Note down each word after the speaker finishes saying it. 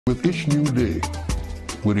With each new day,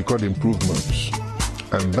 we record improvements,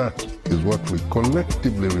 and that is what we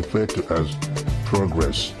collectively refer to as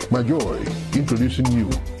progress. My joy, introducing you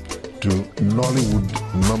to Nollywood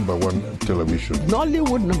 #1 television.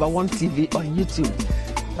 Nollywood #1 TV on YouTube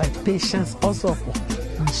by Patience also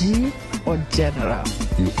G or General.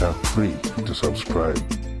 You are free to subscribe.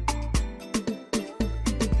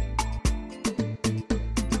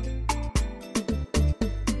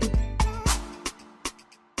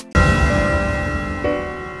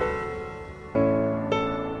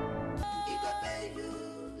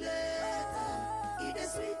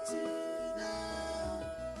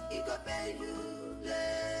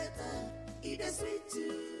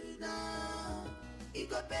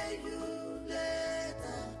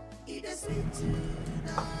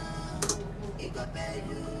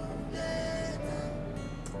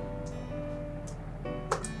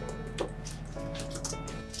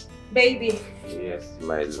 Baby. Yes,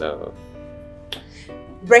 my love.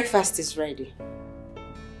 Breakfast is ready.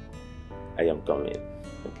 I am coming,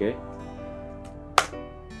 okay?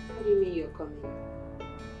 What do you mean you're coming?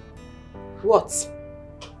 What?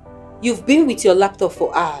 You've been with your laptop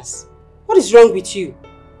for hours. What is wrong with you?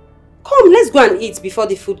 Come, let's go and eat before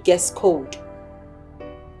the food gets cold.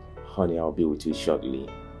 Honey, I'll be with you shortly.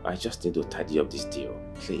 I just need to tidy up this deal,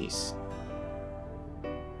 please.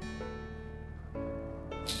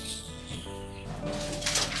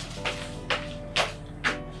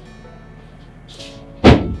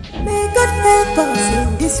 May God help us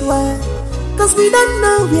in this world, cause we don't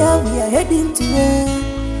know where we are heading to.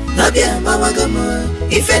 May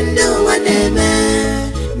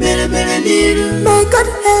God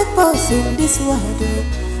help us in this world.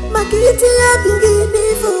 Makiti abingini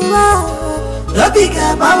fuwa.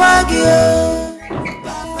 Rabika bawagio.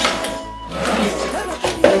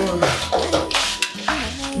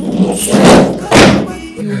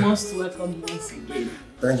 You must welcome me once again.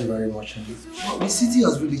 Thank you very much, Andy. The city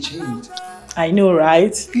has really changed. I know,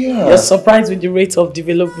 right? Yeah. You're surprised with the rate of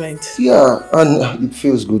development. Yeah, and it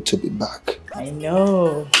feels good to be back. I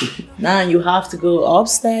know. Now you have to go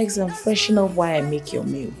upstairs and freshen up while I make your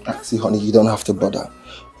meal. See, honey, you don't have to bother.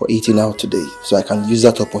 We're eating out today, so I can use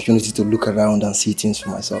that opportunity to look around and see things for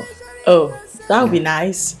myself. Oh, that would be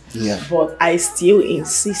nice. Yeah. But I still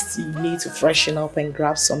insist you need to freshen up and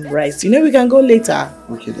grab some rest. You know we can go later.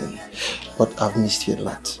 Okay then. But I've missed you a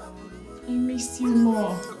lot. I missed you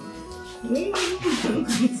more.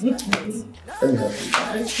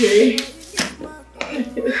 Okay.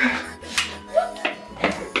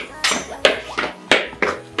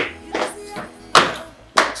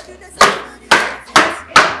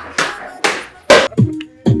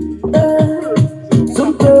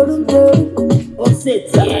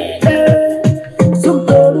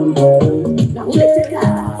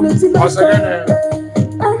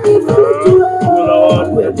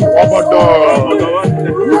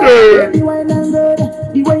 Baby, when I'm good,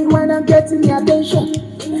 the way you when I'm getting the attention.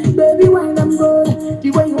 Baby, when I'm good,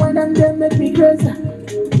 the way you when I'm good make me crazy.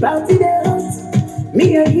 Party the hot,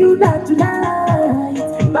 me and you not tonight.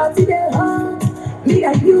 Party the hot, me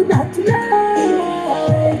and you not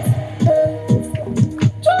tonight.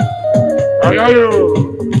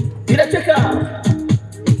 Did I check out?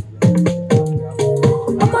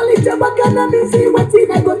 I'm a little bacana, me see what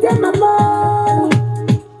thing I go tell my mom.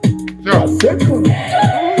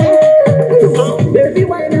 Baby,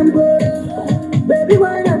 wine and butter. Baby,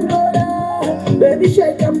 wine and butter. Baby,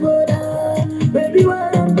 shake and butter. Baby,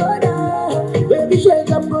 wine and butter. Baby, shake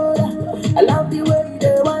and butter. I love the way you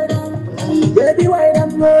dey wine and. Baby, wine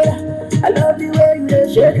and butter. I love the way you dey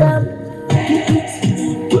shake and.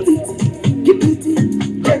 Keep it,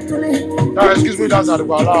 gently. No, excuse me, that's not the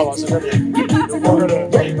ball. Keep it,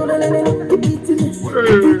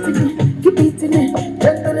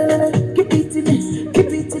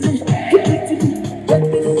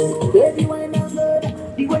 baby, wine and good,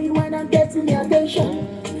 the way you wine and getting the attention.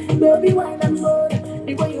 Baby, wine and good,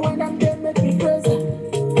 the way you wine and get make me crazy.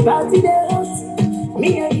 Party the hot,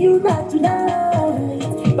 me and you not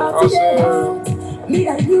tonight. Party the hot, me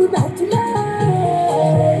and you not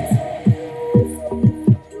tonight.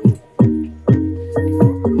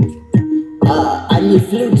 And you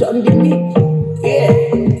flute on the beat,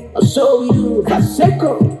 yeah. I saw you,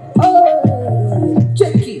 Vaseko. Oh,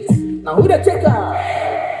 check it. Now who the taker?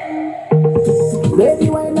 Baby,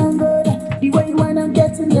 wine and good, the way you wine and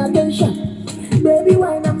getting the attention. Baby,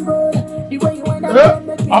 wine and good, the way you wine and get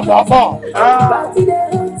make me party the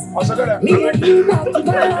hot, me and you not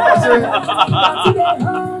tonight. Party the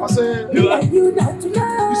hot, me and you not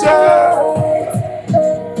tonight.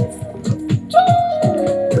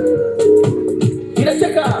 You the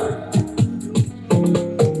taker.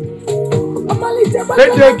 Baby,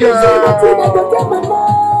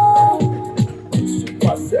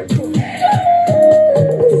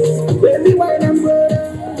 wine and brother.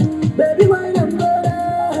 Baby, wine and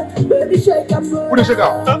brother. Baby, shake and brother. Who the shake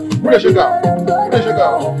out? Who the shake out? Who the shake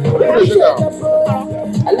out? Who the shake out?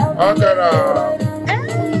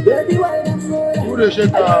 Baby, wine and brother. Who the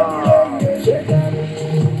shake out?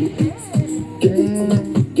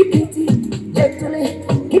 Keep it, gently.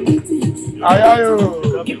 Keep it,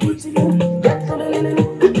 Ayayo. keep it, gently.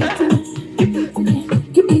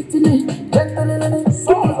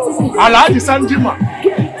 Alhaji Sanjima.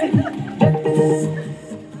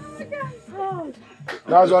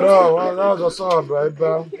 That's what that was a song, right,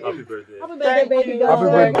 bro? Happy birthday. Happy birthday, baby girl. Happy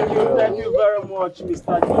birthday. Thank you very much,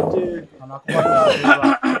 Mr. DJ.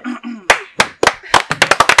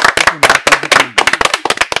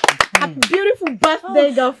 Beautiful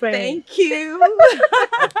birthday, girlfriend. Thank you.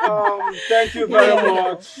 Thank you very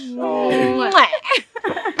much.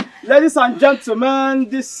 Ladies and gentlemen,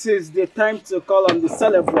 this is the time to call on the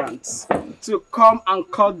celebrants to come and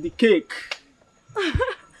cut the cake.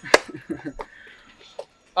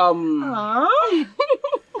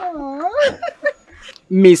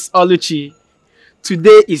 Miss Oluchi,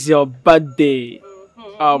 today is your birthday.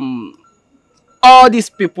 All these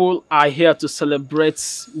people are here to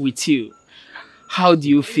celebrate with you. How do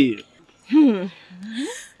you feel?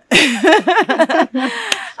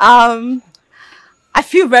 I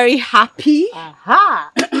feel very happy,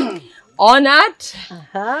 honored.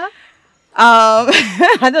 I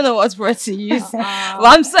don't know what word to use, but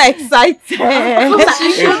I'm so excited. Body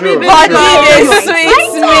is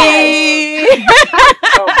sweet me.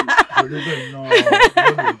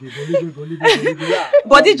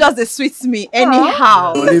 Body just sweets me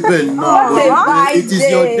anyhow. It is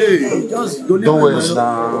your day. Just Don't waste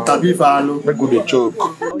now. Make good a joke.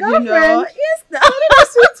 Girlfriend, yes,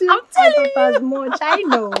 I'm telling you as much. I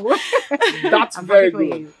know. That's very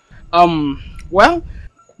good. Well,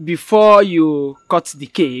 before you cut the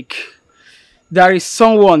cake, there is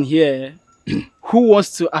someone here who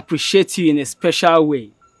wants to appreciate you in a special way.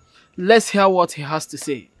 Let's hear what he has to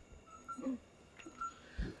say.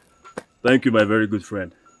 Thank you, my very good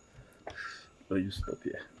friend. So you stop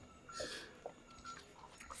here.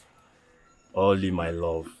 Only my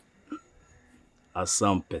love.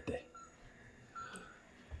 Assam Pete.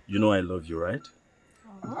 You know I love you, right?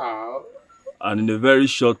 And in a very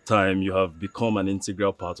short time, you have become an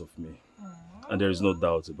integral part of me. And there is no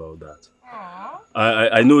doubt about that.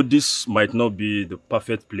 I know this might not be the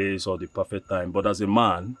perfect place or the perfect time, but as a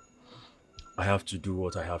man, I have to do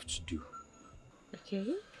what I have to do.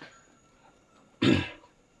 Okay.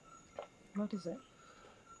 What is it?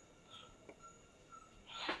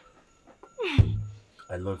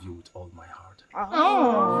 I love you with all my heart.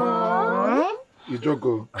 You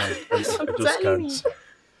joke. I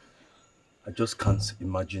just can't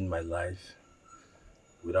imagine my life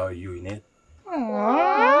without you in it.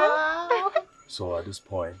 So at this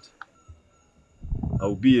point, I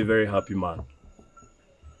will be a very happy man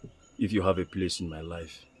if you have a place in my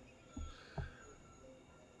life.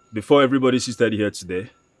 Before everybody seated here today,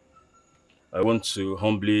 I want to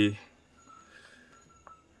humbly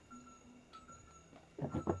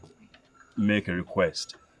make a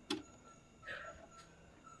request.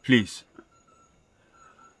 Please,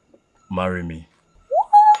 marry me.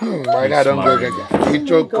 My dad don't go get. You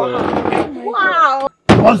joke. Wow.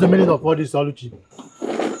 What's the meaning of all this, Oluchi?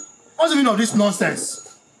 What's the meaning of this nonsense?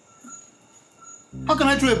 How can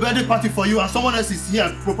I throw a birthday party for you and someone else is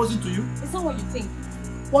here proposing to you? It's not what you think.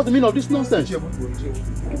 What's the meaning of this nonsense? No,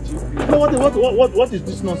 what is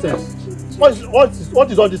this nonsense?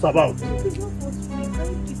 What is all this about?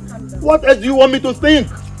 What else do you want me to think?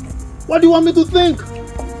 What do you want me to think?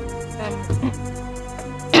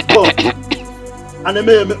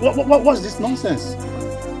 What's this nonsense?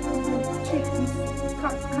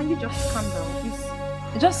 Can you just calm down, please?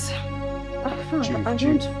 Just I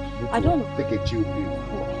don't take a chill pill.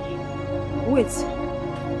 Wait,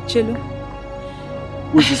 Chelu.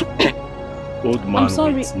 Who's this old man I'm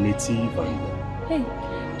sorry. with native and... Hey,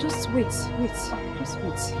 just wait. Just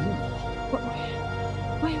wait. Why?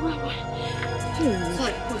 Hey.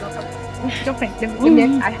 Sorry, hold on. Girlfriend, let me,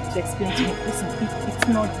 I have to explain to you. Listen, it's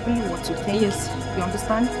not really what you think. Yes. You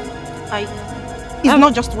understand? It's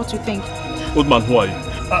not just what you think. Old man, who are you?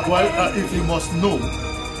 If you must know,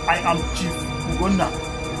 I am Chief Ugonna,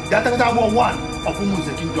 the Atakatabo one of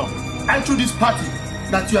Umuze Kingdom. And through this party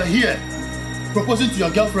that you are here proposing to your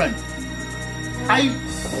girlfriend, I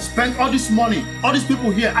spent all this money, all these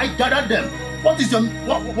people here, I gathered them. What is your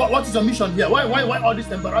mission here? Why all this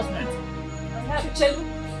embarrassment?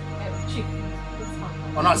 Chief,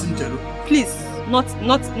 Please, not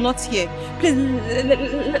here. Please,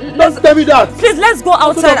 Don't tell me that. Please, let's go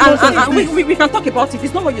outside and we can talk about it.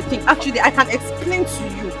 It's not what you think. Actually, I can explain to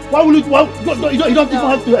you. Why will you? You don't even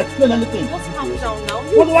have to explain anything. Just calm down now.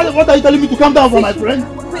 What are you telling me to calm down for, my friend?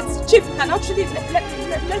 Wait, Chief, can actually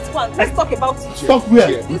let's go and let's talk about it. Talk where?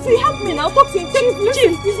 You see, help me now. Talk to him.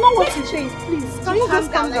 Chief, it's not what you think. Please, can you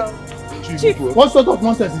just calm down? Chief, what sort of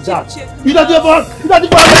nonsense is that? You don't even.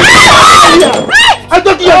 I'm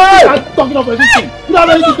talking of everything. You don't have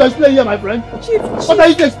anything to explain here, my friend. Chief. What are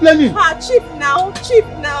you explaining? Chief now.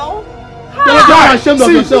 You're not ashamed of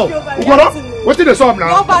yourself. What did they solve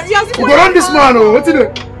now? You go on this man, oh, what did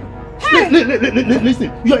they?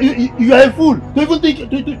 Listen, you are a fool. Don't even think.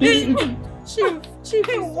 Chief,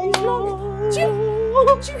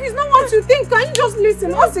 it's not what you think. Can you just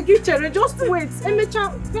listen? Once you give Chere, just wait. Hey,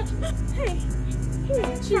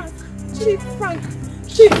 Chief, Frank.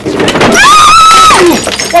 Chief.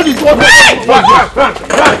 What is what?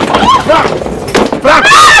 Frank!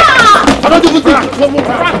 I don't even think.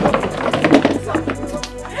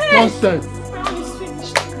 Nonsense.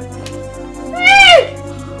 Hey!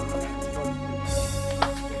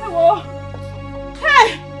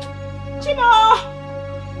 Chibo!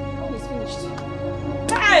 All is finished.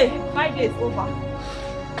 Hey! My day is over.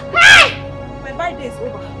 Hey! My birthday is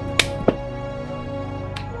over.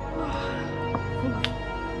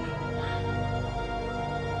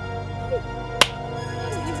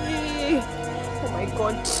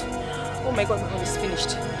 Oh my god, my own is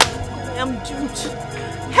finished. I am doomed.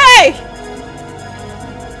 Hey!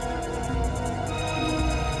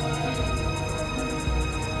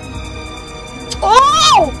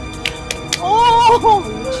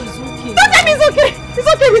 She's okay. Don't tell me it's okay! It's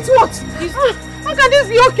okay with what? How can this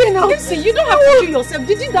be okay now? Listen, you don't have to kill yourself.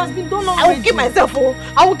 The thing has been done already. I will kill myself,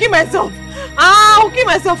 I will kill myself. I will kill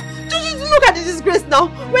myself. Just look at the disgrace now.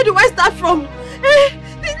 Where do I start from?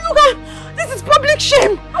 Look at... This is public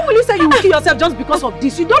shame. How will you say you will kill yourself just because of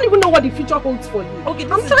this? You don't even know what the future holds for you. Okay,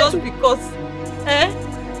 this is just because.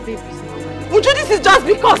 Baby, this is just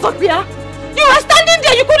because, Sophia. You were standing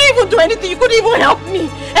there. You couldn't even do anything. You couldn't even help me.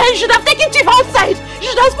 You should have taken Chief outside. You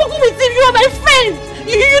should have spoken with him. You are my friend.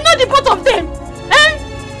 You know the both of them.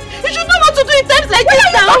 You should know what to do in times like this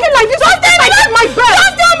now. Talking like this. Don't tell me that. My bird.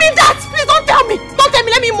 Don't tell me that. Please don't tell me. Don't tell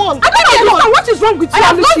me. Let me mourn. I don't understand. What is wrong with you? I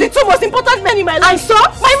have lost the two most important men in my life. And so?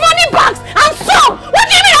 My money bags. And so? What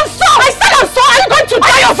do you mean and so? I said and so. Are you going to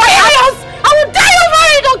die over it? I will die over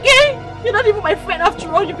it, okay? You're not even my friend after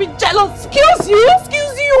all. You've been jealous. Excuse you.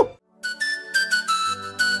 Excuse you.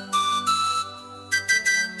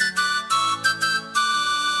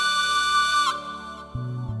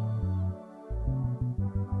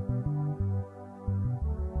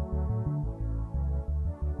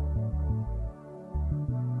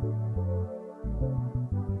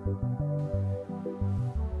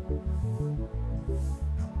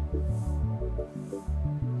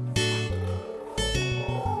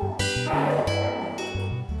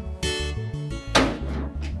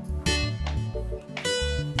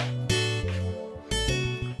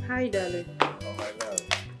 Hi, darling. Oh, my love.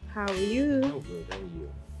 How are you? Oh, good. How are you?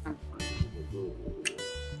 I'm fine.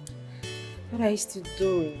 What are you still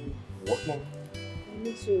doing? What more? I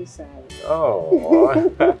miss you inside.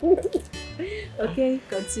 Oh. Okay,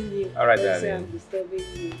 continue. All right, Don't say darling. I'm disturbing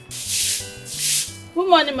you. Good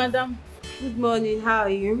morning, madam. Good morning. How are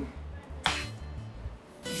you?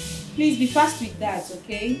 Please be fast with that,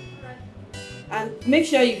 okay? And make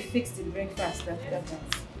sure you fix the breakfast after that.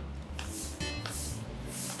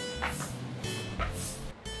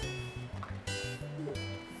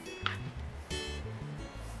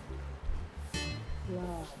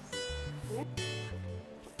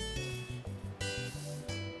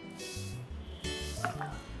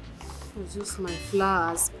 Just my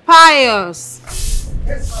flowers. Pius!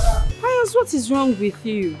 Yes, madam. Pius, what is wrong with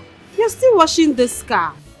you? You're still washing this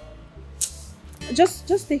car. Just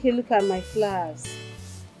take a look at my flowers.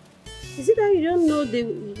 Is it that you don't know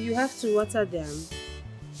you have to water them?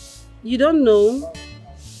 You don't know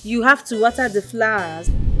you have to water the flowers?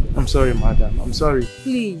 I'm sorry, madam. I'm sorry.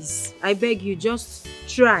 Please, I beg you, just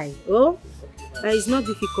try. Oh? It's not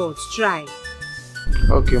difficult. Try.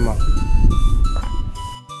 Okay, ma'am.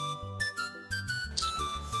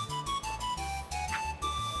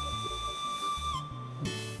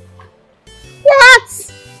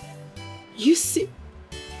 What? You see?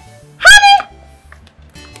 Honey!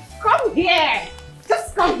 Come here!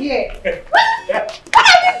 Just come here! What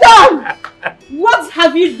have you done? What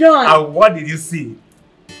have you done? And what did you see?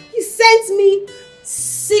 You sent me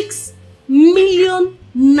 6 million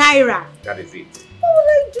naira. That is it. What will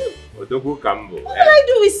I do? Odogo Kambo. What will I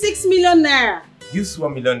do with 6 million naira? use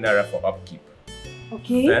 1 million naira for upkeep.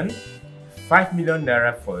 Okay. Then 5 million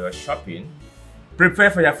naira for your shopping.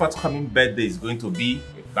 Prepare for your forthcoming birthday. It's going to be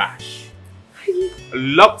a bash.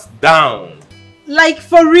 Locked down. Like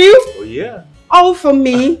for real? Oh yeah. All for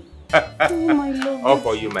me. Oh my love. All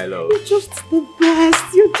for you, my love. You're just the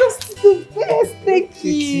best. You're just the best. Thank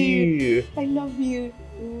you. you. I love you.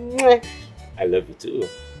 I love you too.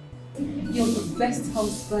 You're the best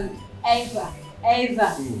husband ever.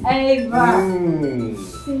 Ever. Thank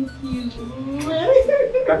you.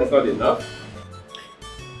 That is not enough.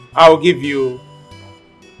 I'll give you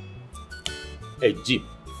a Jeep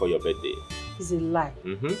for your birthday. It's a lie.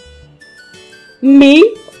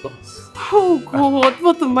 Me? Of course. Oh God,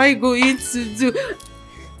 what am I going to do?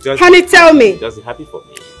 Can you tell me? Just be happy for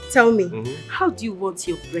me. Tell me, how do you want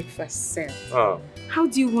your breakfast served? How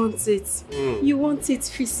do you want it? You want it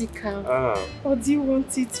physical? Or do you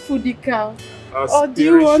want it foodical? Or do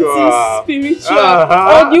you want it spiritual?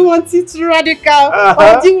 Or do you want it radical?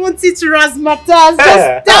 Or do you want it razzmatazz?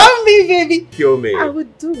 Just tell me, baby. Kill me. I will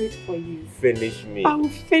do it for you. Finish me. I will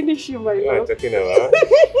finish you, my What love. are you talking about?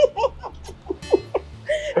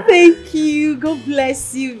 Thank you. God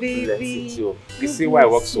bless you, baby. Bless you too. You see why I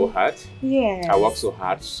work so hard? Yes. I work so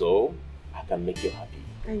hard so I can make you happy.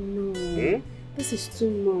 I know. This is too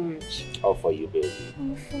much. All for you, baby.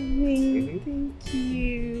 All for me. Thank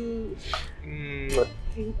you.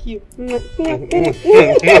 Thank you.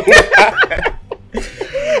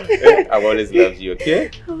 I've always loved you, okay?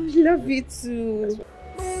 I love you too.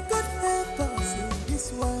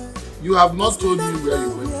 You have not told me where you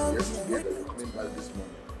went to yesterday. You're coming back this morning.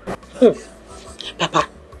 Papa,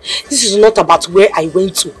 this is not about where I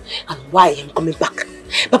went to and why I am coming back.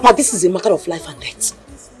 Papa, this is a matter of life and death.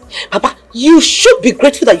 Papa, you should be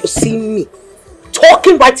grateful that you're seeing me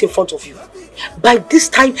talking right in front of you. By this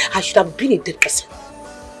time, I should have been a dead person.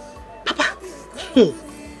 Papa,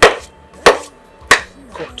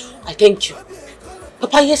 God, I thank you.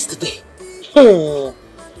 Papa, yesterday, a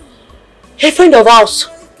friend of ours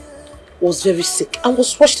was very sick and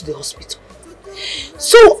was rushed to the hospital.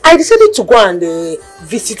 So I decided to go and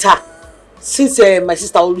visit her since my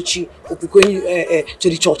sister Oluchi will be going to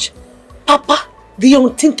the church. Papa, the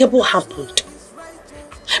unthinkable happened.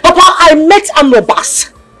 Papa, I met armed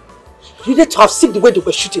robbers. You needed to have seen the way they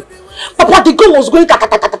were shooting. Papa, the gun was going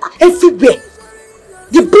everywhere.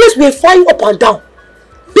 The bullets were flying up and down.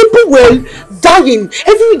 People were dying.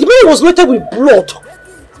 The man was loaded with blood.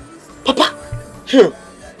 Papa,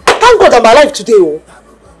 thank God I'm alive today. Oh.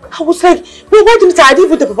 I was like, well, why didn't I didn't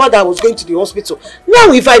even tell Papa that I was going to the hospital?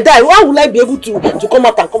 Now if I die, how will I be able to come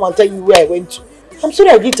out and come and tell you where I went to? I'm sorry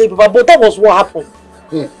I didn't tell you, Papa, but that was what happened.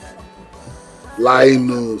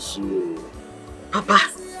 Linus. Papa.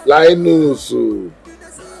 Linus.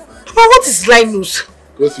 Papa, what is Linus?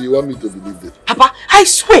 Because you want me to believe it. Papa, I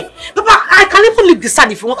swear. Papa, I can even leave the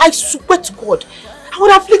sand if you want. I swear to God. I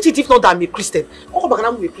would have licked it if not that I'm a Christian. I'm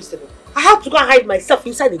a Christian. I have to go and hide myself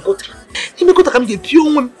inside the gutter. The gutter can be a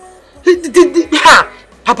pure one.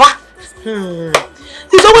 Papa,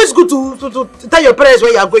 it's always good to tell your parents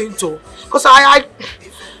where you are going to. Because I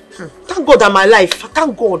thank God I'm alive.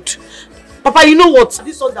 Thank God. Papa, you know what?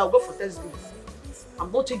 This Sunday I'll go for Thanksgiving.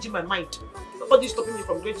 I'm not changing my mind. Nobody's stopping me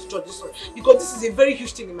from going to church this Sunday. Because this is a very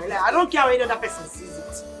huge thing in my life. I don't care how any other person sees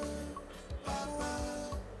it.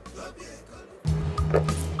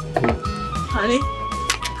 Honey,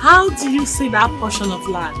 how do you see that portion of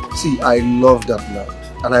land? See, I love that land.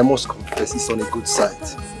 And I must confess, it's on a good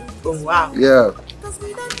site. Oh, wow. Yeah.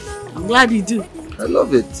 I'm glad you do. I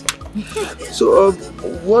love it. So,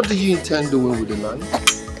 what do you intend doing with the land?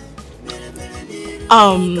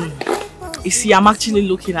 You see, I'm actually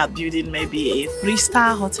looking at building maybe a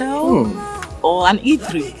 3-star hotel or an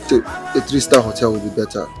eatery. A 3-star hotel would be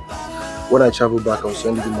better. When I travel back, I'll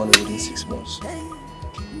send you the money within 6 months.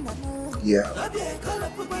 Yeah.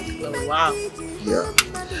 Oh, wow. Yeah.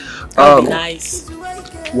 That'd be nice.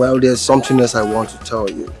 Well, there's something else I want to tell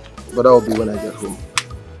you, but that will be when I get home.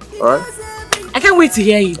 Alright? I can't wait to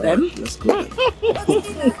hear you then. Right, let's go.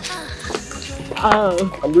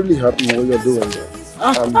 I'm really happy with what you're doing though.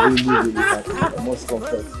 I'm really, really happy. I must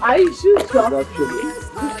confess. I should trust you.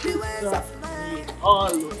 All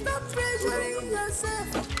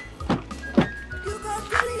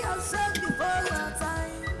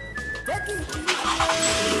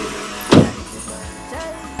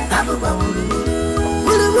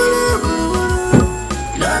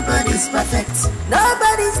Nobody's perfect.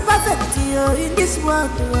 Nobody's perfect in this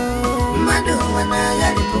world.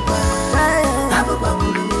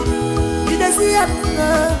 You don't see it.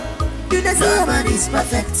 Nobody's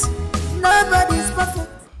perfect. Nobody's perfect.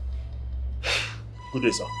 Good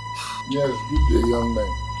day, sir. Yes, good day, young man.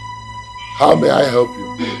 How may I help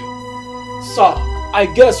you? Sir, I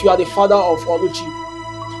guess you are the father of Oluchi.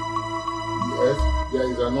 Yes,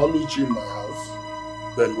 there is an Oluchi in my house.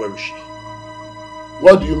 Then where is she?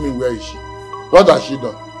 What do you mean, where is she? What has she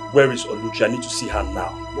done? Where is Oluchi? I need to see her now.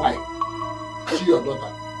 Why? She your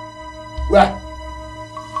daughter? Where?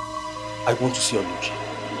 I want to see Oluchi.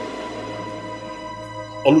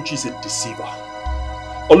 Oluchi is a deceiver.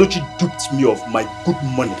 Oluchi duped me of my good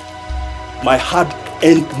money. My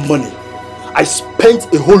hard-earned money. I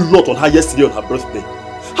spent a whole lot on her yesterday on her birthday.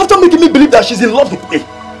 After making me believe that she's in love with me.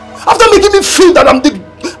 After making me feel that I'm the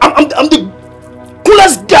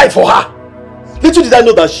coolest guy for her. Little did I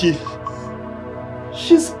know that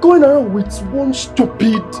she's going around with one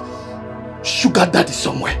stupid sugar daddy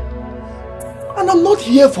somewhere. And I'm not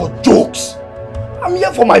here for jokes. I'm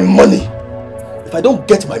here for my money. If I don't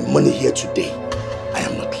get my money here today, I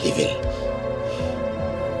am not leaving.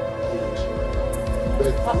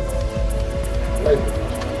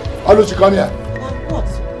 Oluchi, come here. What?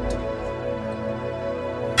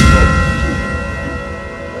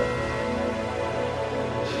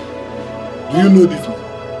 Do you know this man?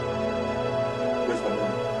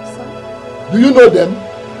 Do you know them?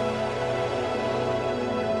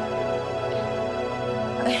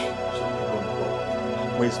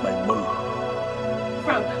 Where's my money?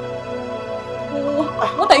 Frank,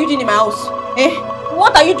 what are you doing in my house? Eh?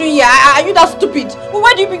 What are you doing here? Are you that stupid?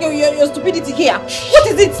 Why do you bring your stupidity here? What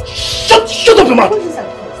is it? Shut up, your mouth!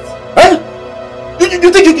 Eh?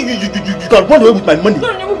 You think you can run away with my money? No,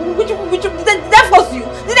 did I force you?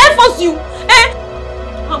 Did I force you? Eh?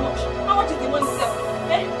 How much? How much is the money, sir?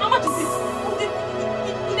 Eh? How much is it?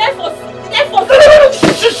 Did I force you? Did I force you? No,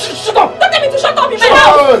 shut up! Don't tell me to shut up in my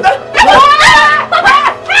house!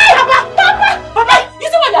 Papa! You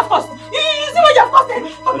see what you have cost? You see what you have cost? I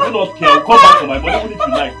do not care. I'll come back for my money even if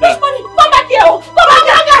you like that. Which money? Come back here! Come back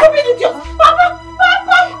here! Stupid idiot! Papa!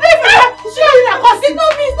 Leave me! It's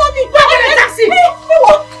not me! It's not me! Go get a taxi!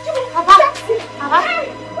 Papa!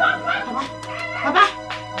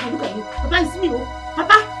 Look at you. Papa, it's me, oh.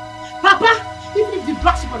 Papa! Even if the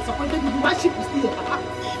black sheep are disappointed, the white sheep is still here, Papa!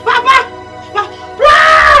 Papa!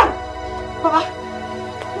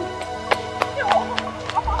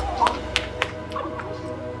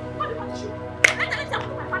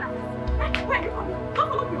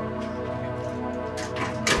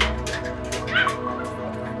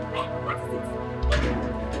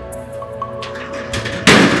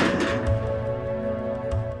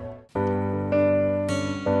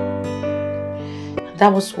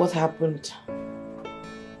 That was what happened.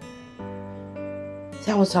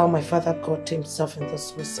 That was how my father got himself in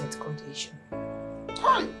this recent condition.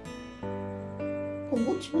 Hi.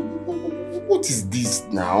 What is this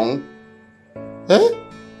now? Eh?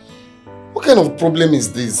 What kind of problem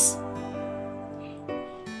is this? I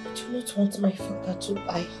do not want my father to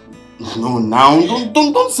die. No, now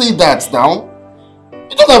don't say that now.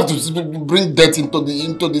 You don't have to bring death into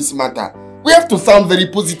this matter. We have to sound very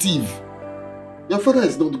positive. Your father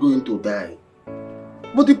is not going to die.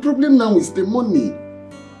 But the problem now is the money.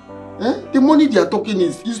 Eh? The money they are talking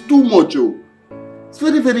is too much. Oh. It's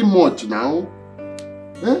very, very much now.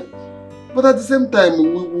 Eh? But at the same time, we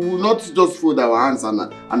will not just fold our hands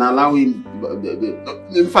and allow him.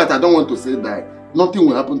 In fact, I don't want to say die. Nothing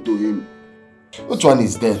will happen to him. Which one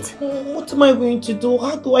is death? What am I going to do?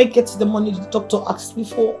 How do I get the money the doctor asked me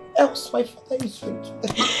for? Else my father is going to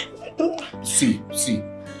die. See.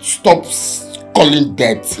 Stop calling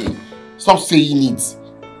death. Stop saying it.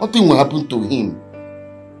 Nothing will happen to him.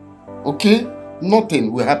 Okay?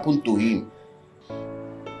 Nothing will happen to him.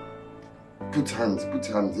 Put hands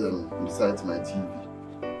beside my TV.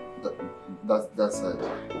 That side.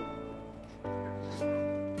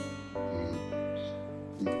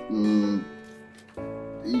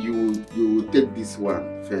 You will take this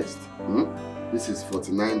one first. This is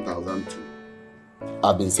 49,002.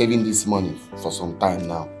 I've been saving this money for some time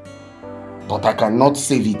now. But I cannot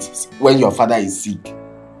save it when your father is sick.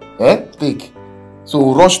 Eh? Take.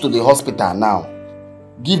 So rush to the hospital now.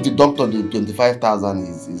 Give the doctor the 25,000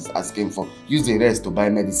 he's asking for. Use the rest to buy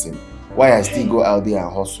medicine. While I still go out there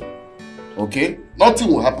and hustle. Okay? Nothing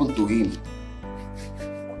will happen to him.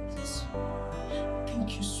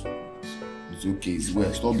 Thank you so much. It's okay, it's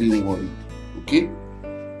well. Stop being worried. Okay?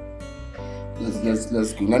 Let's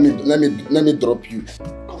go. Let me drop you.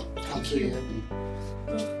 Thank you.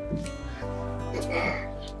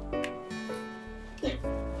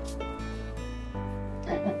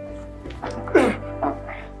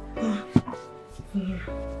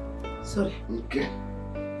 Sorry. Okay.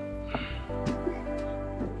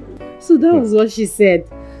 So that was what she said.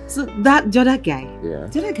 So the other guy, Yeah.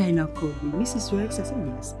 the other guy now called me, Mrs. Rex. I said,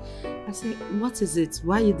 yes. I said, what is it?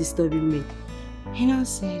 Why are you disturbing me? He now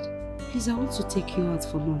said, please, I want to take you out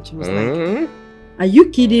for lunch. I was like, are you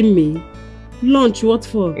kidding me? Lunch, what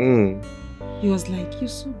for? He was like, you're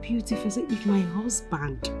so beautiful. I said, if my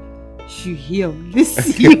husband should hear this,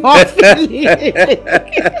 Mr.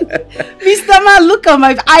 Man, look at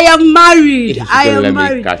my, I am married. I am married.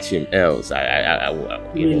 Let me catch him else.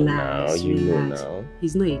 Relax, you know relax. now.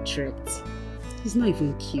 He's not a threat. He's not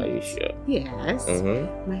even cute. Are you sure? Yes.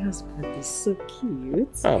 My husband is so cute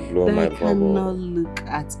I'll blow that my I bubble. cannot look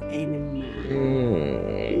at any man.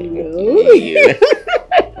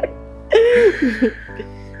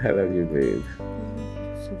 I love you, babe.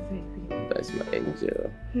 So very. That's my angel.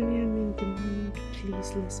 Honey, I'm in the mood.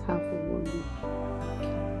 Please, let's have a one.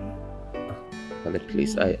 Honey,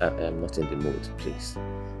 please, I am not in the mood, please.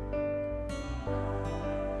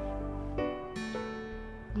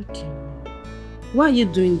 Okay. Why are you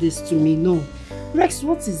doing this to me? No. Rex,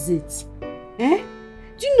 what is it? Eh?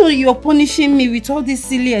 Do you know you're punishing me with all these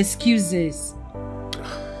silly excuses?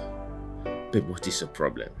 Babe, what is your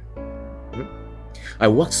problem? I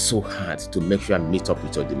worked so hard to make sure I meet up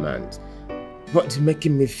with your demands. But you're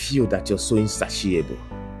making me feel that you're so insatiable.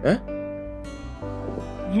 Eh?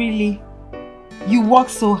 Really? You work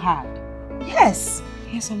so hard? Yes.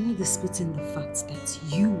 Yes, I'm not disputing the fact that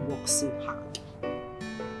you work so hard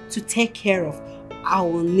to take care of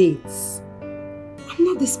our needs. I'm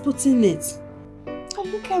not disputing it. But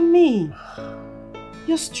look at me.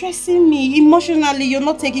 You're stressing me. Emotionally, you're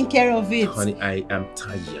not taking care of it. Honey, I am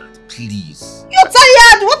tired. Please. You're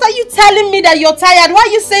tired? What are you telling me that you're tired? Why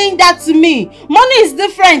are you saying that to me? Money is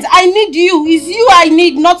different. I need you. It's you I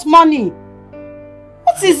need, not money.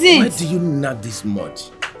 What is it? Why do you nag this much?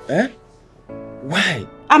 Eh? Why?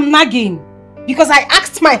 I'm nagging. Because I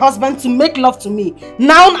asked my husband to make love to me.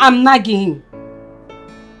 Now I'm nagging.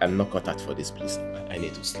 I'm not cut out for this, please. I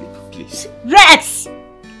need to sleep, please. Rex!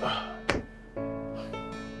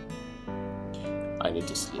 I need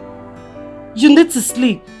to sleep. You need to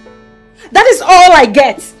sleep. That is all I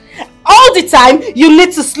get. All the time, you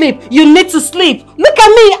need to sleep. You need to sleep. Look at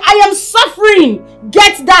me. I am suffering.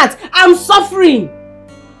 Get that. I'm suffering.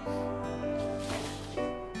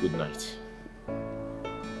 Good night.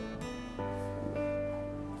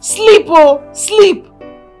 Sleep, oh. Sleep.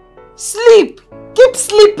 Sleep. Keep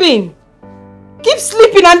sleeping. Keep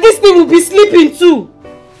sleeping and these people will be sleeping too.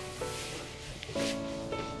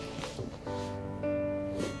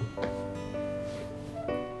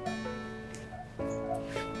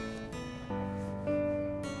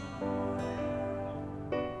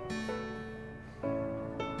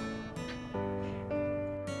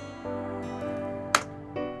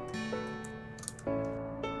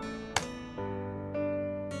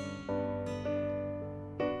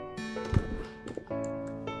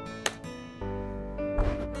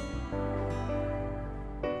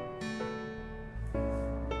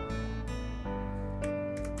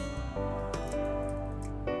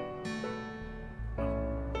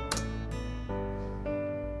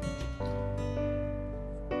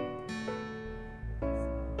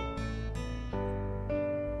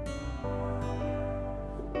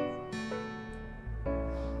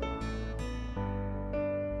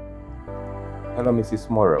 Hello, Mrs.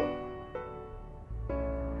 Morrow.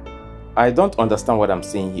 I don't understand what I'm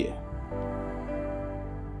seeing here.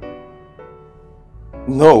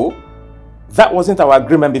 No, that wasn't our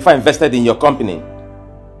agreement before I invested in your company.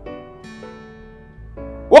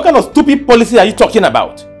 What kind of stupid policy are you talking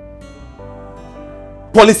about?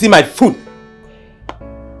 Policy my food.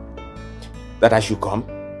 That I should come?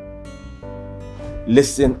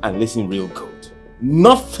 Listen and listen real good.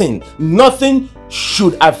 Nothing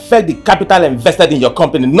should affect the capital invested in your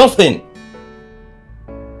company. Nothing.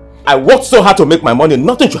 I worked so hard to make my money.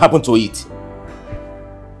 Nothing should happen to it.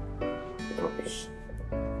 Rubbish.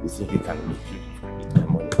 You think you can make my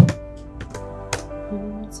money?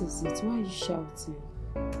 What is it? Why are you shouting?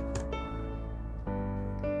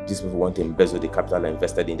 These people want to embezzle the capital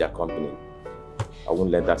invested in their company. I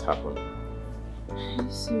won't let that happen. Are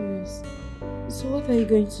you serious? So what are you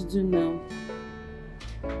going to do now?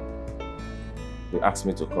 They asked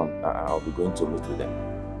me to come. I'll be going to meet with them.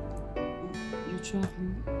 You're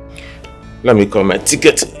traveling? Let me call my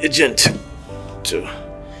ticket agent to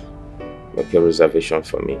make a reservation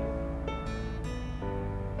for me.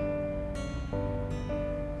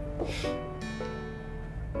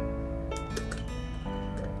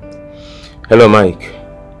 Hello, Mike.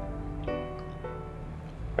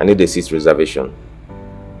 I need a seat reservation.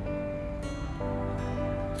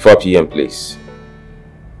 4 p.m. please.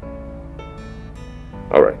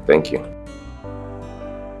 All right, thank you.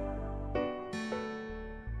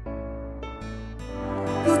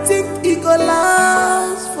 go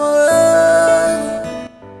last forever.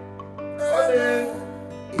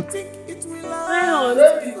 You think it will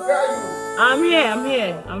last forever. I'm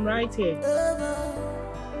here. I'm right here.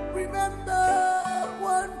 Remember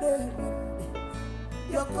one day,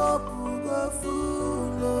 your cup will go full.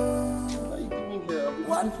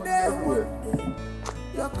 One day,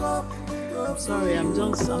 your cup will go I'm sorry, I'm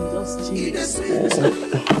just chilling.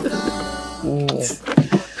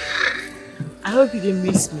 I hope you didn't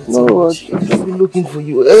miss me. No, I've been looking for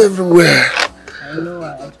you everywhere. I know,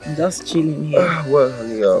 I'm just chilling here. Well,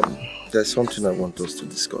 honey, there's something I want us to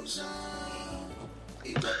discuss.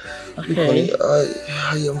 Okay. Honey,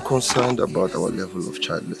 I am concerned about our level of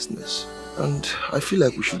childlessness. And I feel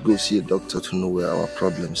like we should go see a doctor to know where our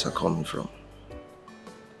problems are coming from.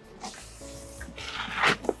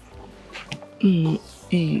 You're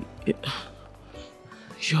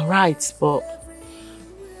right, but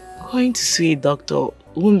going to see a doctor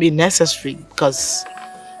wouldn't be necessary because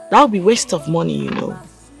that would be waste of money, you know.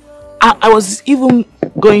 I was even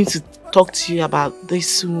going to talk to you about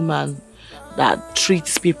this woman that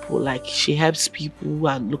treats people like she helps people who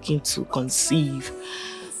are looking to conceive,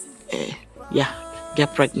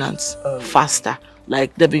 get pregnant faster.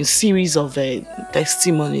 Like there have been series of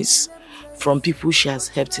testimonies from people she has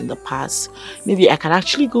helped in the past. Maybe I can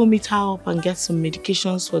actually go meet her up and get some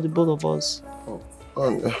medications for the both of us.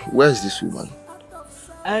 Where is this woman?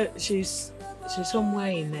 She's somewhere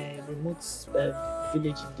in a remote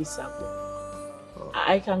village in this circle.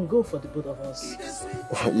 I can go for the both of us.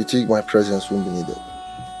 You think my presence won't be needed?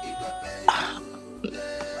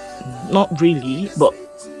 Not really, but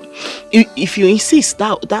if you insist,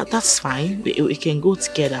 that's fine. We can go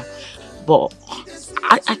together. But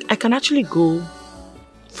I can actually go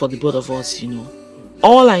for the both of us, you know.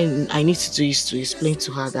 All I need to do is to explain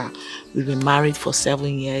to her that we've been married for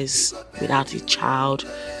 7 years without a child.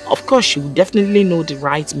 Of course, she will definitely know the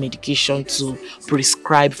right medication to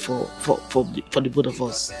prescribe for the both of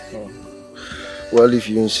us. Well, if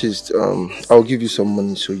you insist, I'll give you some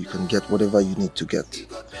money so you can get whatever you need to get.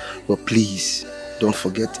 But please, don't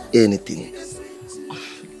forget anything.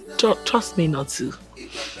 Trust me not to.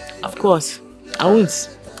 Of course, I won't.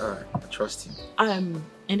 Alright, I trust you.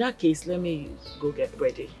 In that case, let me go get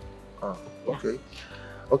ready. Oh, okay.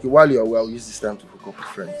 Okay, while you're away, I'll use this time to hook up with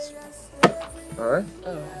friends. Alright?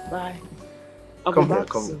 Bye. Come here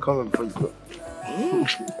before you go.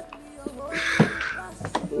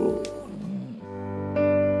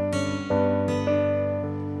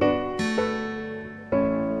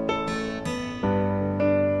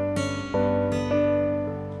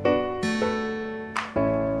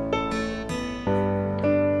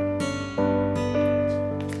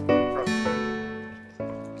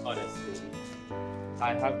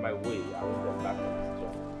 I have my way. I will get back on this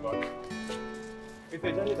job. But it's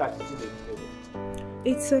a journey that is in.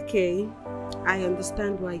 It's okay. I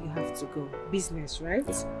understand why you have to go. Business,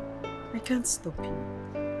 right? I can't stop you.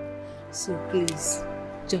 So please,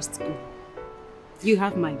 just go. You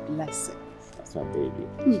have my blessing. That's my baby.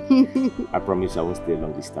 I promise I won't stay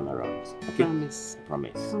long this time around. Okay? Promise. I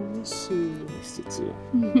promise. I miss you. Miss you too.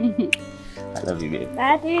 I love you, babe.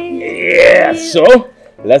 Daddy. Yeah. So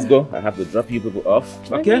let's go. I have to drop you people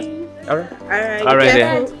off. Okay? Alright. Alright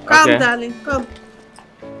then. Come, okay. darling. Come.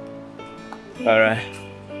 Alright.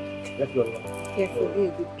 Let's go. Careful, be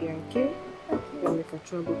a good girl, okay? Don't make her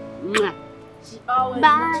trouble. Mwah. She always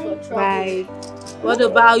Bye. looks for trouble. Bye. What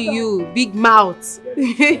about you? Big mouth.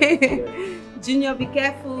 Junior, be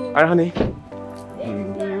careful. Alright, honey.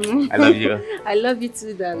 I love you. I love you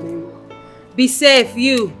too, darling. Be safe,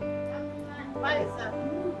 you. Bye, sir.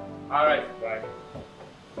 Alright, bye.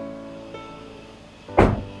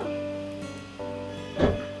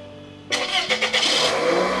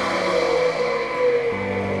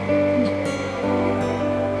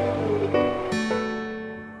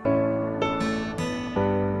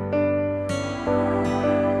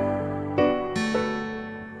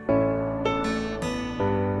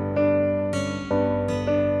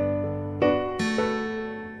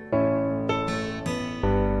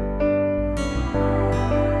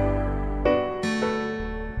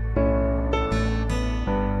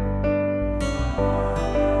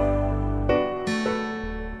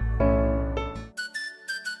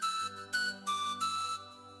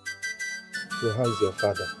 So how's your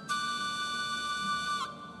father?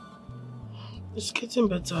 It's getting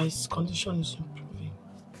better. His condition is improving.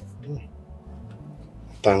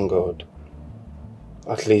 Thank God.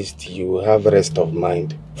 At least you have rest of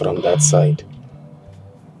mind from that side.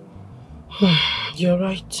 You're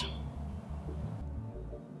right.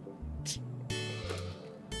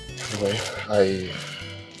 Well,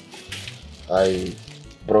 I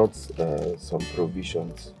brought some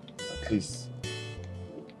provisions, at least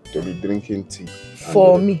to be drinking tea.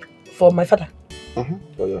 For me? For my father?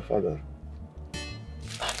 For your father.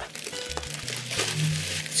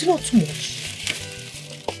 It's not too much.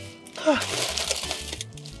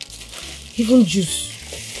 Even juice.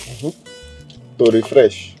 To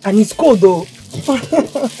refresh. And it's cold though.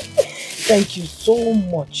 Thank you so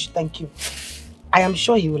much. Thank you. I am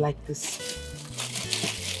sure you will like this.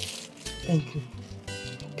 Thank you.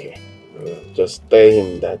 Okay. Just tell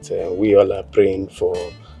him that we all are praying for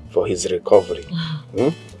his recovery.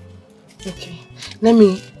 Okay. Let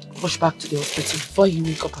me rush back to the hospital before you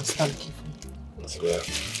wake up and start looking for me. Yes, well.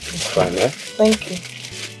 It's fine, eh? Thank you.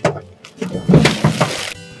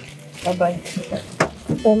 Bye-bye.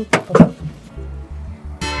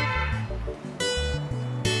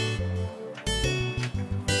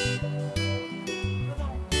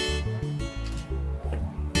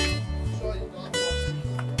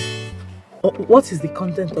 What is the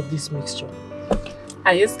content of this mixture?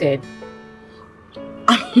 Are you scared?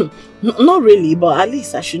 Not really, but at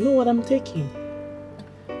least I should know what I'm taking.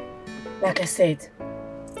 Like I said,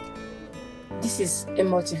 this is a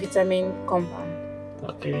multivitamin compound.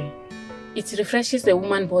 Okay. It refreshes the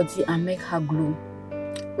woman's body and makes her glow.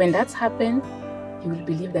 When that happens, you will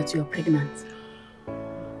believe that you are pregnant.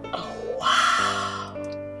 Oh, wow.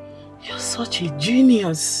 You're such a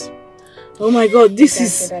genius. Oh my God, this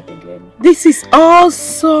is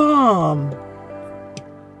awesome.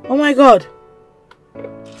 Oh my God.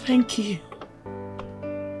 Thank you.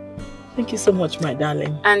 Thank you so much, my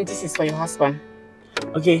darling. And this is for your husband.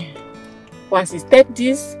 Okay. Once he takes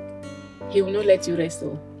this, he will not let you rest.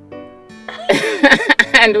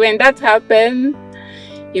 And when that happens,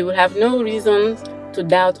 he will have no reason to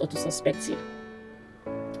doubt or to suspect you.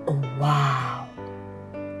 Oh, wow.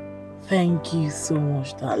 Thank you so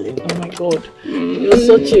much, darling. Oh my God. You're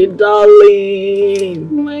such a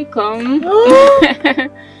darling. Welcome. Oh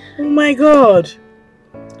my God.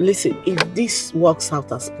 Listen, if this works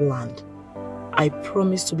out as planned, I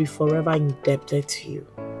promise to be forever indebted to you.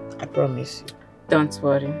 I promise you. Don't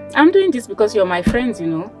worry. I'm doing this because you're my friend, you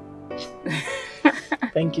know.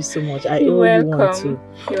 Thank you so much. I You're owe welcome. you one too.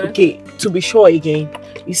 Okay, to be sure again,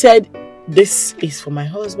 you said this is for my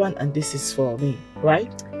husband and this is for me,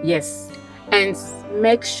 right? Yes. And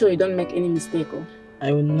make sure you don't make any mistake.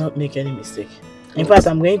 I will not make any mistake. In fact,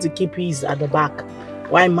 I'm going to keep his at the back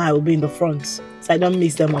while mine will be in the front, so I don't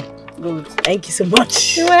mix them up. Good. Thank you so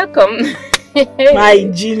much. You're welcome. My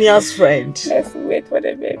genius friend. Let's wait for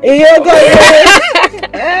the baby. Here you go.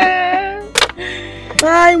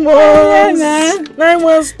 9 months. 9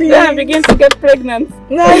 months. Then I begin to get pregnant.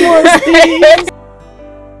 9 months.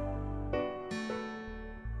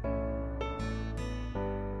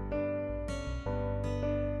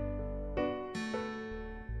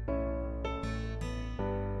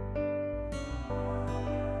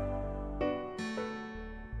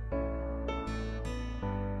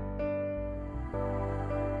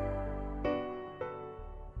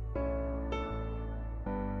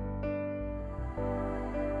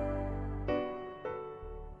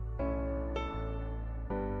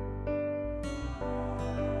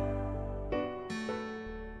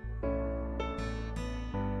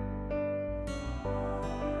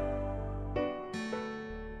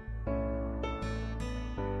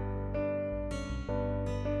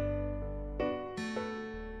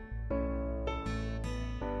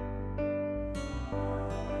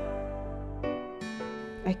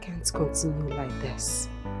 I can't continue like this.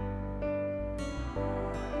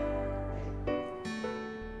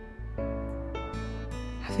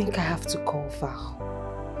 I think I have to call Val.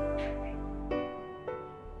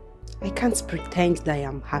 I can't pretend that I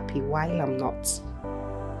am happy while I'm not.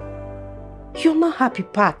 You're not happy,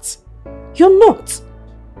 Pat. You're not.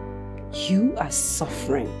 You are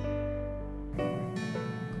suffering.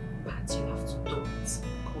 Pat, you have to do it.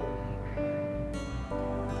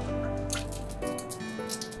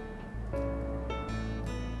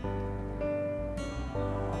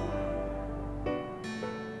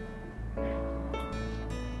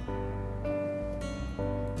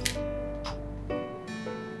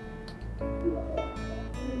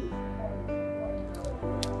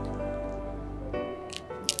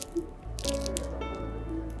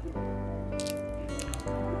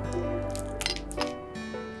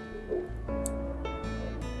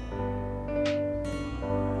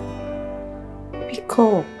 Pick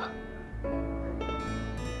up.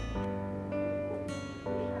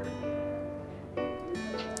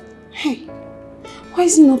 Hey, why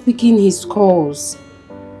is he not picking his calls?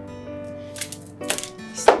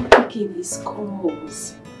 He's not picking his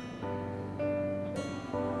calls.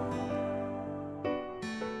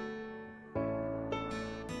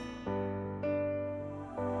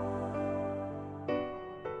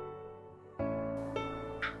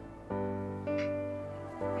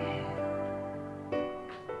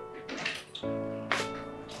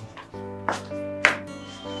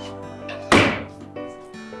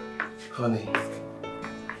 Honey.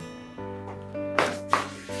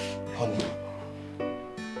 Honey,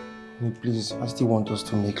 please, I still want us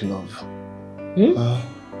to make love.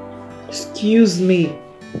 Excuse me.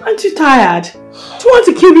 Aren't you tired? Do you want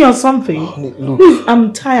to kill me or something? Honey, look. Please,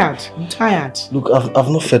 I'm tired. I'm tired. Look, I've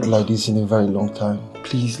not felt like this in a very long time.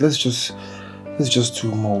 Please, let's just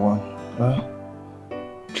do more one.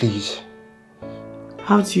 Please.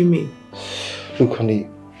 How do you mean? Look, honey,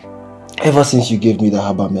 ever since you gave me the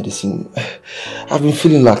herbal medicine, I've been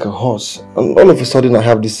feeling like a horse. And all of a sudden I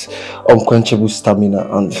have this unquenchable stamina,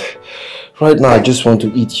 and right now I just want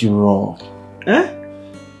to eat you raw. Huh?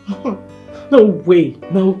 No way.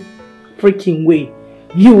 No freaking way.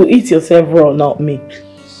 You will eat yourself raw, not me.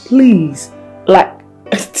 Please. Like,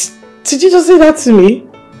 did you just say that to me?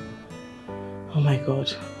 Oh my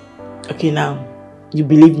God. Okay, now, you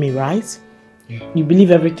believe me, right? Yeah. You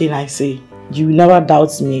believe everything I say. You never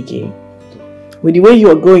doubt me again. With the way you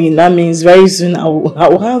are going, that means very soon I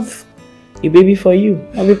will have a baby for you.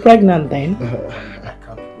 I'll be pregnant then. I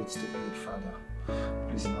can't wait to be a father.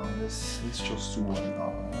 Please now, let's just do one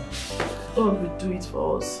now. God will do it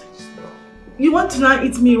for us. You want to now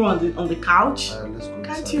eat me on the couch? Let's go.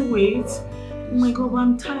 Can't you wait? Oh my God,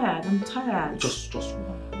 I'm tired. I'm tired. Just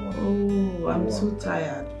one. Oh, I'm so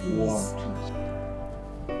tired. Please.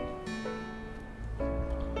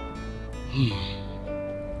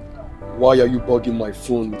 Why are you bugging my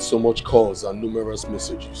phone with so much calls and numerous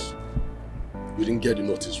messages? You didn't get the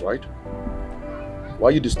notice, right? Why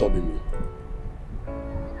are you disturbing me?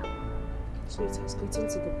 So it has gotten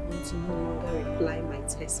to the point to no longer reply my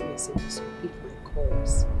text messages or pick my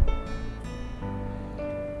calls.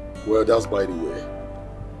 Well, that's by the way.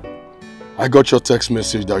 I got your text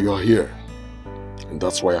message that you're here. And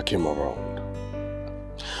that's why I came around.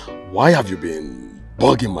 Why have you been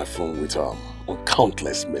bugging my phone with on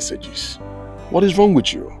countless messages? What is wrong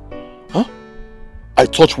with you? Huh? I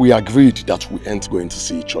thought we agreed that we ain't going to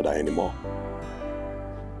see each other anymore.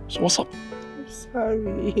 So what's up? I'm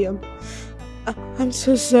sorry. I'm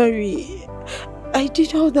so sorry. I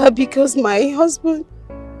did all that because my husband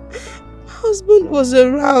was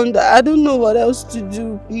around. I don't know what else to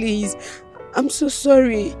do, please. I'm so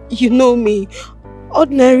sorry. You know me.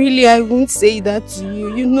 Ordinarily, I won't say that to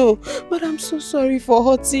you, you know. But I'm so sorry for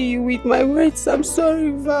hurting you with my words. I'm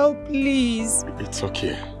sorry, Val, please. It's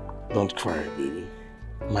okay. Don't cry, baby.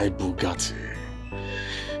 My Bugatti.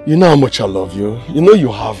 You know how much I love you. You know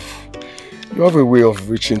you have a way of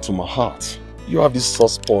reaching to my heart. You have this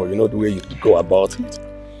soft spot, you know the way you go about it.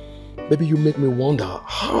 Baby, you make me wonder,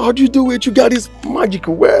 how do you do it? You got these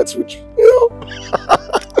magical words, which, you know.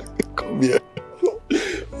 Come here.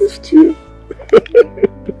 Lift you.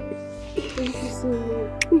 Thank you so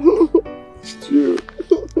much. It's you.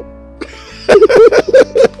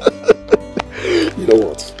 You know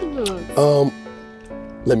what?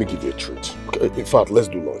 Let me give you a treat. Okay, in fact, let's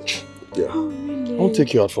do lunch. Yeah. Oh, really? I'll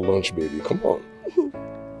take you out for lunch, baby. Come on.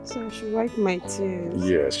 So I should wipe my tears.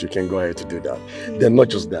 Yes, you can go ahead to do that. Then not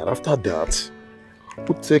just that. After that,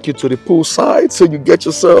 we'll take you to the poolside so you get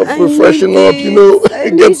yourself refreshing up, you know,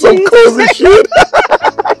 and get some cozy shit.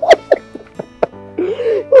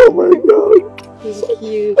 Oh my God. Thank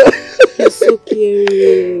you. You're so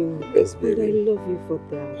caring. Yes, And baby. I love you for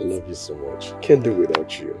that. I love you so much. Can't do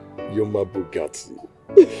without you. You're my Bugatti.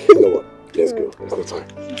 You know what? Let's go. It's no time.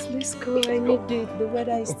 Let's go. I need it. The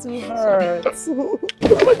weather is too hot.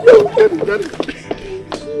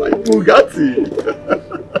 My Bugatti.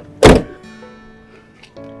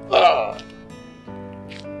 Ah.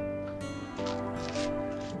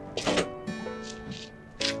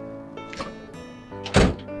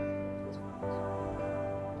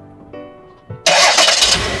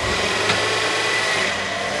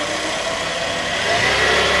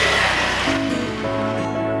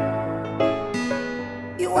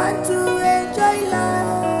 You want to enjoy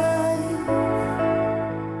life.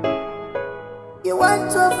 You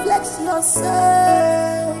want to flex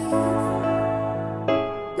yourself.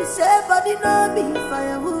 You say body no be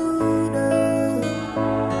firewood.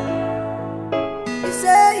 You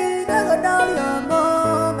say you don't go down your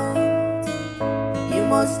moment. You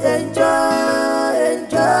must enjoy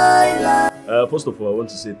life. First of all, I want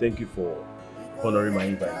to say thank you for honoring my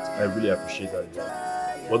invite. I really appreciate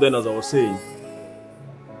that. But then, as I was saying,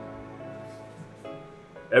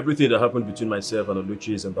 everything that happened between myself and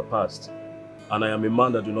Oluchi is in the past. And I am a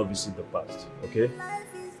man that do not visit the past, okay?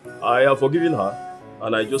 I have forgiven her,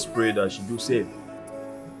 and I just pray that she do same.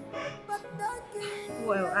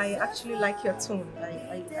 Well, I actually like your tone.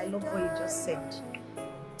 I love what you just said.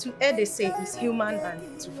 To err, they say, is human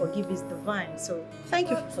and to forgive is divine. So thank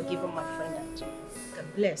you for forgiving my friend and God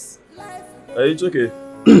bless. It's okay.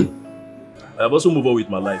 I have also moved on with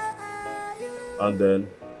my life. And then,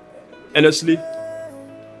 honestly,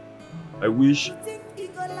 I wish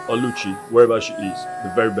Oluchi, wherever she is,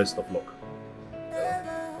 the very best of luck.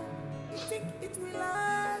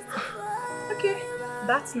 Okay,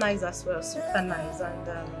 that's nice as well, super nice, and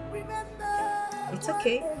it's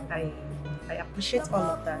okay. I appreciate all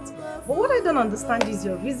of that. But what I don't understand is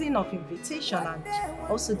your reason of invitation and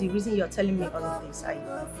also the reason you're telling me all of this. I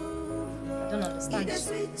don't understand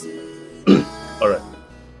it. Alright.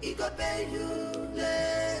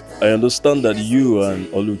 I understand that you and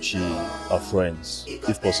Oluchi are friends,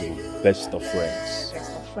 if possible, best of friends.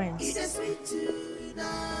 Best of friends.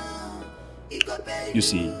 You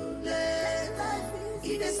see,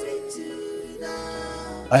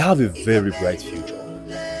 I have a very bright future.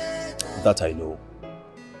 That I know.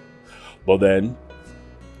 But then,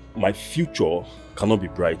 my future cannot be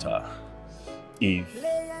brighter if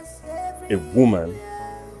a woman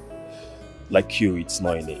like you is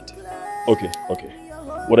not in it. Okay.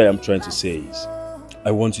 What I am trying to say is,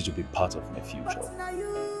 I want you to be part of my future.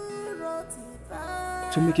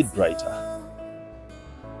 To make it brighter.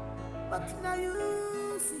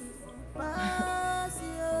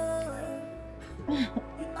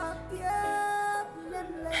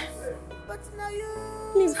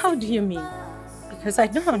 Please, how do you mean? Because I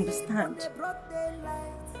don't understand.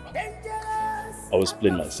 I will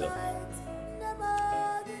explain myself.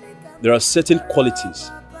 There are certain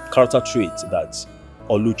qualities, character traits that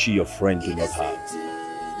Oluchi, your friend, do not have.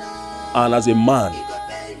 And as a man,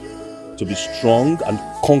 to be strong and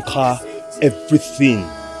conquer everything,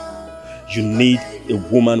 you need a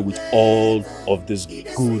woman with all of this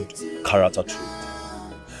good character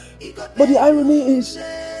traits. But the irony is,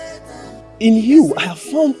 in you, I have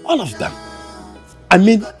found all of them. I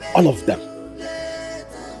mean, all of them.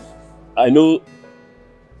 I know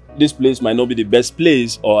this place might not be the best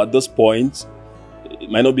place, or at this point, it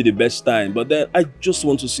might not be the best time, but then I just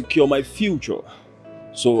want to secure my future.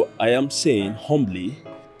 So I am saying humbly,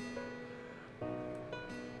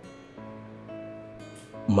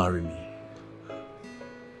 marry me.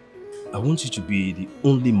 I want you to be the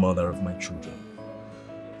only mother of my children.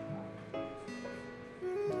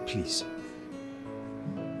 Please.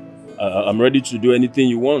 I'm ready to do anything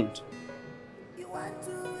you want.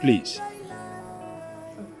 Please.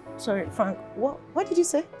 Sorry, Frank, what did you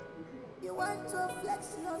say?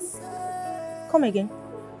 Come again.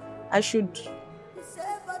 I should...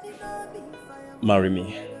 Marry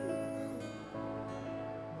me.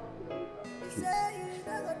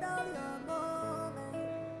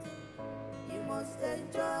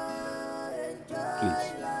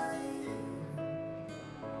 Please.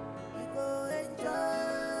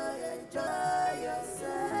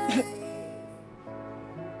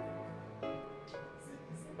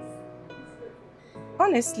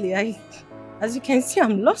 Honestly, as you can see,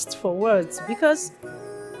 I'm lost for words because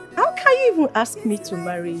how can you even ask me to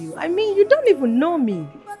marry you? I mean, you don't even know me.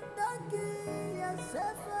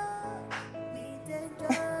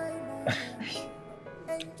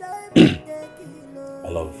 I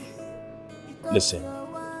love you. Listen.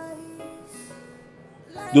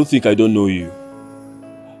 Don't think I don't know you.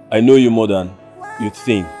 I know you more than you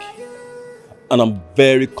think. And I'm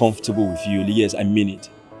very comfortable with you. Yes, I mean it.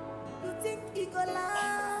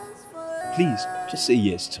 Please, just say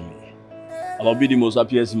yes to me. And I'll be the most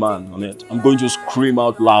happiest man on earth. I'm going to scream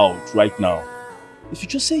out loud right now. If you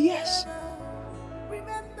just say yes.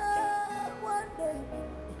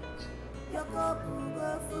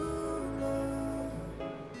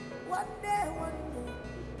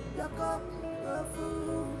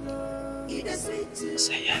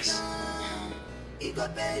 Say yes.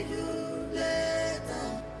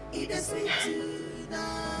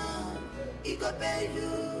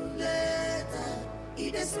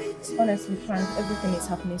 Honestly, Frank, everything is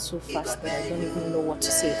happening so fast that I don't even know what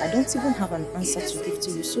to say. I don't even have an answer to give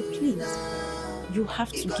to you, so please, you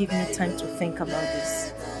have to give me time to think about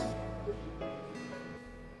this.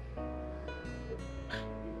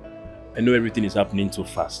 I know everything is happening too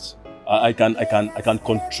fast. I can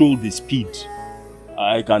control the speed.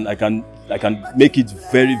 I can make it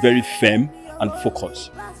very, very firm and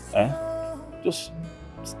focused. Just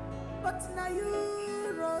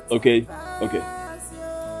okay.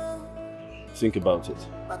 Think about it.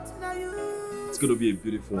 It's gonna be a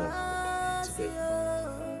beautiful one today.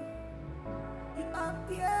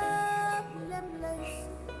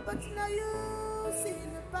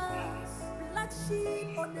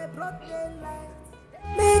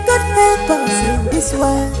 May God help us in this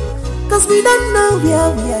world, Cause we don't know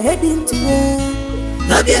where we are heading to. May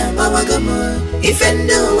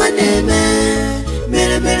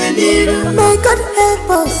God help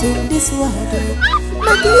us in this world.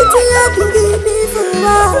 Make it a beginning for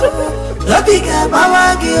us. Lobika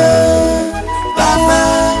Bawagio, Papa,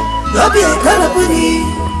 Lobia Kalapudi,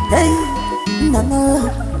 hey,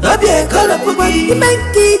 Nana, Lobia Kalapudi,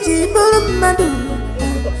 Mankiji, Bulmadu,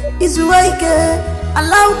 is wake,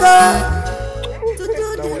 allow God to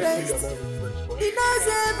do the rest. He knows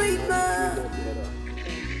every man,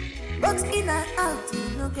 but in and out,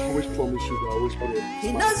 he always promise you that I always put it.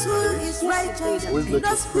 He knows who is righteous, he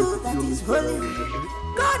knows who that is holy.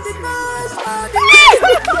 God knows all the ways.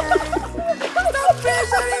 Stop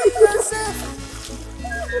pressuring yourself.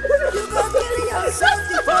 You go kill yourself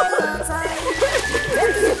before your time.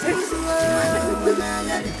 Take it easy.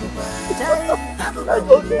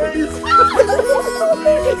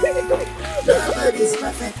 Nobody's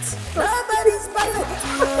perfect. Nobody's perfect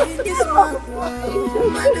in this world.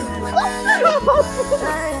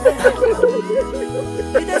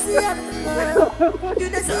 You don't see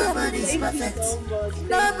nobody's perfect.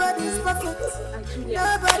 Nobody's perfect.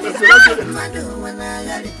 Nobody's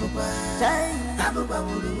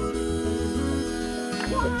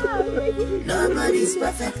Nobody's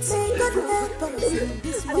perfect. God help us in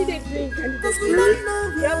this world. Cause we don't know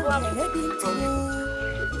where we're heading to.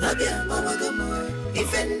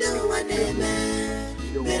 If you know what they may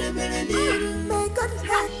God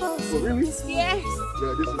help us. Yes.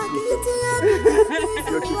 Yeah, this is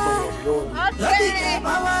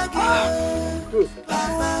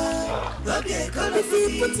good. If you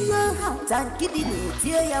put your hands and get in it,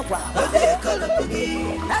 you're wow. I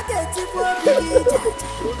get it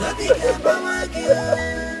for my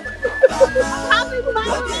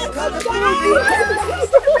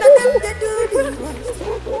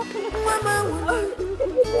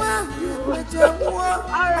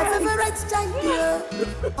favorite champion.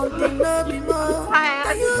 Until no be more.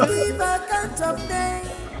 Can you give a count of days?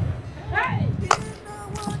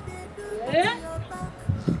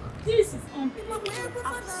 This is unbelievable.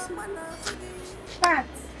 But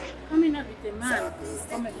coming up with a man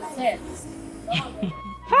from a hotel.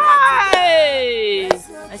 Hey!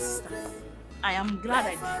 My sister, I am glad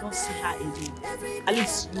I did not see her again. At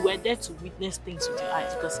least you were there to witness things with your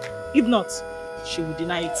eyes, because if not, she would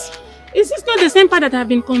deny it. Is this not the same part that have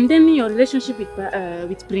been condemning your relationship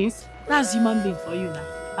with Prince? That's human being for you now.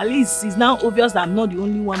 At least it's now obvious that I'm not the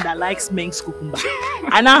only one that likes men's cucumber.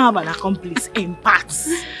 I now have an accomplice in parts.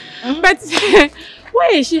 But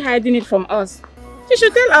why is she hiding it from us? She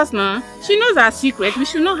should tell us now. She knows our secret. We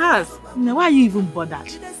should know hers. Now, why are you even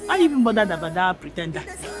bothered? Why are you even bothered about that pretender?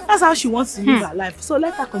 That's how she wants to live her life. So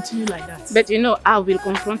let her continue like that. But you know, I will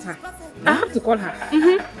confront her. I have to call her.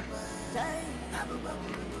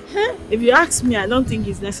 If you ask me, I don't think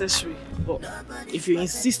it's necessary. But if you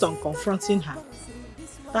insist on confronting her,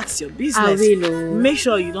 that's your business. I will. Make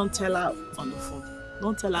sure you don't tell her on the phone.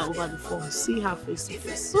 Don't tell her over the phone. See her face to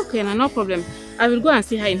face. Okay, no problem. I will go and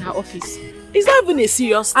see her in her office. It's not even a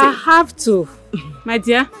serious thing. I have to. My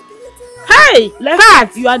dear. Hey!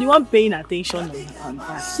 Left, you are the one paying attention on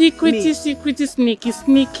that. Secrety, secrety, sneaky,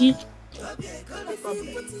 sneaky.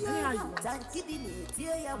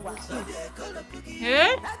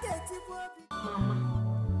 Eh? Mama,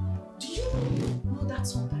 do you know that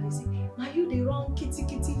song that is saying, now you the wrong kitty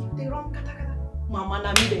kitty, you the wrong kata kata? Mama,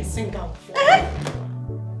 now me they sing out for.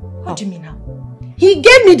 What do you mean now? He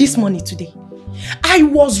gave me this money today. I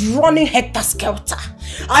was running helter-skelter.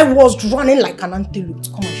 I was running like an antelope to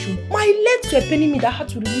come and show. My legs were paining me that I had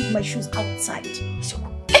to remove my shoes outside. So,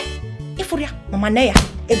 Euphoria, Mama Neya,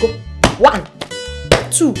 ego. 1,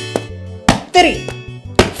 2, 3,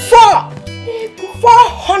 4.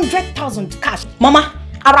 400,000 cash. Mama,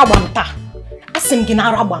 Arabanta. Asimgin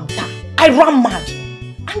Arabanta. I ran mad.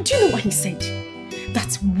 And do you know what he said?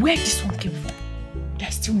 That's where this one came from.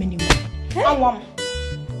 There's still many more.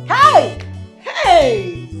 Hey!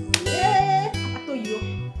 Hey! Yeah! I told you.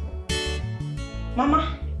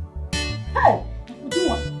 Mama. Hey! What do you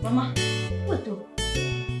want? Mama. What do?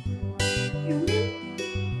 You mean?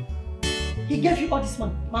 He gave you all this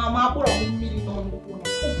money? Mama, I put $1 million on the phone.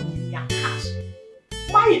 Open your cash.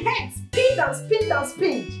 My head spinned and spinned and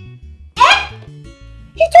spinned. Eh?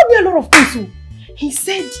 He told me a lot of things too. He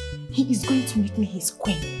said he is going to make me his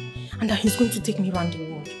queen and that he's going to take me around the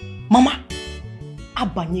world. Mama,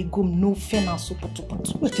 abanyegom no fena so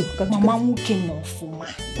potopoto. Mama muke no fuma.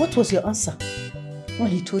 What was your answer when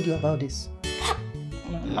he told you about this?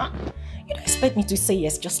 Mama, you don't expect me to say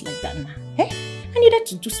yes just like that now. Eh? I needed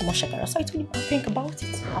to do small shakara, so I told him I'll think about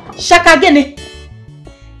it. Shaka gene?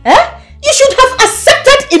 Eh? You should have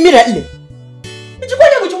accepted immediately.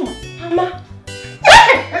 Mama.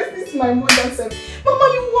 This is my mother self. Mama,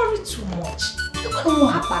 you worry too much. I've got him in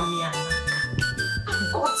my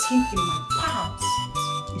palms.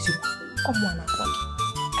 Come on, I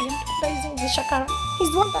am supervising the shakara. He's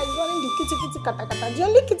the one that is running the kitty kata kata. The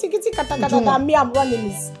only kitty kata kata that me I'm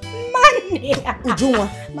running is money. Ujunwa,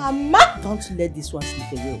 Mama, don't let this one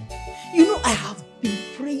slip away. You know I have been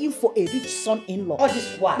praying for a rich son-in-law. All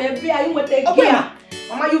this while. Baby, are you with a girl?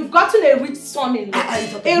 Mama, you've gotten a rich son-in-law.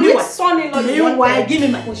 A rich son-in-law. Meanwhile, give me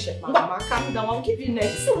my own shirt. Mama, calm down. I'll give you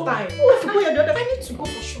next time. I need to go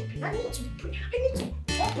for shopping. I need to pray. I need to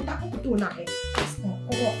put that on now.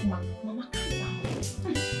 Mama, calm down.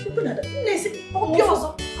 I'll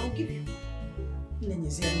give you.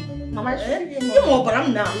 Mama, I should give you more. But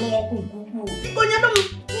I'm not.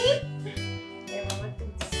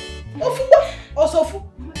 Also,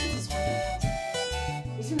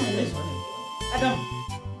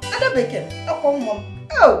 Adam Bacon. Oh, Mom.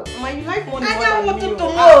 Oh, Mama, you like money. I don't want to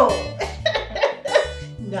know.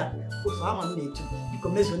 Yeah, because I'm a mate.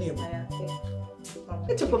 Because I'm a mate.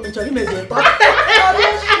 It's a comment on him as a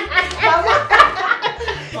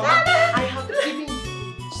Mama, I have given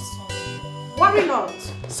you some. Worry not.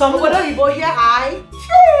 Somebody you boy here, I.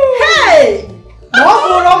 Hey!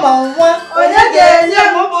 Moboro Mama, Onyagenya,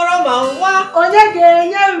 Moboro Mama,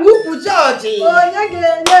 Onyagenya, Wupu George,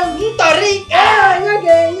 Onyagenya, Ntori,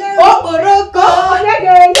 Onyagenya, Oboroko,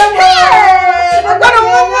 Onyagenya,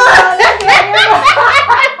 Mama.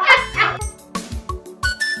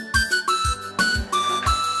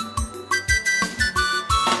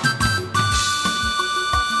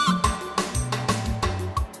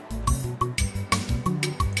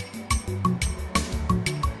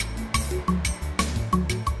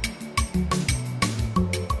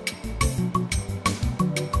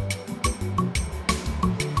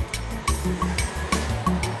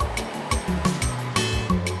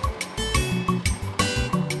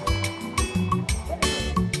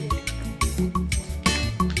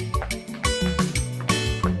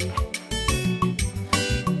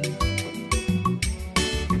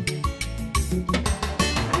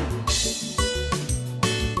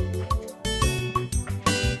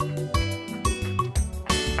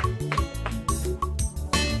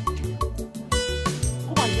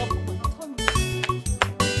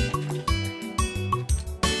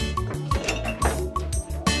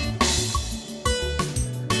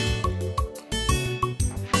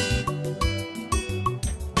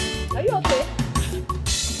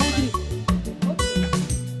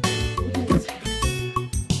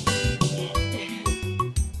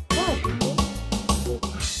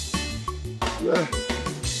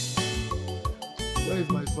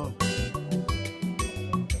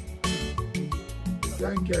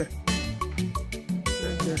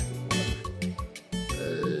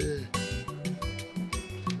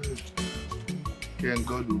 And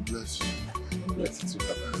God will bless you. Bless you,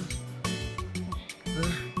 Papa.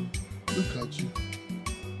 Look at you.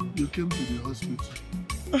 You came to the hospital.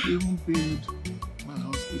 You even paid my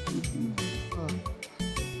hospital bill.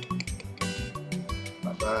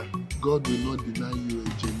 Papa, God will not deny you a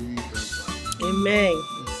genuine helper. Amen.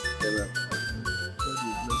 Amen. God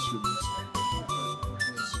will bless you.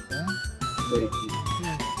 Thank you.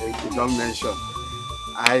 Thank you. Don't mention.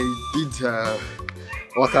 I did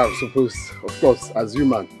what I'm supposed, of course, as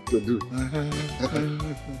human, to do. I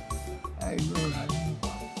know.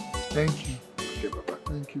 Thank you. Okay, Papa.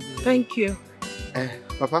 Thank you. Thank you.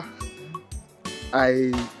 Papa,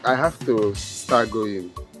 I have to start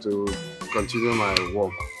going to continue my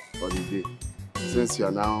work for the day. Since you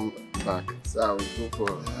are now back, so I will go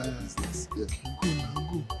for business. Yes.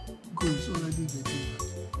 Go. It's already getting back.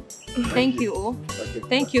 Thank you, O.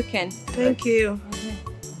 Thank you, Ken. Thank you.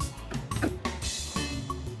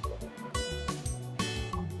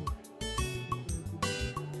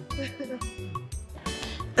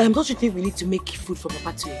 Don't you think we need to make food for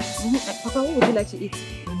Papa to eat? Papa, what would you like to eat?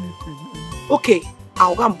 Okay,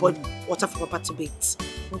 I'll go and boil water for Papa to bathe.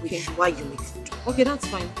 Okay. While you make food. Okay, that's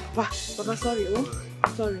fine. Papa, sorry, oh.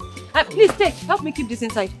 Sorry. Please take. Help me keep this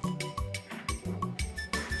inside.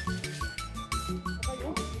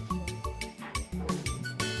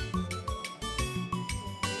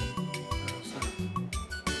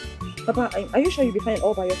 Papa, are you sure you'll be fine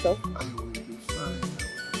all by yourself? I will be fine.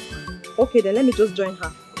 Okay, then let me just join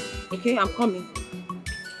her. Okay, I'm coming.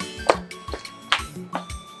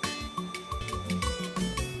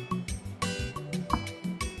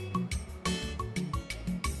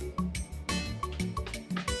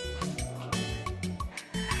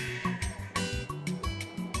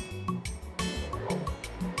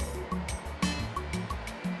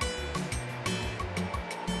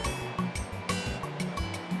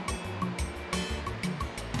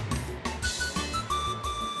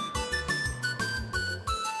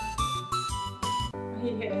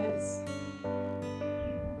 Yes.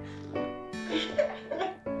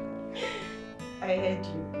 I heard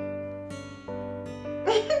you.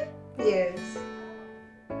 Yes.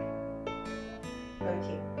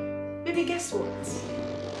 Okay. Baby, guess what?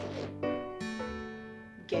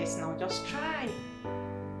 Guess now, just try.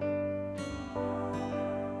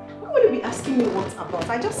 Why would you be asking me what about?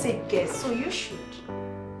 I just said guess, so you should.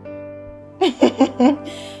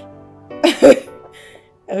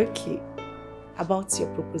 Okay. About your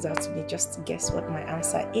proposal to me, just guess what my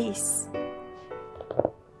answer is.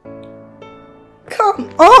 Come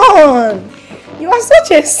on! You are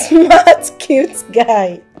such a smart, cute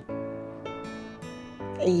guy.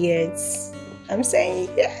 Yes, I'm saying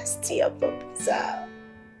yes to your proposal.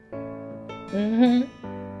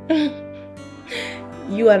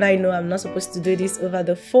 You and I know I'm not supposed to do this over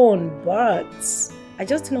the phone, but I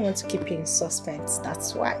just don't want to keep you in suspense,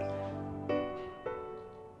 that's why.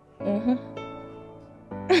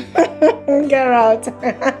 Get out.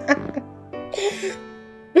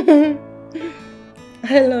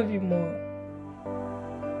 I love you more.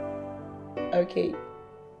 Okay.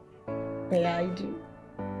 Yeah, I do.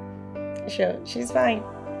 Sure, she's fine.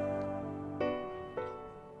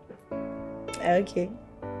 Okay.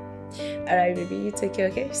 Alright, baby, you take care,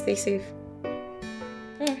 okay? Stay safe.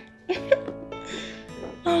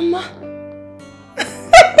 Mama.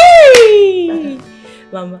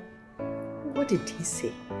 Mama, what did he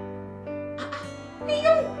say? The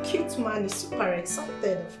young cute man is super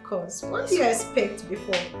excited, of course. What do you expect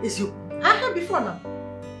before? Is you? I heard before now.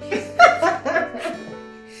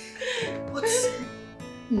 But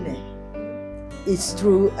no, it's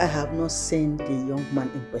true I have not seen the young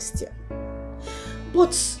man in question.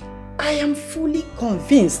 But I am fully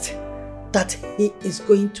convinced that he is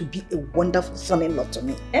going to be a wonderful son-in-law to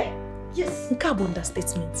me. Eh? Yes. You can't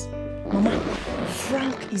understatement. Mama,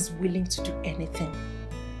 Frank is willing to do anything.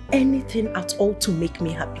 Anything at all to make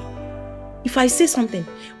me happy. If I say something,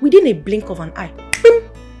 within a blink of an eye,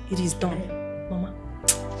 it is done. Mama,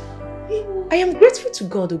 I am grateful to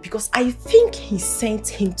God though, because I think He sent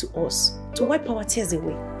him to us to wipe our tears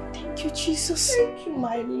away. Thank you, Jesus. Thank you,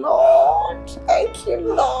 my Lord. Thank you,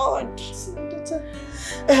 Lord.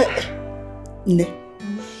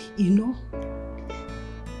 You know,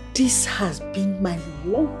 this has been my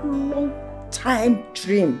long time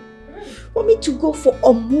dream for me to go for a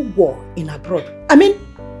Omugo in abroad. I mean,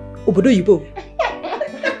 Obodo Yibo.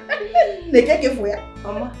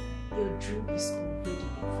 Mama, your dream is already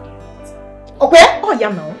fulfilled. Okay? Oh, yeah,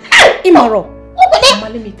 now. Immoral. Mama,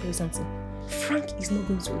 let me tell you something. Frank is not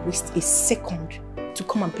going to waste a second to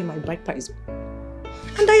come and pay my bride price.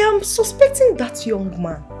 And I am suspecting that young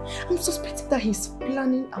man. I'm suspecting that he's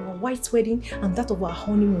planning our white wedding and that of our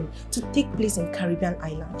honeymoon to take place in Caribbean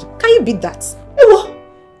island. Can you beat that?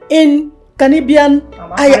 In Caribbean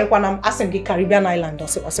island? I'm asking the Caribbean island.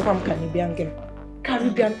 Caribbean game.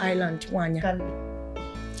 Caribbean island.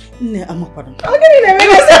 No, I'm not pardon.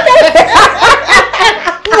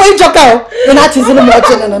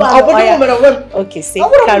 Okay, say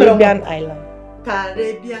Caribbean island.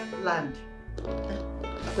 Caribbean land.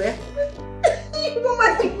 Where?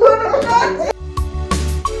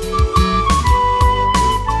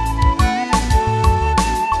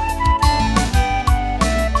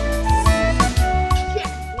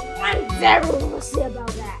 Very little to say about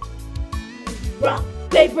that. Rock,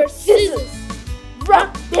 paper, scissors.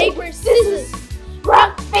 Rock, paper, scissors.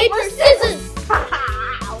 Rock, paper, scissors. Ha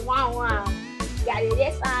ha! Wow, wow. Got it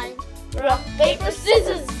this time. Rock, paper,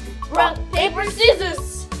 scissors. Rock, paper,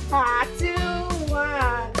 scissors. 2, 1.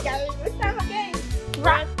 Got it this time again.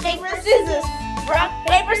 Rock, paper, scissors. Rock,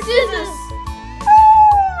 paper, scissors.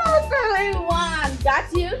 3, 1.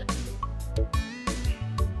 Got you.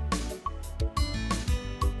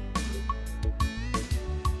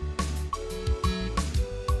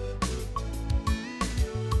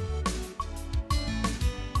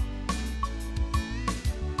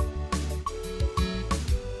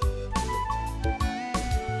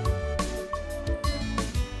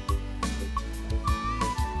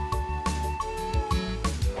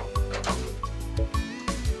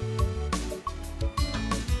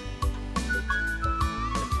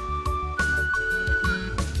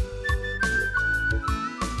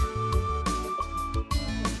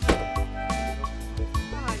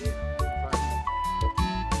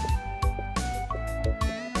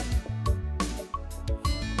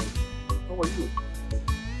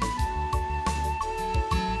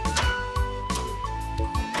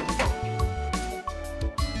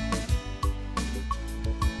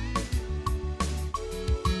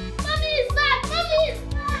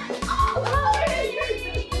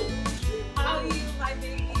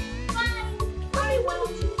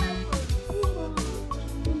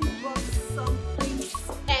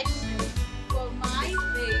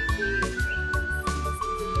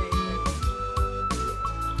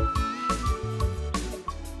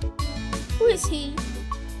 is he?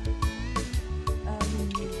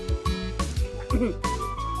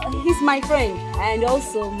 He's my friend and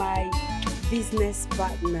also my business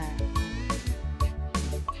partner.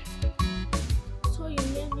 So you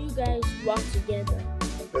mean you guys work together?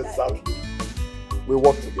 Exactly. We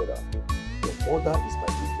work together. Your mother is my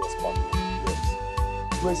business partner.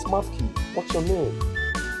 Yes. You're a smart kid. What's your name?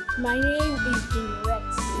 My name is Junior Rex.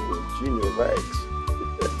 Junior Rex.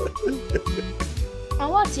 And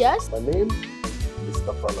what's yours? My name?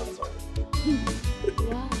 Mr. Valentine.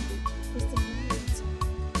 Wow, Mr. Valentine.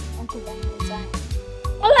 Uncle Valentine.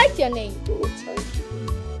 I like your name. Oh, thank you very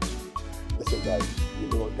much. Listen, guys, you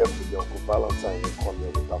know, definitely Uncle Valentine will come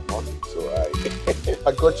here with that money. So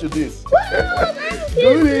I got you this.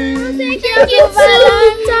 Goodie. Thank you,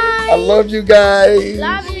 Valentine. I love you guys.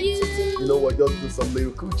 Love you too. You know what? Just do some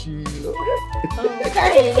little coochie.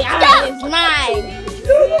 Okay, it's mine.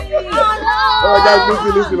 Alright, guys,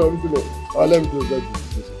 listen. Alright, let me do it.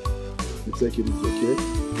 Listen. You take it easy, okay?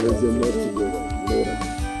 There's enough to go on. You know what I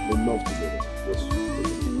mean? Enough to go on. Yes.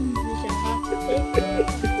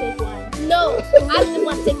 Take one. No, I'm the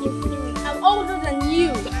one taking 3. I'm older than you.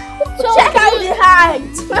 So check out the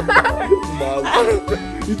height.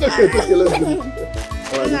 It's okay, let's do it.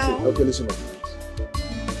 Alright, listen up.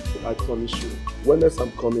 I promise you, whenever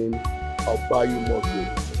I'm coming, I'll buy you more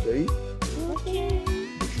goods, okay? Okay.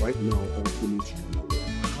 But right now, Uncle needs you to know I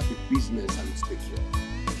have a business I need to take care of.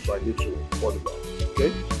 So I need to order that,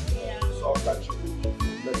 okay? Yeah. So I'll catch you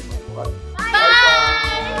next time, alright? Bye.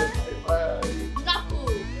 Bye.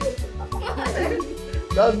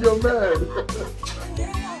 That's your man.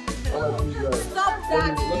 Alright, please, guys. Stop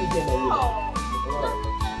that. Let me get my room. Alright.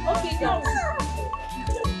 Okay, go.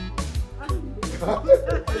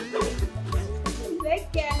 Take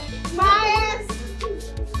care. Myers!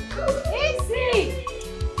 Easy!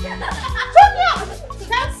 Junior!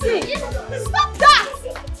 Taxi! Stop that!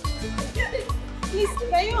 Please,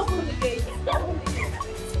 can you open the gate? Stop!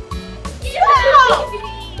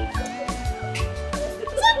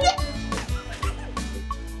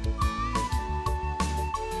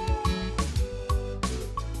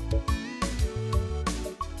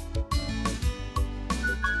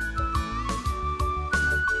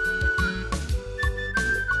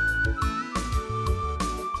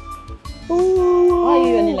 Why are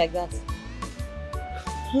you yawning like that?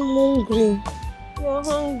 I'm hungry. You're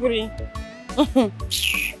hungry.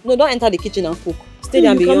 No, don't enter the kitchen and cook. Stay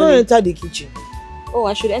there and be You cannot yawning. enter the kitchen. Oh,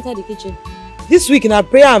 I should enter the kitchen. This week in our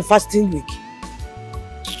prayer and fasting week.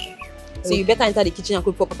 So you better enter the kitchen and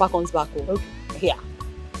cook before Papa comes back home. Okay. Here.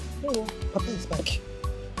 Papa is back.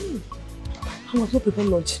 I was not prepared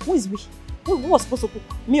lunch. Who is we? Who was supposed to cook?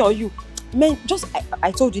 Me or you? Man, just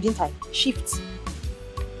I told you, didn't I? Shift.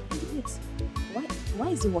 Wait. Why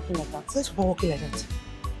is he walking like that? Why is Papa walking like that?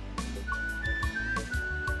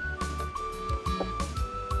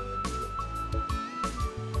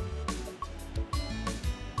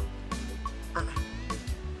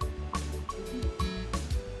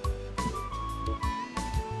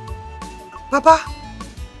 Papa,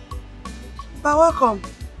 welcome.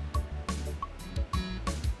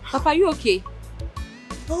 Papa, are you okay?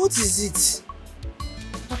 What is it?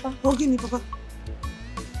 Papa. Oh, give me, Papa.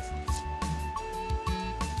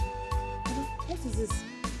 What is this?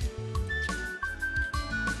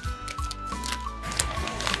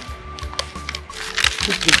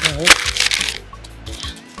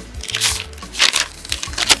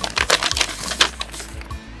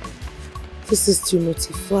 This is to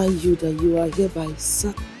notify you that you are hereby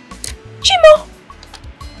sacked. Chimo!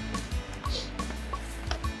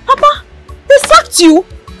 Papa, they sacked you?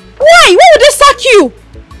 Why? Why would they sack you?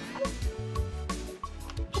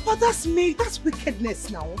 Papa, that's me. That's wickedness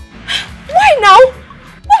now. Why now?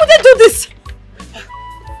 Why would they do this?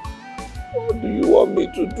 What do you want me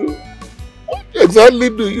to do? What exactly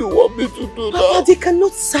do you want me to do now? Papa, they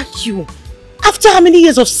cannot sack you. After how many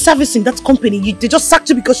years of service in that company, they just sacked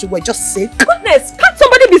you because you were just sick? Goodness, can't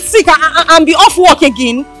somebody be sick and be off work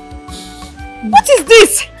again? What is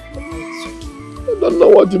this? I don't know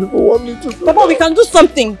what you people want me to do. Papa, we can do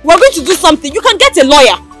something. We're going to do something. You can get a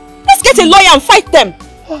lawyer. Let's get a lawyer and fight them.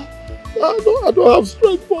 I don't have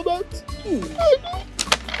strength for that.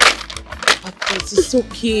 Papa, it's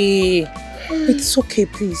okay. It's okay,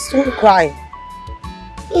 please. Don't cry.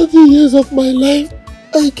 30 years of my life,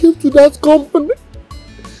 I came to that company.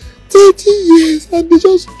 30 years and they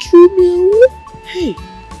just threw me away. Hey.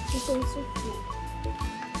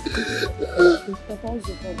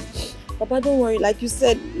 Papa, don't worry. Like you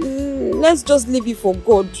said, let's just leave it for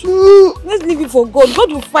God. Let's leave it for God.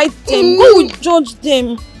 God will fight them. God will judge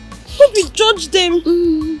them. God will judge them.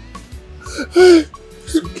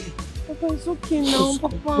 It's okay. Papa, it's okay now,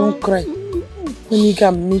 Papa. Don't cry. Let me go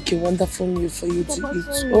and make a wonderful meal for you to Papa,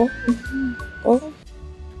 eat. sorry. Oh?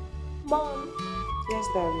 Mom. Yes,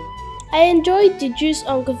 darling. I enjoyed the juice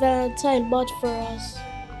Uncle Valentine bought for us.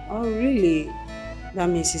 Oh, really? That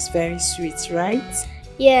means it's very sweet, right?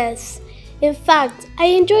 Yes. In fact, I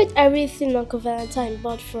enjoyed everything Uncle Valentine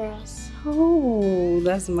bought for us. Oh,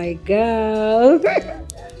 that's my girl.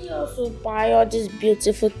 You also buy all these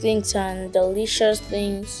beautiful things and delicious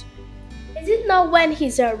things. Is it not when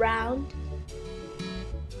he's around?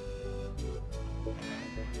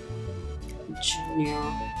 Junior,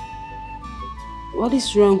 what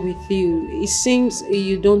is wrong with you? It seems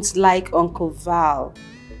you don't like Uncle Val.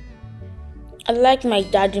 I like my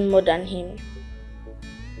daddy more than him.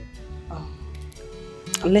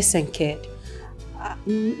 Listen, kid.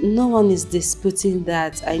 No one is disputing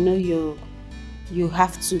that. I know you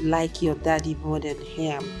have to like your daddy more than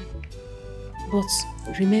him.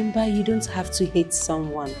 But remember, you don't have to hate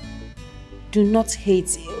someone. Do not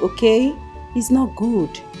hate, okay? It's not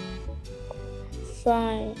good.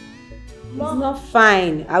 Fine. It's not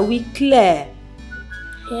fine. Are we clear?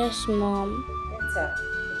 Yes, Mom. Better.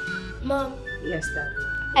 Mom. Yes, Daddy.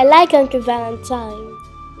 I like Uncle Valentine.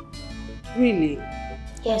 Really?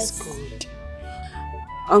 Yes. That's good.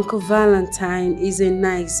 Uncle Valentine is a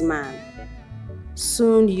nice man.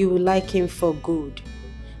 Soon you will like him for good.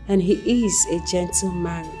 And he is a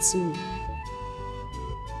gentleman too.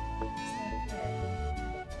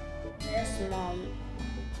 Yes, Mom.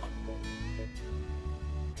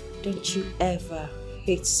 Don't you ever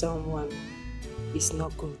hate someone. It's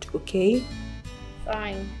not good, okay?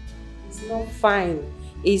 Fine. It's not fine.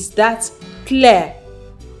 Is that clear?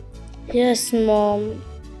 Yes, Mom.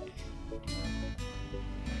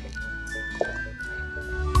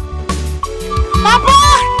 Papa!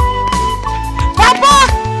 Papa!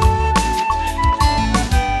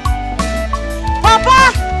 Papa!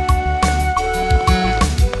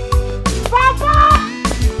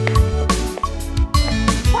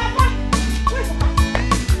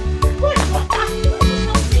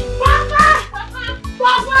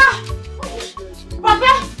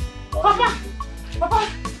 Papa!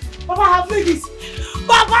 Papa, I have made it!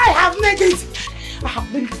 Papa, I have made it! I have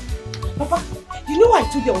made it! Papa, you know I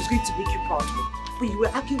told you I was going to make you proud, but you were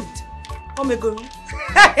arguing with me. Oh my God.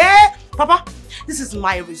 Papa, this is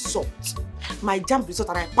my result. My jam result,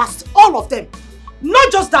 and I passed all of them.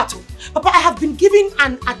 Not just that, Papa, I have been given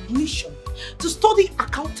an admission to study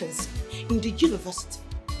accountancy in the university.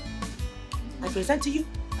 I present to you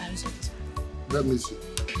my result. Let me see.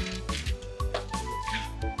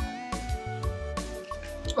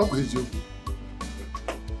 Okay, you.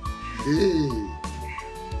 Hey,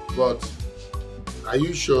 but are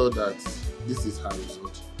you sure that this is her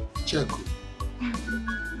result? Check.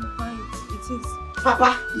 Papa, it is.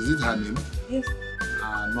 Papa. Is it her name? Yes.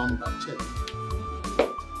 Her number? Check.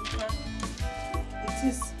 Papa, it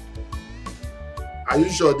is. Are you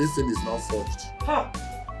sure this thing is not forged? Huh.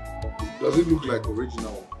 Does it look like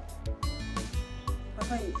original?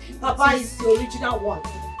 Papa is the original one.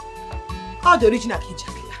 How the original kid?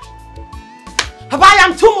 Papa, I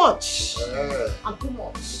am too much. I'm too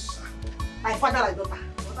much. My father, like daughter.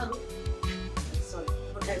 Sorry,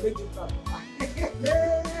 but I made you proud.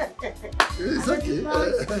 It's okay.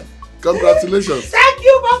 Congratulations. Thank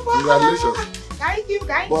you, Papa. Congratulations. Thank you,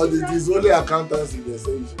 thank but you. But it is only accountancy they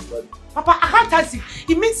say you should study. Papa, accountancy,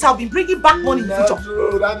 it means I'll be bringing back money in the future.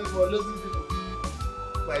 No, that is for lazy people.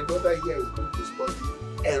 My daughter here is going to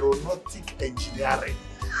study aeronautic engineering.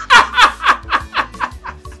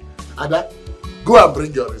 Ada, go and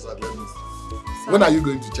bring your result, let me see. When are you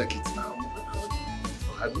going to check it now?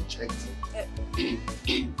 Or have you checked it?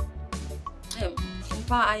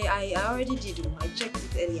 Papa, I already did. I checked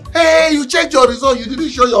it earlier. Hey, you checked your result, you didn't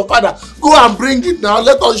show your father. Go and bring it now.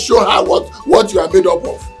 Let us show her what you are made up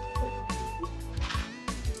of.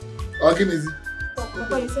 Okay, Nizi.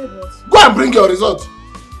 Papa, you said what? Go and bring your result.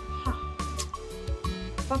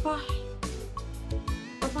 Papa,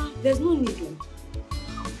 there's no need.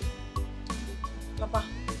 Papa,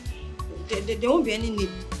 there won't be any need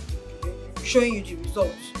showing you the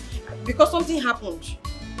results. Because something happened.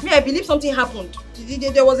 I believe something happened.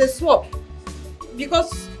 There was a swap.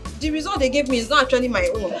 Because the result they gave me is not actually my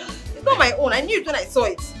own. It's not my own. I knew it when I saw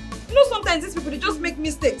it. You know, sometimes these people, they just make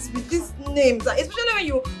mistakes with these names.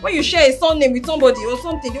 Especially when you share a surname with somebody or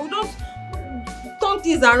something. They will just turn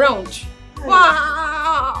things around. But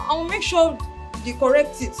I'll make sure they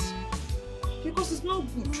correct it. Because it's not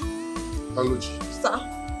good. Aloji. Sir?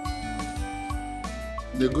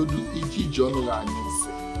 They go do Iki John Lanyose.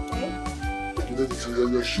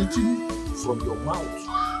 You're shooting from your mouth.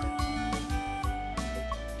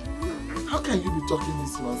 How can you be talking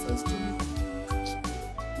this nonsense to me?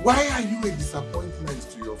 Why are you a disappointment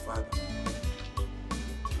to your father?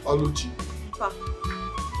 Oluchi, Pa.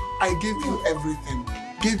 I gave you everything,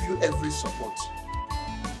 gave you every support.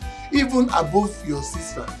 Even above your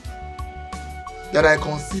sister, that I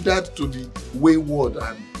considered to be wayward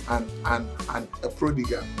and a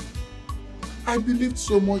prodigal. I believed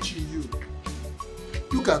so much in you.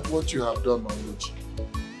 Look at what you have done, Oluchi.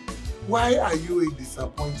 Why are you a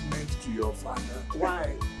disappointment to your father?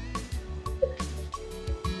 Why?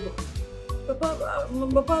 Papa,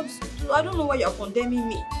 I don't know why you're condemning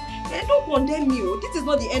me. Don't condemn me. Oh. This is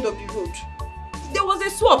not the end of the road. There was a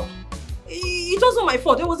swap. It wasn't my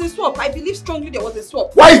fault. There was a swap. I believe strongly there was a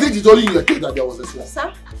swap. Why is it only in your case that there was a swap?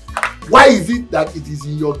 Sir? Why is it that it is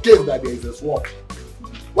in your case that there is a swap?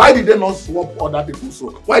 Why did they not swap other people's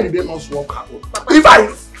soul? Why did they not swap her own? If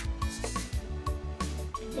I...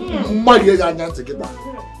 Why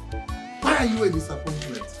are you a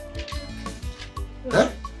disappointment? Eh?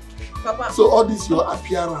 Papa. So all this your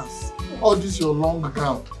appearance, all this your long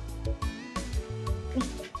gown.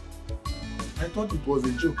 I thought it was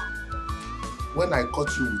a joke when I caught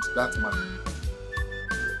you with that man.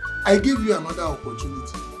 I gave you another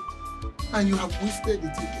opportunity and you have wasted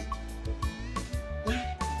it again.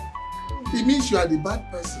 It means you are the bad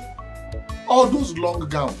person. All those long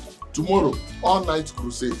gowns, tomorrow, all-night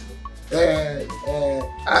crusade.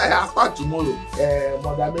 After tomorrow,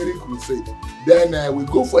 Mother Mary crusade. Then we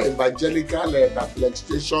go for evangelical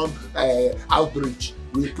perplexation outreach.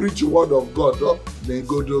 We preach the word of God. They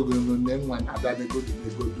go do, then one other they go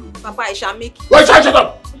do. Papa, I shall make it. Wait, shut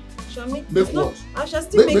up! I shall make Make what? I shall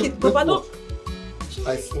still make it. Papa, don't.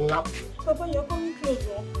 I slap. Papa, you're coming close.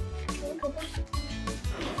 Papa.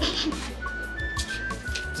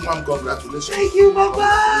 Mom, congratulations. Thank you,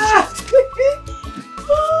 Papa.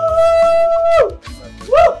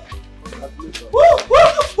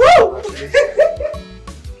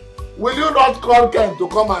 Will you not call Ken to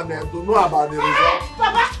come and to know about the result?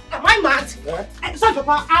 Papa, am I mad? Eh? Sorry,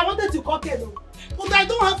 Papa, I wanted to call Ken, but I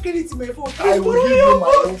don't have credit in my phone. I will give you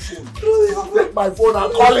my own phone. Take my phone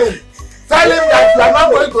and call him. Tell him that you are not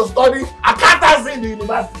going to study accountancy in the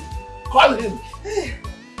university. Call him.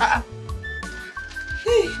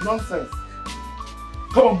 Nonsense.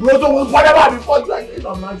 Come on, bro, don't whatever before you are getting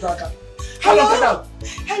on my jacket. Hello?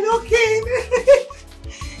 Hello, Ken.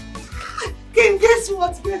 Ken, guess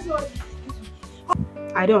what?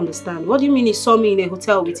 I don't understand. What do you mean he saw me in a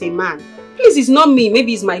hotel with a man? Please, it's not me.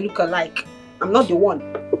 Maybe it's my look-alike. I'm not the one.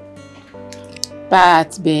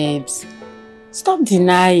 But, babes, stop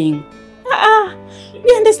denying.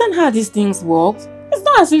 We understand how these things work. It's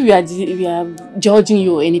not as if we are judging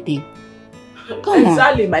you or anything. Come on.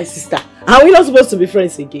 Exactly, my sister. Are we not supposed to be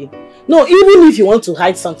friends again? No, even if you want to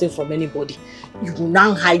hide something from anybody, you will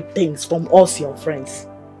now hide things from us, your friends.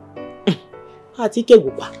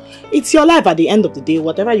 It's your life at the end of the day.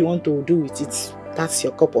 Whatever you want to do with it, that's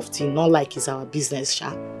your cup of tea. Not like it's our business,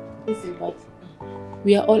 Sha.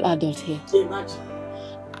 We are all adults here. Imagine.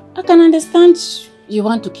 I can understand you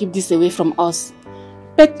want to keep this away from us.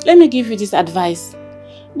 But let me give you this advice.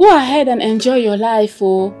 Go ahead and enjoy your life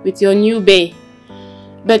with your new bae.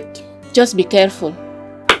 But just be careful.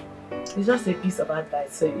 It's just a piece of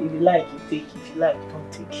advice. So if you like, you take. If you like, you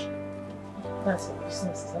don't take. That's your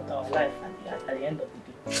business. It's not our life at the end of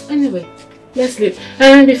the day. Anyway, let's leave.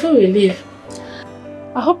 And before we leave,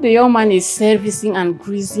 I hope the young man is servicing and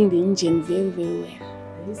greasing the engine very, very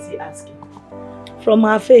well. Is he asking? From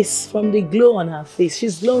her face, from the glow on her face,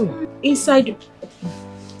 she's glowing. Inside.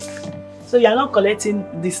 So you're not collecting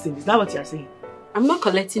this thing, is that what you're saying? I'm not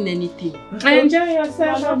collecting anything. Enjoy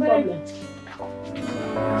yourself, no problem.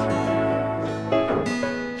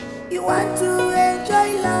 You want to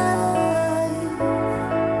enjoy life.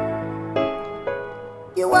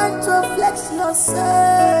 You want to flex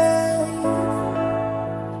yourself.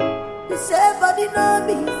 You say body no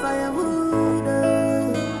be firewood.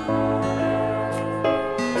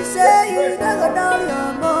 You say you never know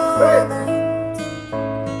your moment.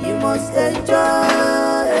 You must enjoy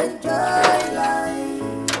life.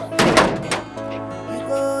 You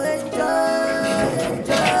go enjoy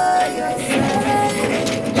yourself.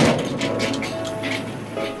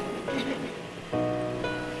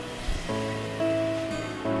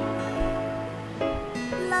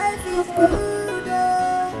 Life is good,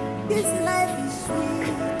 this life is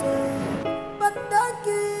sweet, but don't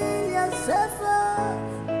kill yourself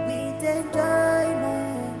with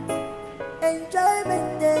enjoyment. Enjoyment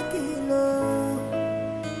the kilo.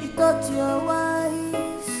 You thought you're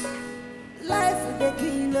wise. Life the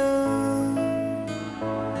kilo.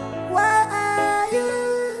 Why are you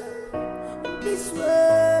this way?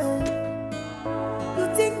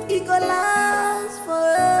 it go last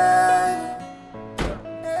forever.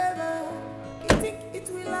 You think it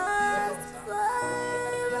will last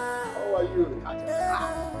forever? How are you?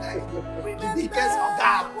 The case of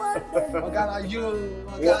God. Oga, are you?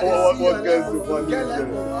 What gets the funny?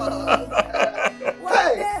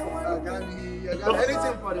 Hey!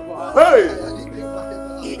 Anything for the boy. Hey!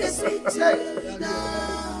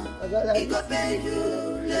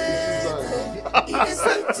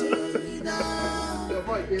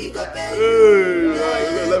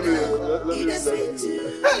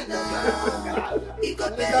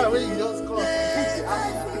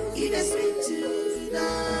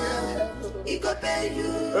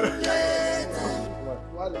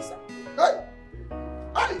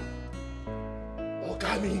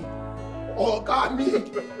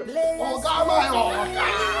 Oga my Oga.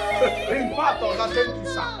 In fact, Oga thank you,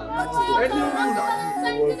 sir. Any rule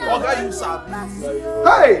that you Oga you sabi.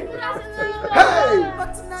 Hey! Hey!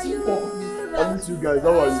 I miss you guys.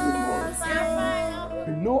 How are you?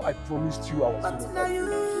 You know I promised you I was going to buy you a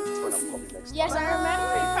gift when I'm coming next time. Yes, I remember.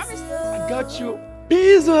 You promised us. I got you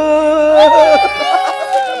pizza!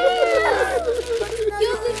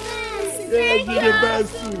 Yeah, you're the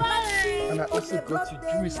best too. And I also got you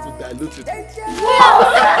juice to dilute it.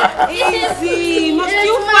 Easy! Must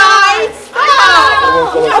you fight?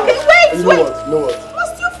 Stop! Okay, wait! You know what?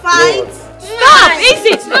 Must you fight? Stop!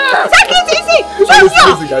 Easy! Take it easy!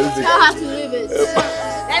 Listen, guys, listen. I'll have to leave it.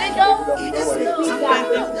 Let it go.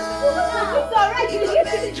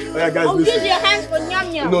 Oh, yeah, guys, I'll listen. use your hands for nyam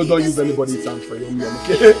nyam. No, don't use anybody's hands for yum yum,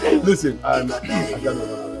 okay? Listen, I got I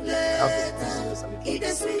have to business and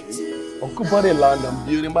it's okay? Uncle Buddy land, I'm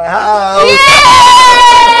building my house. Yay!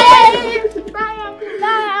 Bye, Uncle.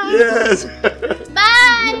 Bye. Yes.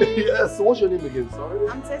 Bye. Yes. So what's your name again? Sorry.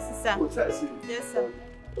 I'm Tessie, sir. Oh, Tessie. Yes, sir.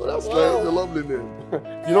 Oh, that's nice. A lovely name.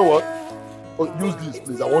 You know what? Oh, use this,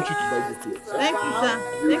 please. I want you to buy the clothes. Thank you, sir.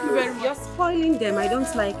 Thank you very much. You're spoiling them. I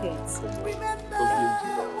don't like it.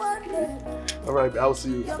 All right, I'll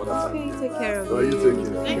see you for that time. Okay, take care of you. You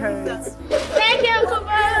take care. Thank you, sir. Thank you, Uncle Bob.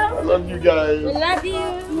 I love you guys. I love you.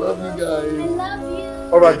 Love you guys. I love you.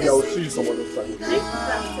 All right, yeah, I'll see you some other time. Thank you,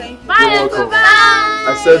 sir. Thank you. Bye, You're Uncle welcome. Bob.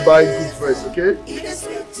 I said bye, good friends, okay?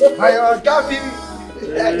 Bye, Gabby.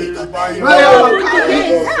 Bye, No, it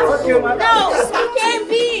can't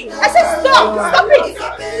be. I said stop. Stop it.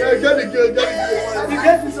 Yeah, get it, get it. You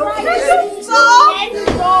get it. Stop.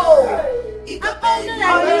 No.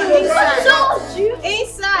 I'm older than you.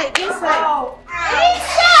 Inside. Inside.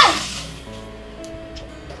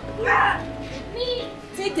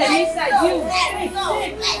 Take them inside. You.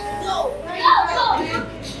 Go.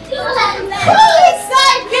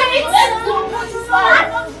 Inside. Get it. Let's go.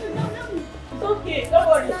 It's okay. Don't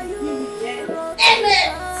worry. Amen.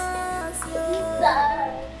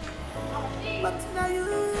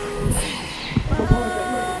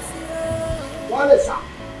 What is that?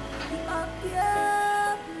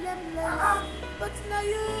 But now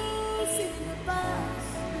you see the past,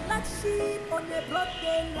 like sheep on the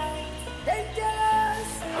broken line,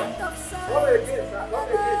 dangerous, out of sight.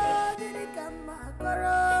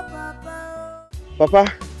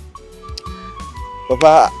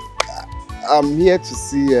 Papa, I'm here to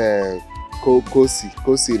see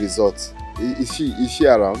Kosi Resort. Is she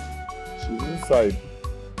around? She's inside.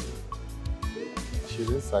 She's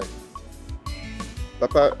inside.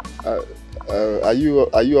 Papa, are you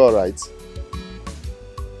all right?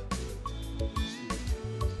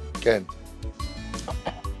 Ken,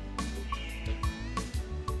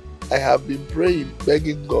 I have been praying,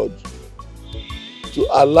 begging God to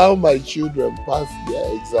allow my children pass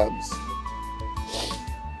their exams.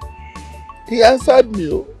 He answered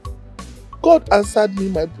me. God answered me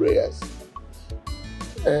my prayers.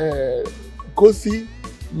 Kosi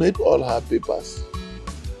made all her papers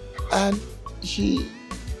and she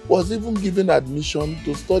was even given admission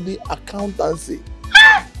to study accountancy.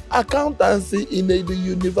 Accountancy in the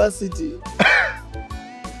university.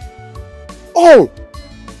 Oh!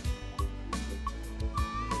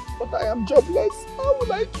 But I am jobless. How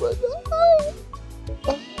will I train her?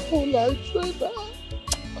 How will I train her?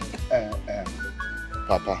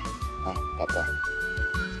 Papa.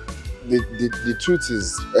 The truth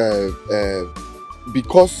is,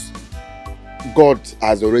 because God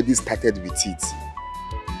has already started with it,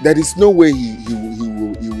 there is no way he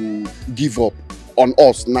will give up on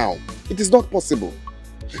us now. It is not possible.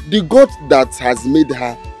 The God that has made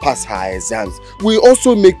her pass her exams will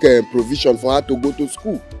also make a provision for her to go to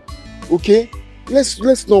school. Okay? Let's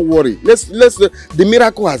not worry. The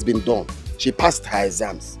miracle has been done. She passed her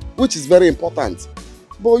exams, which is very important.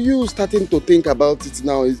 But you starting to think about it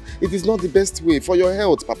now, it is not the best way for your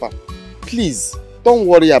health, Papa. Please, Don't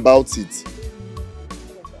worry about it.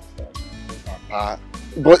 Papa.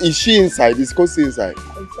 But is she inside? Is Kosi inside? I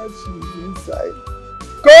said she's inside.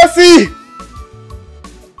 Kosi!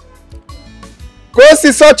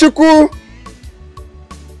 Kosi Sochuku!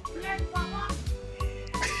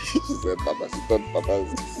 She said Papa, she thought Papa.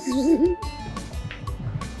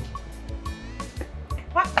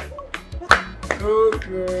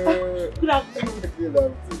 Good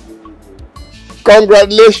afternoon.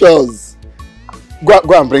 Congratulations! Go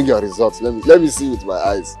and bring your results. Let me see with my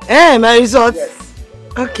eyes. Eh, my results? Yes.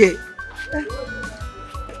 Okay.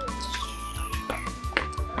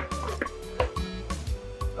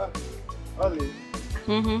 Ollie.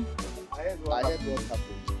 Mm-hmm. I heard what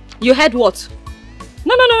happened. You heard what?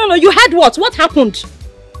 No. You heard what? What happened?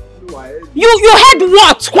 No, I heard. You heard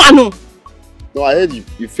what, Kwanu? No, I heard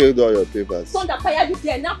you failed all your papers. You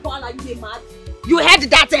heard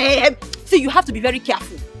that? See, you have to be very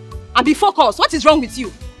careful and be focused. What is wrong with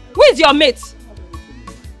you? Who is your mate?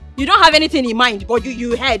 You don't have anything in mind, but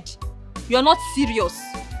you heard. You're not serious.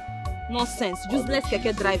 Nonsense. Useless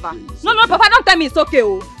keke driver. No, Papa, don't tell me it's okay.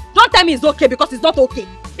 Oh. Don't tell me it's okay because it's not okay.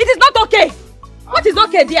 It is not okay. What is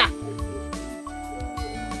okay, dear?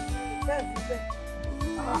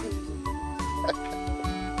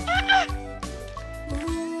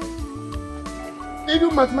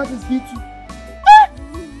 Even mathematics beat you.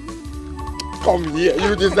 Come here,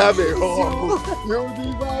 you deserve a hug. You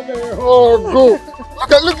deserve a hug.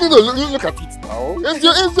 Look at it now. It's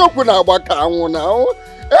your kunabaka now.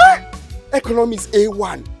 Economics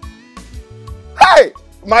A1. Hey,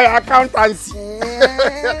 my accountancy.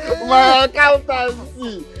 My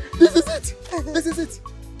accountancy. This is it.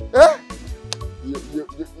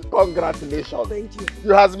 Congratulations. Thank you.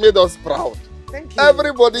 You has made us proud. Thank you.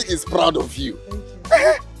 Everybody is proud of you.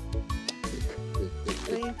 Thank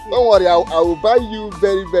you. Don't worry, I will buy you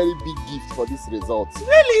very, very big gift for this result.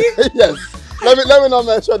 Really? Yes. Let me not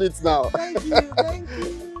mention it now. Thank you.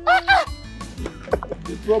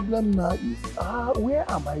 The problem now is, where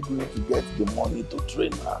am I going to get the money to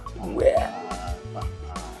train her? Where?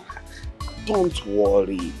 Don't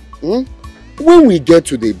worry. When we get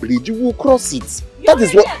to the bridge, you will cross it. That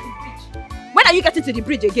is what. When are you getting to the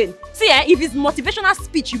bridge again? See, if it's motivational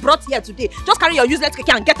speech you brought here today, just carry your useless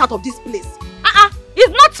keke and get out of this place. It's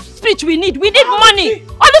not speech we need. We need money.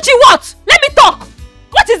 Oluchi, what? Let me talk.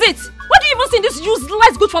 What is it? What do you even see in this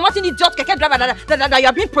useless good for nothing idiot keke driver that you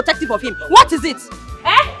are being protective of him? What is it?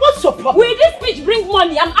 What's your problem? Will this speech bring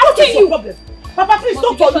money? I'm asking you. Problem? Papa, please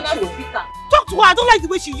talk to Oluchi. Speaker. Talk to her. I don't like the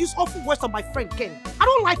way she used awful words on my friend Ken. I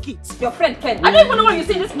don't like it. Your friend Ken. I don't even know when you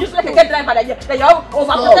see this useless keke driver that you're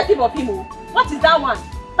overprotective of him. What is that one?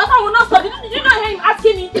 Papa will not stop. Did you not hear him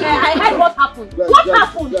asking me? I heard what happened. What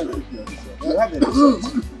happened? You have a result.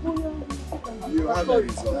 You have a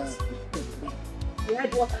result. You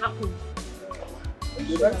heard what happened.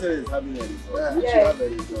 The doctor is having a result. You Yes. have a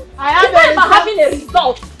result. I have having a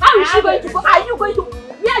result. How is she going to go? Are you going to?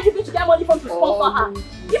 Where are you going to get money from to sponsor her?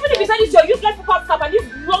 Even if you say this your useless pop cap and this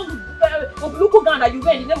wrong local gown that you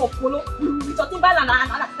wear in the name of Polo with your timbal and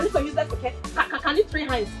this your useless okay? Can you three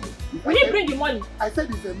hands? Will he bring the money? I said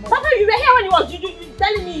it's a no. Papa, you were here when he was you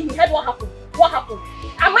telling me he heard what happened. What happened?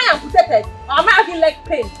 Am I amputated? Or am I having leg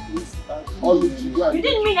pain? You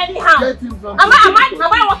didn't mean any harm. Am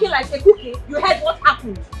I walking like a cookie? You heard what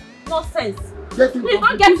happened. Nonsense. Please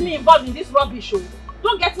don't get me involved in this rubbish.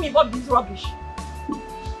 Don't get me involved in this rubbish.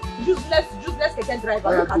 Useless keke driver.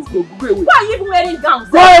 Look at me. Why are you even wearing gowns?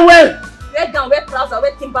 Go away! Wear gown, wear trouser,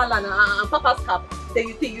 wear Timberland and Papa's cap. Then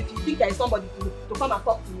you think there is somebody to come and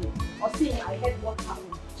talk to me. Or see, I heard what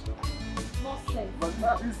happened. Nonsense. But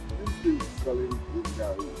now this thing is calling this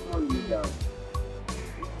guy. It's not you down.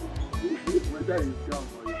 Whether it's down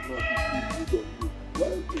or it's not, it's good on you.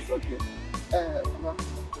 Well, it's okay.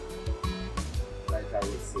 Like I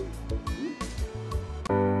was saying.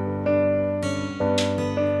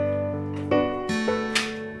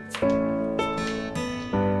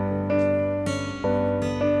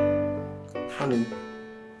 Honey,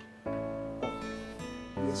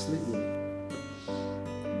 you're sleeping.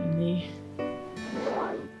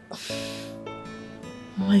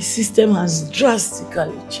 My system has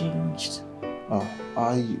drastically changed.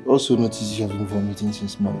 I also noticed you have been vomiting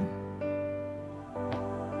since morning.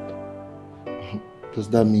 Does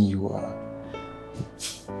that mean you are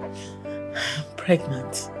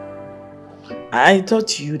pregnant? I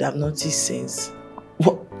thought you'd have noticed since.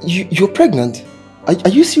 What? You're pregnant? Are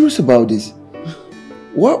you serious about this?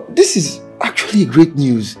 Well, this is actually great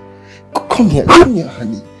news. Come here,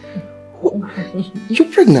 honey. You're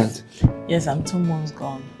pregnant? Yes, I'm 2 months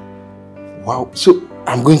gone. Wow, so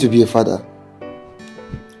I'm going to be a father.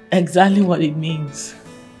 exactly what it means.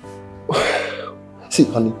 See,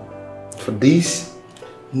 honey, for this,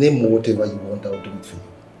 name whatever you want, I'll do it for you.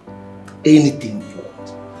 Anything you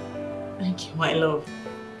want. Thank you, my love.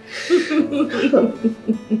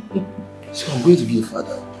 So I'm going to be a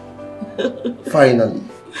father. Finally.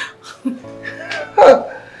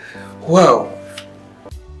 Wow.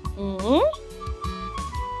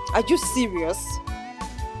 Are you serious?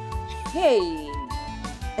 Hey.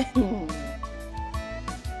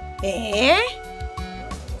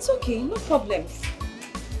 It's okay, no problem.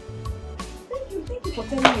 Thank you for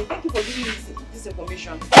telling me. Thank you for giving me this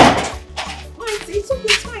information. No, it's okay,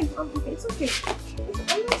 it's fine. It's okay.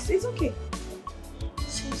 It's okay.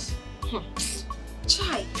 Sis.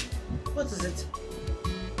 Chai. What is it?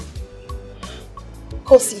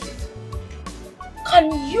 Kosi, can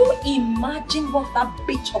you imagine what that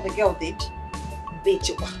bitch of a girl did? Bitch.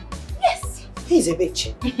 Yes. He's a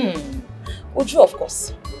bitch. Uju, of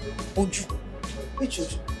course. Uju. Which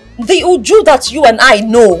Uju? The Uju that you and I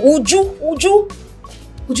know. Uju. Uju,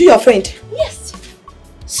 your friend? Yes.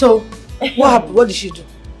 So, what happened? What did she do?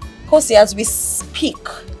 Kosi, as we speak,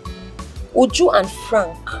 Uju and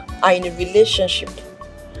Frank are in a relationship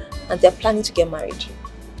and they're planning to get married.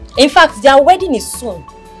 In fact, their wedding is soon.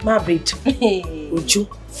 Married? Uju,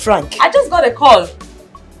 Frank. I just got a call.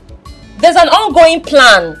 There's an ongoing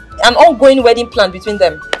plan, an ongoing wedding plan between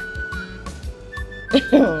them.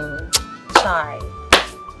 Chai.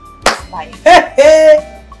 Bye.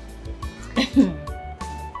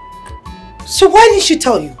 So why didn't she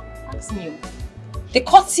tell you? Ask me. The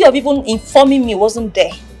courtesy of even informing me wasn't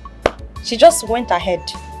there. She just went ahead.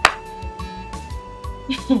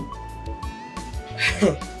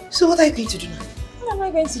 So what are you going to do now? What am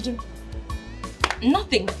I going to do?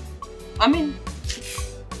 Nothing. I mean,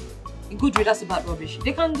 good readers about rubbish.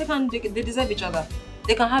 They deserve each other.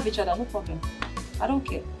 They can have each other, no problem. I don't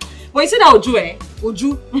care. But you said that Uju, eh?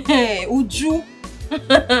 Uju. Uju.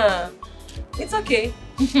 It's okay.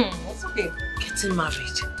 It's okay. Getting married.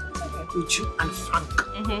 It's okay. Uju and Frank.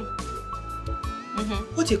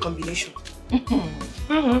 What a combination.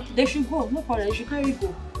 They should go. No problem. They should carry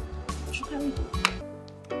go.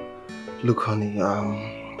 Look, honey, I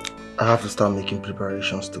have to start making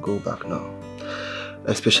preparations to go back now.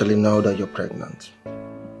 Especially now that you're pregnant.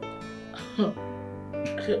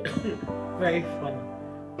 Very funny.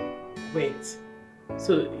 Wait,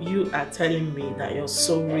 so you are telling me that your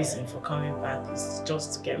sole reason for coming back is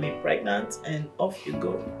just to get me pregnant and off you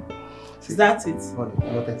go? Is that it? Honey,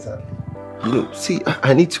 not exactly. Look, see,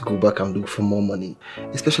 I need to go back and look for more money.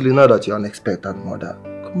 Especially now that you're an expectant mother.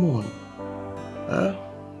 Come on.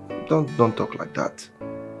 Don't talk like that.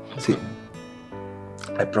 See,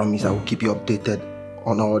 I promise I will keep you updated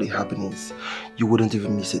on all the happenings. You wouldn't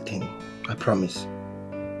even miss a thing. I promise.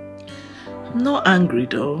 I'm not angry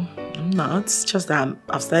though. I'm not. It's just that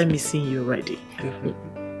I've started missing you already.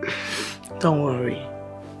 Don't worry.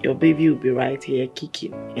 Your baby will be right here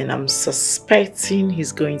kicking. And I'm suspecting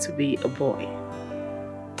he's going to be a boy.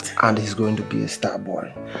 And he's going to be a star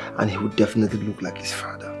boy. And he would definitely look like his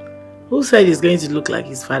father. Who said he's going to look like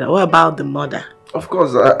his father? What about the mother? Of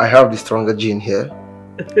course, I have the stronger gene here.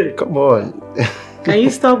 Come on. Can you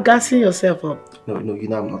stop gassing yourself up? No, you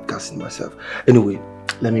know I'm not gassing myself. Anyway,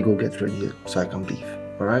 let me go get ready here so I can leave.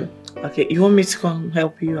 Alright? Okay, you want me to come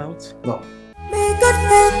help you out? No. May God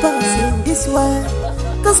help us in this world,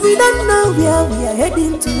 cause we don't know where we are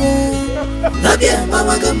heading to.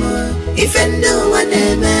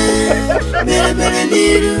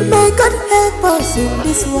 May God help us in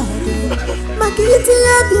this world. Makiti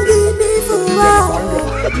abingini fuwa.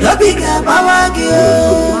 Lobiga bawagyo.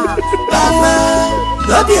 Baba.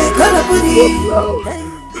 Lobi ekala pudi.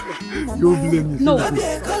 You blame me. No.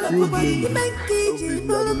 You blame me.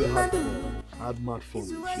 I had mad fun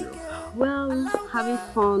with you. Well, having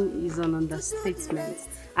fun is an understatement.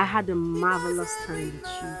 I had a marvelous time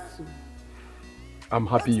with you too. I'm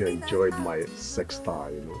happy you enjoyed my sex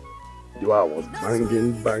style, you know. I was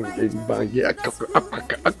banging.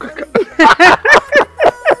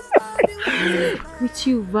 With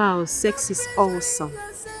you, wow, sex is awesome.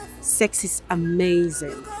 Sex is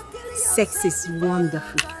amazing. Sex is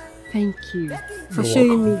wonderful. Thank you for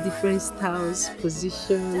showing me different styles,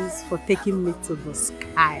 positions, for taking me to the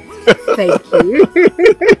sky. Thank you.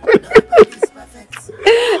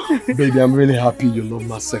 Baby, I'm really happy you love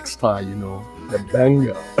my sex style, you know. The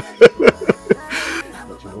banger.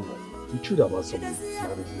 But you know what? You should have had some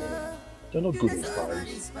married men. They're not good in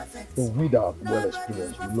styles. But we that are well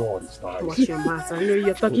experienced, we know all the styles. What's your matter? I know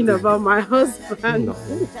you're talking about my husband. No,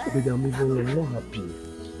 baby, I'm not happy.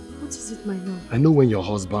 What is it, my love? I know when your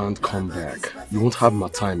husband come back, you won't have my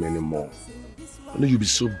time anymore. I know you'll be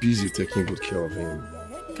so busy taking good care of him.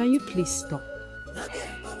 Can you please stop?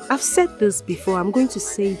 I've said this before, I'm going to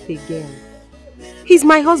say it again. He's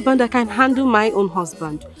my husband, I can handle my own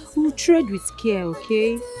husband. We'll tread with care,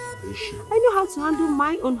 okay? I know how to handle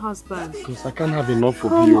my own husband. Because I can't have enough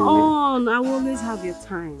of Come you. Come on, I will always have your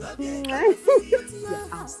time. I don't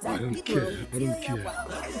care. I don't care. You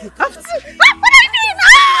have to. What are you doing now?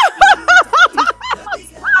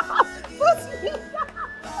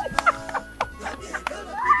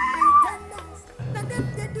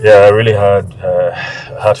 Yeah, I really had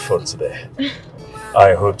fun today.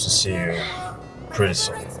 I hope to see you pretty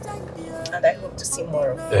soon. And I hope to see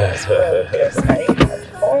more of you as well, because I had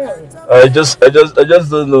fun. I just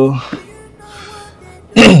don't know.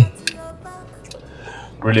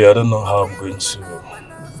 Really, I don't know how I'm going to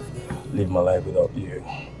live my life without you.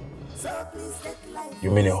 You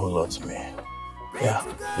mean a whole lot to me. Yeah,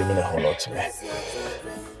 you mean a whole lot to me.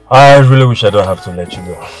 I really wish I don't have to let you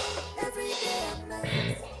go.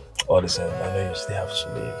 All the same, I know you still have to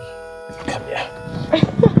leave. Come here.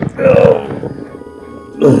 Oh.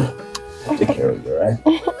 Take care of you, right?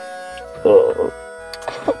 Oh.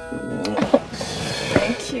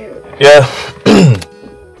 Thank you. Yeah.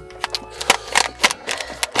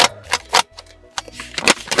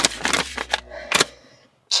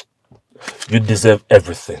 You deserve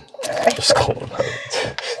everything. Just go on.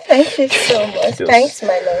 Thank you so much. Yes. Thanks,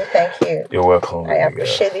 my love. Thank you. You're welcome. I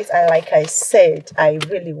appreciate it. And like I said, I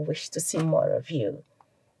really wish to see more of you.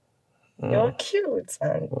 You're cute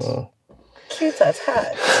and cute at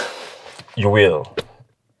heart. You will.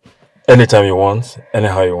 Anytime you want,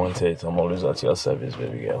 anyhow you want it. I'm always at your service,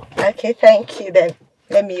 baby girl. Okay, thank you. Then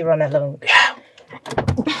let me run along. Yeah.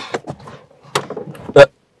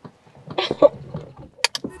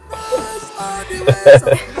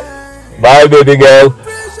 Bye, baby girl.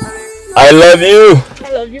 I love you. I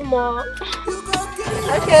love you, Mom.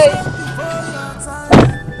 Okay.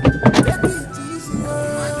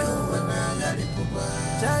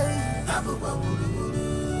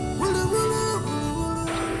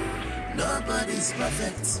 Nobody's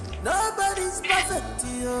perfect. Nobody's perfect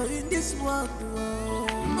in this world.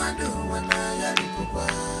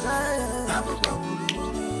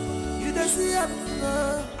 You don't see it.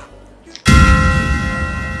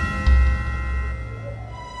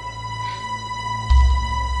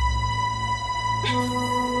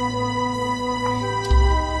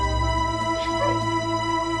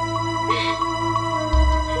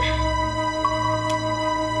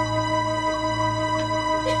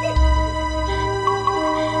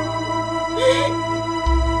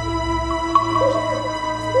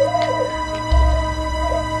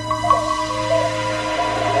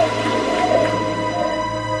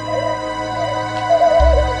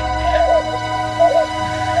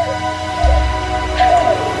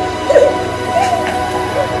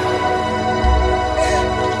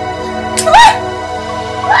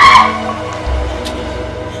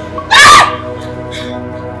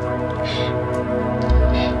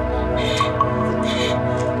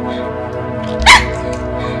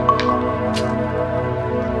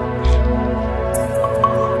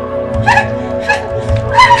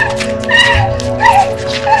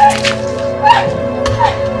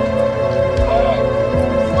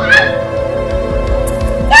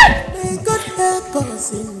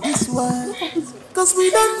 Cause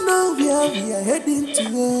we don't know where we are heading to.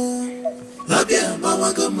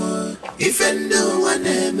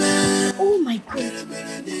 Oh my God.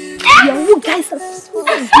 You guys are so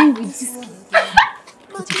doing with this.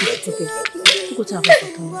 What did you do? You go to have a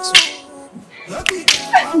photo too.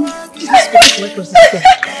 Let's go to work with this.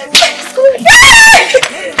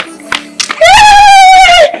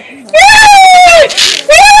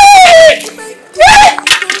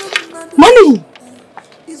 Money!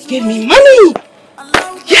 Give me money!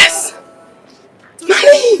 Yes!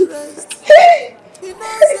 Money!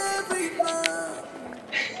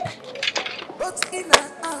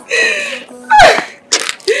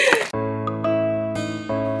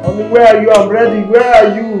 Honey, where are you? I'm ready. Where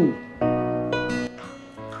are you?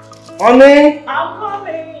 Honey? I'm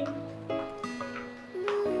coming.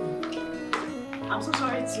 I'm so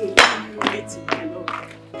sorry to wait.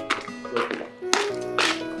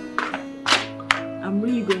 I'm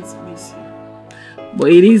really going to miss you.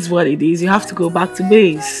 But it is what it is. You have to go back to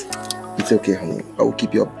base. It's okay, honey. I will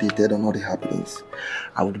keep you updated on all the happenings.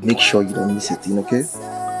 I will make sure you don't miss a thing, okay?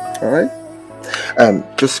 Alright?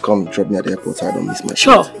 Just come drop me at the airport so I don't miss my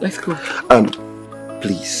Sure, flight. let's go.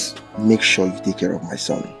 Please, make sure you take care of my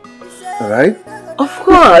son. Alright? Of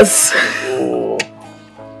course. Oh,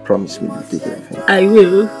 promise me you'll take care of him. I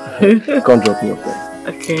will. Come drop me up there.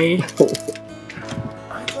 Okay.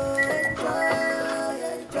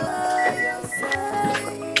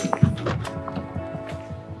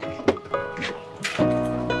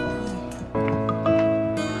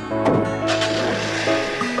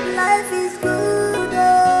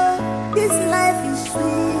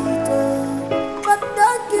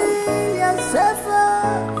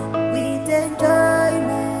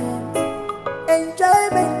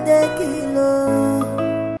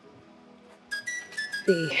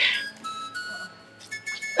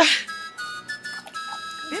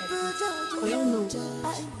 I don't know.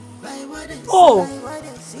 Oh!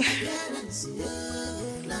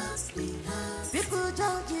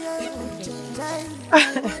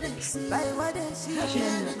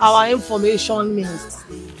 Our information minister.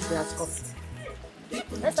 She has come.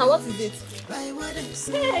 Esther, what is it?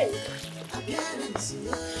 Hey!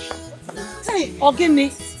 Hey, Ogini.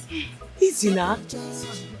 Easy now.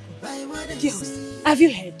 Girls, have you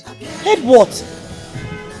heard? Heard what?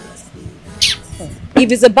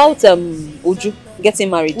 If it's about Uju getting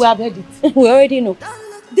married. We have heard it. We already know.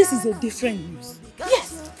 This is a different news.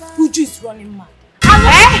 Yes, Uju is running mad.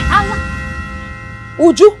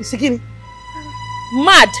 Uju? Isigini.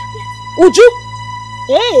 Mad? Uju?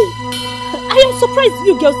 Hey! I am surprised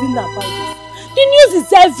you girls didn't know about this. The news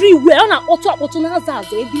is everywhere.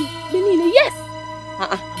 Yes.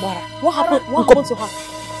 What happened? What happened to her?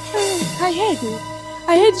 I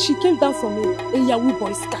heard she came down from a Yahoo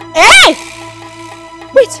boy's car. Hey!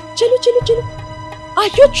 Wait, Chelu. Are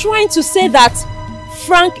you trying to say that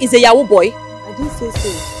Frank is a Yahoo boy? I didn't say so.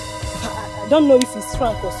 I don't know if it's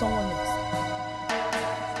Frank or someone else.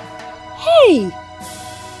 Hey!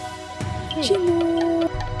 Chelu,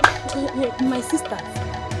 my sister,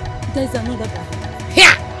 there's another guy.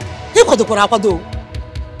 Here! You got the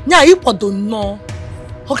yeah, you got the no.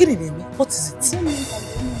 How can you name me? What is it?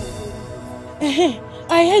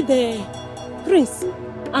 I heard Prince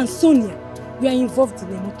and Sonia were involved in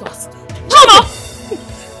a motor accident. Mama!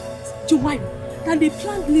 Jumai, and they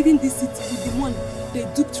planned leaving this city with the money they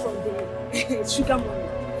duped from the sugar money.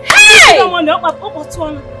 Hey! Sugar money,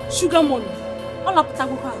 sugar money. All up to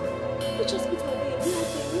you just put my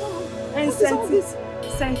and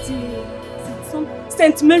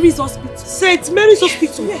St. Mary's Hospital. St. Mary's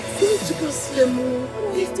Hospital? Yes. You need to go see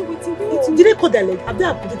them. Did they cut their leg? Have they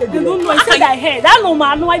amputated their leg? They don't know. I said I heard. I know,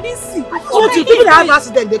 man. No, I didn't see. So the people that have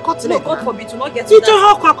accident, they cut their leg. God forbid to not get to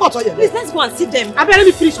that. Please, let's go and see them. I better let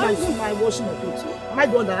me finish my washing of clothes. Am I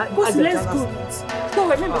the one that let's go. No,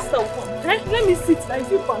 let me stop. Let me sit. I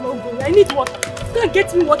feel for no going. I need water. Go and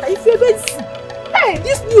get me water. If you're going to see. Hey,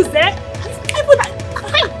 this news, people that.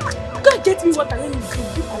 Go and get me water. Let me drink.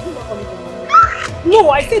 No,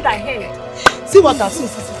 I said I heard. See water. See.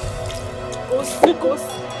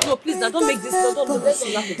 No, please, now don't make this. Don't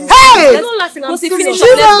laugh at Hey! They're not laughing. I'm serious. Let's go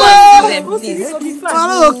and see them, please.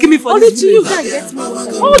 Oh, give me for only this. Only you can get me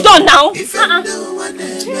water. Hold on now.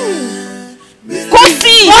 Go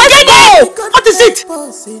see. What is it?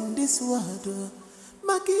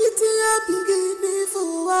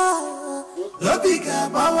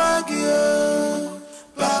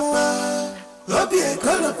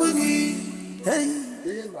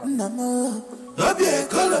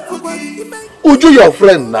 Uju, your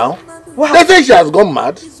friend now? Wow. They say she has gone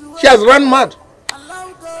mad. She has run mad.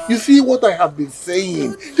 You see what I have been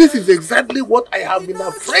saying? This is exactly what I have been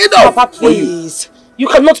afraid of. Papa, please. You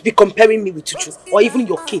cannot be comparing me with Uju, or even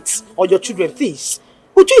your kids, or your children, please.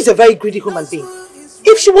 Uju is a very greedy human being.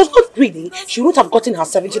 If she was not greedy, she wouldn't have gotten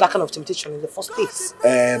herself into that kind of temptation in the first place.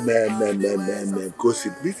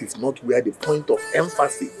 Gossip, this is not where the point of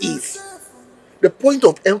emphasis is. The point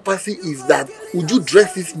of emphasis is that Uju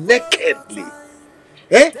dresses nakedly.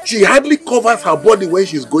 She hardly covers her body when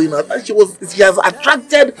she's going out, and she has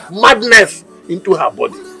attracted madness into her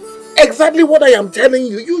body. Exactly what I am telling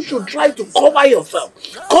you. You should try to cover yourself.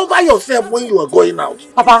 Cover yourself when you are going out.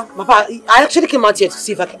 Papa, I actually came out here to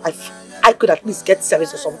see if I could at least get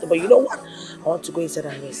service or something, but you know what? I want to go inside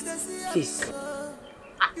and rest. Please.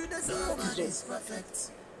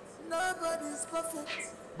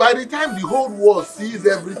 By the time the whole world sees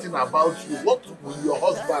everything about you, what will your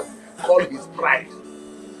husband call his pride?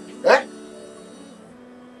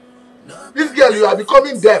 This girl, you are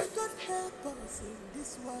becoming deaf.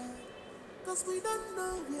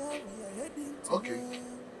 Okay.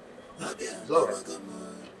 It's all right.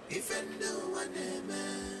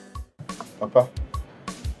 Papa,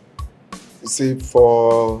 you see,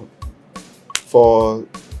 for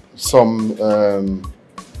some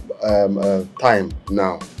time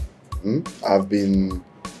now, I've been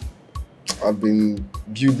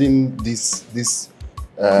building this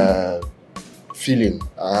feeling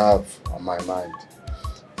I have on my mind.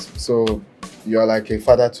 So you are like a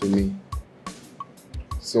father to me.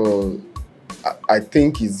 So I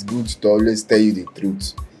think it's good to always tell you the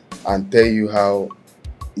truth and tell you how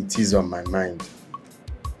it is on my mind.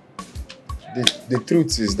 The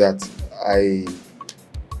truth is that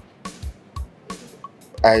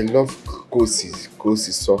I love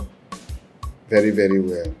Kosi so very, very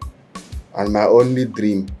well. And my only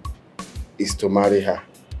dream is to marry her.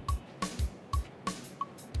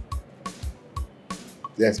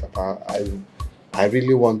 Yes, Papa, I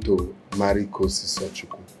really want to marry Kosi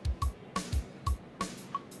Sochukwu.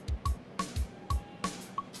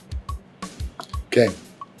 Ken,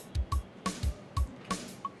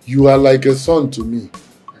 you are like a son to me.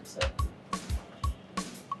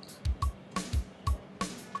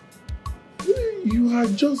 You are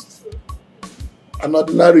just an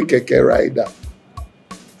ordinary keke rider.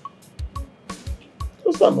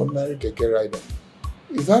 Just an ordinary keke rider.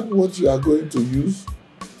 Is that what you are going to use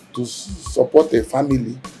to support a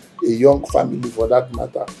family, a young family for that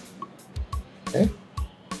matter? Eh?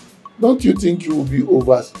 Don't you think you will be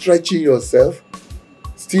overstretching yourself,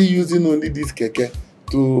 still using only this keke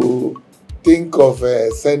to think of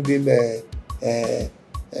sending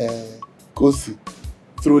Kosi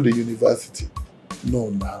through the university? No,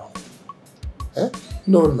 now. Eh?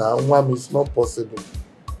 No, now, Mom, it's not possible.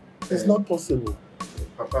 It's not possible.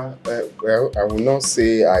 Papa, well, I will not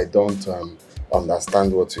say I don't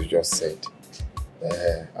understand what you just said.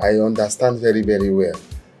 I understand very, very well.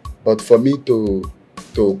 But for me to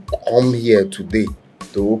come here today,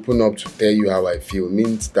 to open up to tell you how I feel,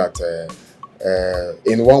 means that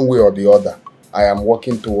in one way or the other, I am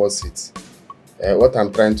working towards it. What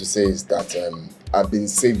I'm trying to say is that I've been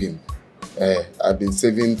saving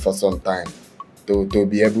for some time to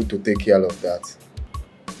be able to take care of that.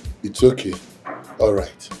 It's okay. All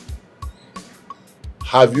right.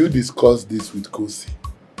 Have you discussed this with Kosi?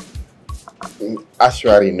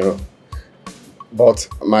 Actually, no. But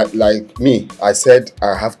like me, I said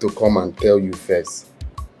I have to come and tell you first.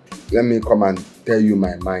 Let me come and tell you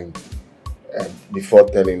my mind before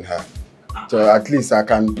telling her. So at least I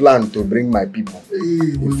can plan to bring my people.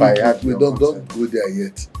 Don't go there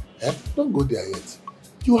yet. Eh? Don't go there yet.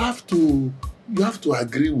 You have to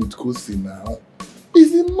agree with Kosi now.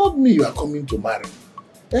 Is it not me you are coming to marry?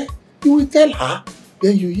 Eh? You will tell her,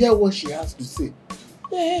 then you hear what she has to say.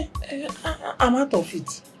 I'm out of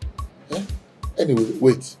it. Eh? Anyway,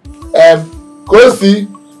 wait. Kosi!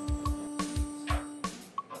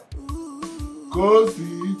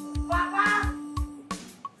 Kosi! Papa!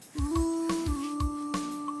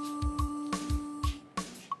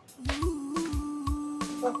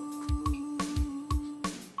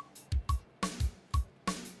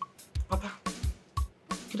 Papa,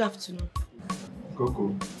 good afternoon.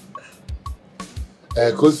 Coco.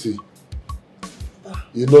 Kosi,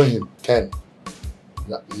 you know him, Ken.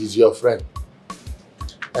 He's your friend.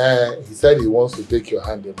 He said he wants to take your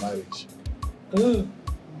hand in marriage.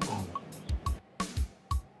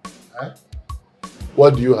 Huh?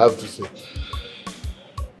 What do you have to say?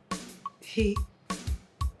 He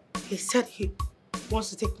said he wants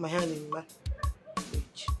to take my hand in marriage.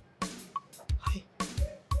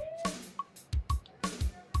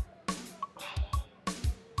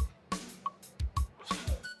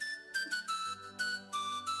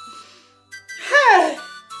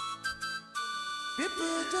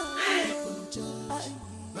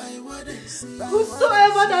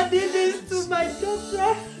 Whosoever that did this to my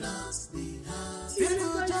daughter,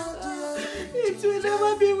 it will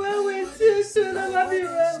never be well with you. It will never be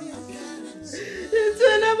well with you. It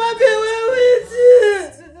will never be well with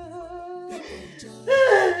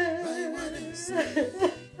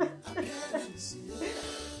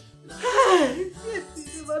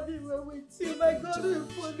you. My God will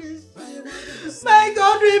punish you. My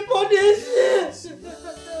God will punish you.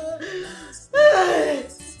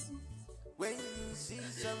 When you see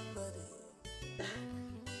somebody,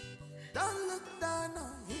 don't look down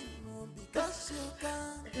on him because you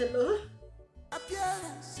can. Hello?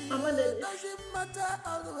 Appearance Mama, doesn't matter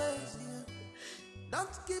always.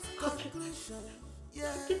 Don't give conclusion.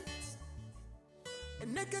 Yeah. A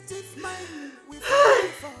negative mind will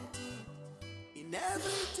fall in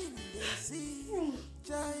everything they see.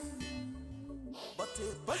 But a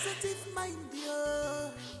positive mind, yeah,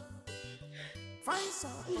 finds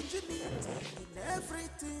opportunity in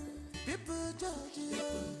everything. People judge you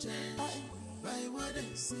by what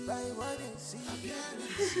they see,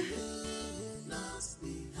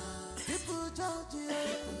 People judge you.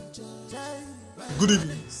 Good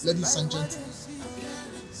evening, ladies and gentlemen.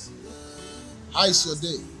 How is your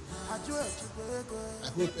day? I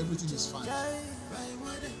hope everything is fine.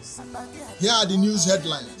 Here are the news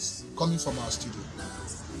headlines coming from our studio.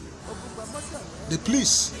 The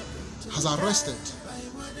police has arrested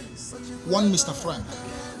one Mr. Frank,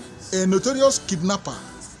 a notorious kidnapper,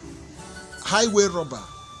 highway robber.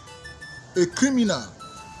 A criminal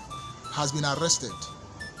has been arrested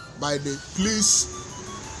by the police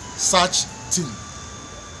search team.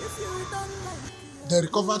 They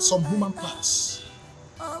recovered some human parts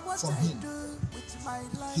from him.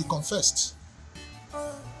 He confessed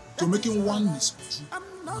to making one mistake.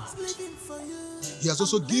 He has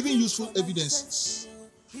also given useful evidences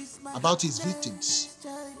about his victims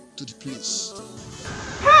to the police.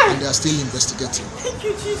 and they are still investigating. Thank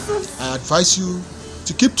you, Jesus. I advise you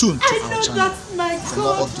to keep tuned to our channel That's my for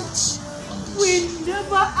more God. updates on this. We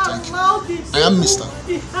never allowed it. I am Mr.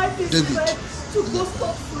 David. To go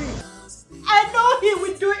stop free. I know he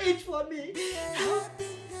will do it for me.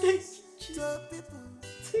 Thank you, Jesus.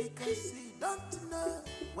 Because he don't know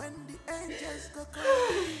when the angels go come.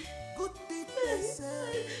 Good deed they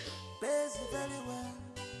say pays very well.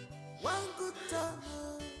 One good time.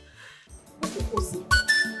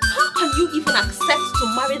 How can you even accept to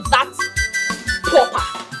marry that pauper?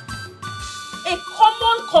 A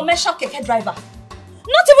common commercial keke driver.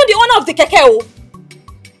 Not even the owner of the keke. Oh.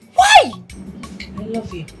 Why? I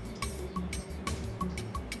love you.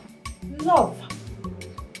 Love.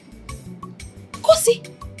 Kosi,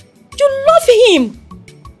 you love him.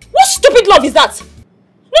 What stupid love is that?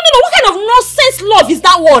 No. What kind of nonsense love is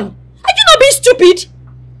that one? Are you not being stupid?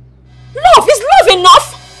 Love, is love enough?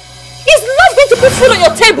 Is love going to put food on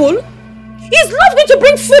your table? Is love going to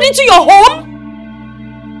bring food into your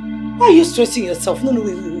home? Why are you stressing yourself? No,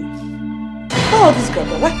 wait. Why all this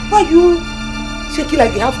grandma? Why are you shaking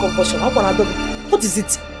like you have compulsion? What is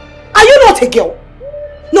it? Are you not a girl?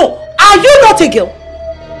 No, are you not a girl?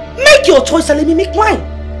 Make your choice and let me make mine.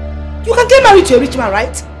 You can get married to a rich man,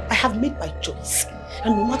 right? I have made my choice.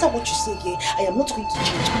 And no matter what you say here, I am not going to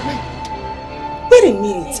change my mind. Wait a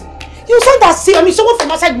minute. You sound that say, someone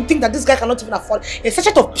from outside would think that this guy cannot even afford a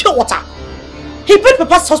sachet of pure water. He paid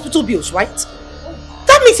Papa's hospital bills, right?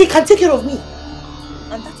 That means he can take care of me.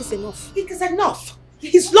 And that is enough. It is enough.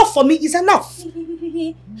 His love for me is enough.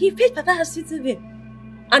 He paid Papa's hospital bill.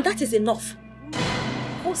 And that is enough.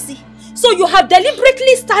 Oh, see. So you have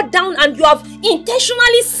deliberately sat down and you have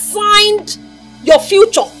intentionally signed your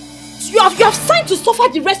future. You have signed to suffer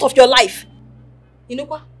the rest of your life. You know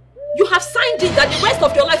what? You have signed it that the rest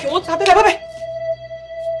of your life you want to have.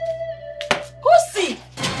 Kosi!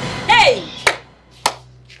 Hey!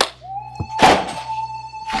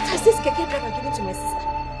 What has this keke driver given to my sister?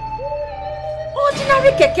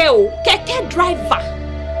 Ordinary keke, oh. Keke driver.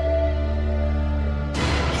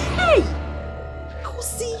 Hey!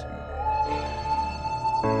 Kosi!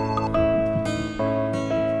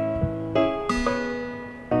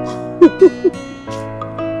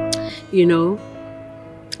 You know,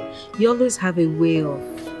 you always have a way of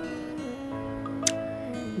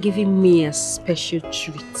giving me a special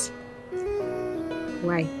treat.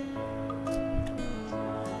 Why?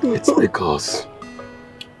 It's because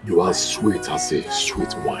you are sweet as a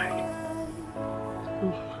sweet wine.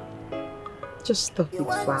 Just stop it,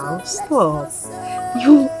 Val. Stop.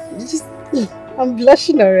 You just... I'm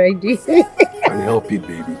blushing already. Can't help it,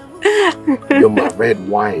 baby. You're my red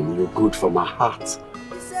wine. You're good for my heart.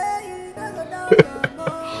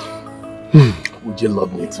 Would you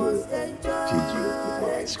love me to feed you with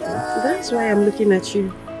my ice cream? That's why I'm looking at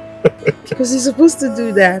you. Because you're supposed to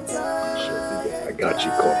do that. Sure, baby. I got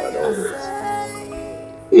you covered always.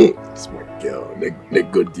 It's my girl. The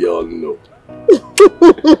good girl, no.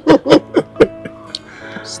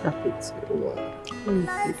 Stop it.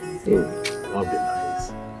 I'll be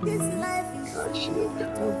nice.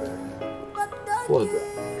 What's that?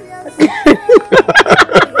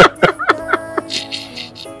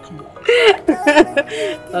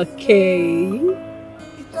 Okay.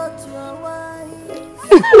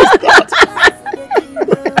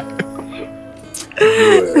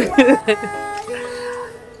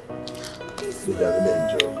 Did I really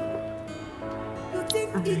enjoy?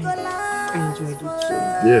 I enjoyed it too.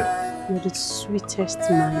 Yeah. You're the sweetest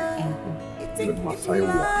man ever. With my fine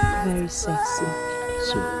wine. Very sexy.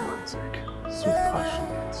 So romantic. So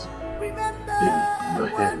passionate. Baby, your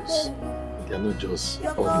hands, they are not just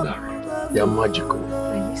ordinary. They are magical.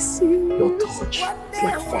 Are you serious? Your touch is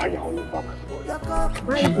like fire all over my body.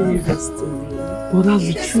 Why are you doing this to me? Well, that's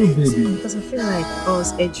the truth, baby. Because I feel like I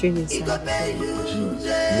was entering inside.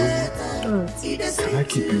 Jeez, you know what? Can I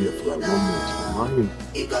keep you here for like 1 minute?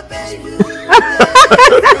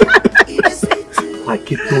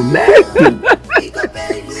 Like it's connected.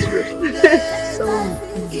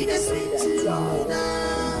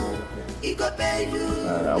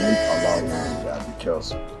 I won't allow you to do that because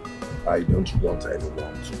I don't want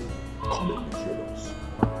anyone to come in between us.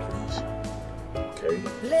 Please. Okay?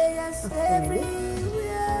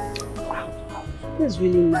 Wow. That's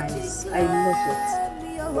really nice. I love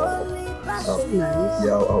it. So nice.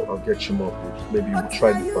 Yeah, I'll get you more groups. Maybe we'll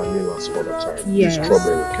try the vanilla some other time. Yes. The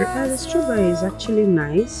strawberry, okay? Yeah, the strawberry is actually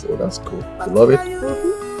nice. Oh, that's cool. You love it?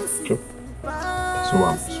 Mm-hmm. Okay. So,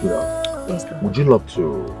 sweetheart, yes, would you love to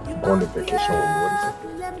go on a vacation with me?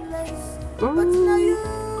 What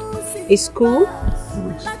is it? It's cool. 2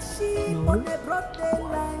 weeks. No.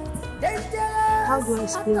 how do I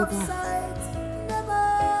spell that?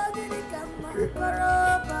 Okay.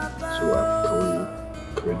 So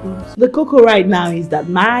can we do this? The cocoa right now is that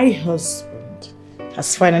my husband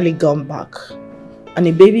has finally gone back. And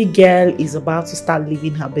a baby girl is about to start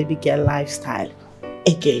living her baby girl lifestyle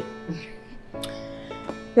again.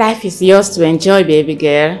 Life is yours to enjoy, baby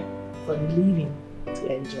girl. For the living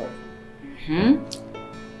to enjoy.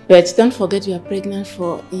 But don't forget you are pregnant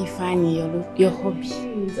for Ifeanyi, your hobby.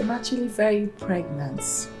 Please, I'm actually very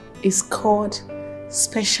pregnant. It's called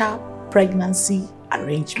special pregnancy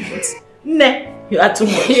arrangement. Nah, you are too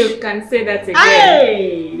much. You can say that again.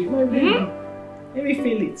 Hey! Let me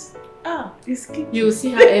feel it. Ah, it's kicking. You'll see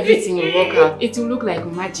how everything will work out. It will look like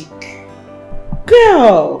magic.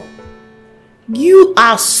 Girl, you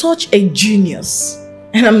are such a genius.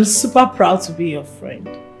 And I'm super proud to be your friend.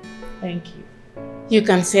 Thank you. You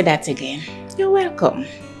can say that again. You're welcome.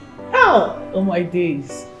 Oh my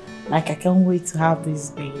days. Like I can't wait to have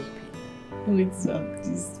this baby. Wait to have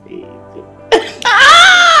this baby.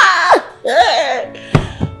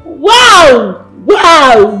 Wow!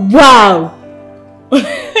 Wow! Wow!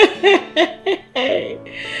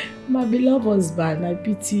 My beloved husband, I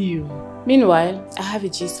pity you. Meanwhile, I have a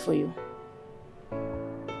gist for you.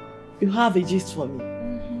 You have a gist for me?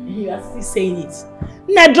 You are still saying it.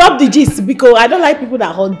 Now drop the gist because I don't like people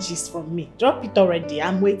that hold gist from me. Drop it already.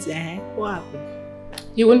 I'm waiting. What happened?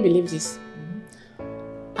 You won't believe this.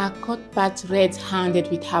 I caught Pat red-handed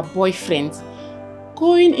with her boyfriend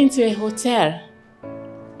going into a hotel.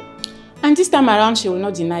 And this time around she will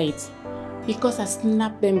not deny it because I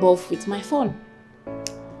snapped them both with my phone.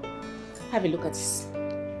 Have a look at this.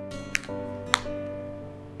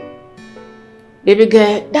 Baby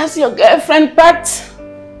girl, that's your girlfriend, Pat.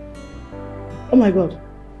 Oh my God.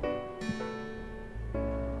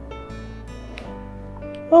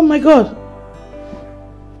 Oh my God.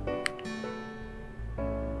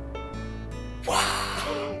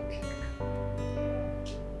 Wow.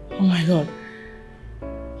 Oh my God.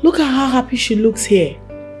 Look at how happy she looks here.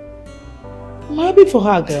 I'm happy for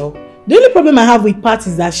her, girl. The only problem I have with Pat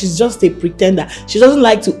is that she's just a pretender. She doesn't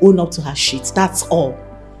like to own up to her shit. That's all.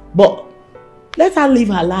 But let her live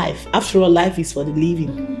her life. After all, life is for the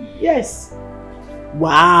living. Yes.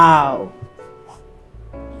 Wow.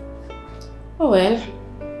 Oh well.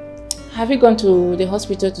 Have you gone to the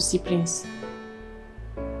hospital to see Prince?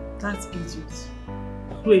 That's idiot.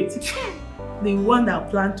 Wait. The one that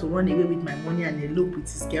planned to run away with my money and elope with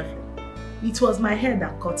his girlfriend. It was my hair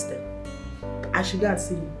that caught them. I should go and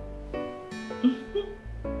see him.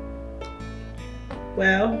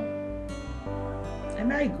 Well, I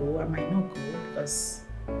might go, I might not go because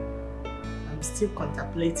I'm still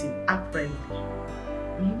contemplating apparently.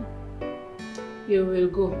 You will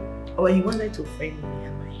go. Oh, he wanted to offend me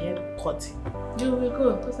and my hair caught him. You will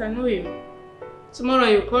go because I know you. Tomorrow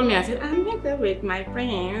you call me and say, I'm met there with my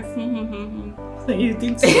friends. You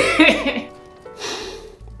think so?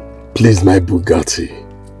 Please, my Bugatti,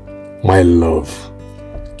 my love,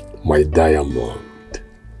 my diamond.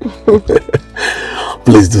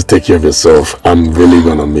 Please do take care of yourself. I'm really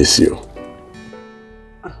gonna miss you.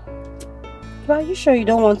 But are you sure you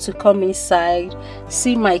don't want to come inside,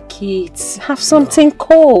 see my kids, have something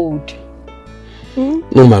cold?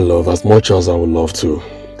 No, my love, as much as I would love to,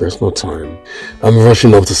 there's no time. I'm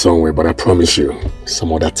rushing up to somewhere, but I promise you,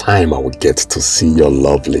 some other time I will get to see your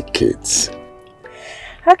lovely kids.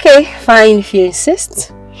 Okay, fine if you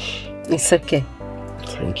insist. It's okay.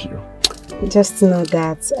 Thank you. Just know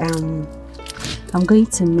that I'm going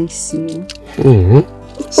to miss you.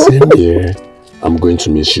 Same here. I'm going to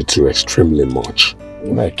miss you too extremely much.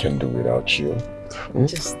 I can't do without you.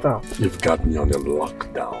 Just stop. You've got me on a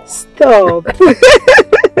lockdown. Stop.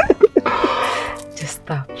 Just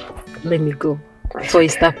stop. Let me go. Before you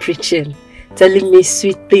start preaching, telling me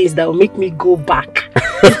sweet things that will make me go back.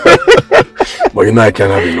 But you know I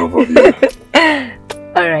can't have enough of you.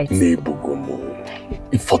 Alright.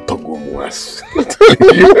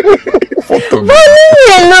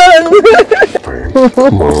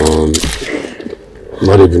 Come on.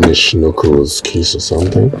 Not even a schnookles kiss or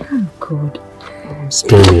something. Oh God.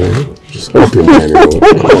 Spin me. Just open my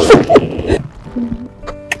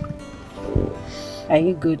Are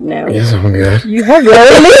you good now? Yes, I'm good. You have your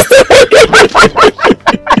own list.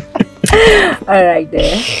 Alright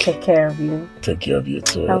then. Take care of you. Take care of you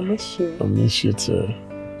too. I'll miss you. I'll miss you too.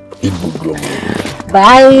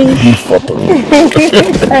 Bye.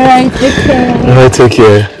 Alright, take care. Alright, take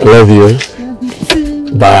care. I love you. Love you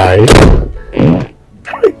too. Bye.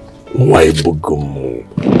 Why Bugumu?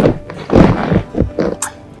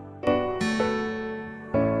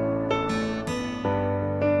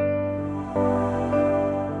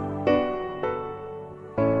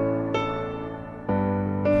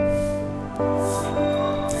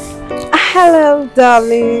 Hello,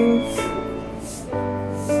 darling.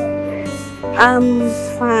 I'm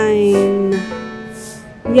fine.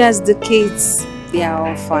 Yes, the kids, they are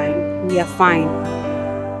all fine. We are fine.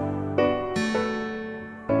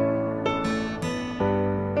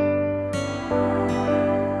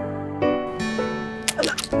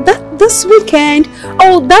 This weekend?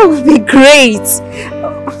 Oh, that would be great.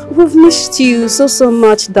 We've missed you so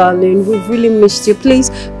much, darling. We've really missed you. Please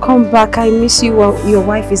come back. I miss you. Your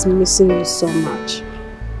wife is missing you so much.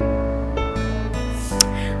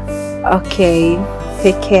 Okay,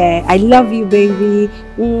 take care. I love you, baby.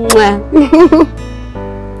 Mwah.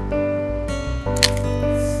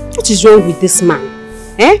 What is wrong with this man?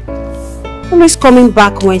 Always coming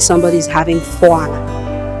back when somebody's having fun.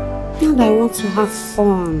 And I want to have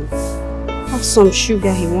fun. Have some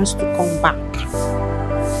sugar, he wants to come back.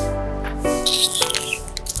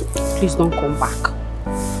 Please don't come back.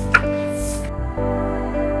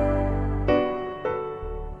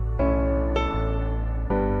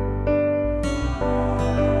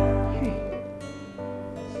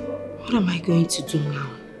 What am I going to do now?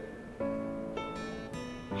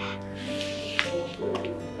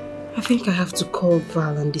 I think I have to call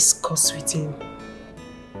Val and discuss with him.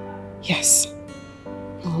 Yes.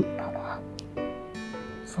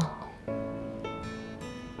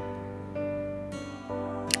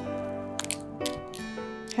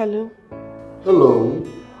 Hello. Hello.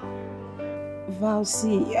 Val,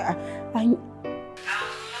 see, I would love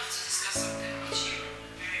to discuss something with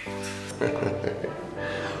you.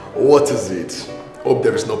 What is it? Hope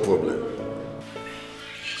there is no problem.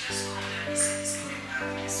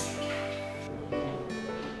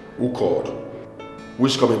 Who called?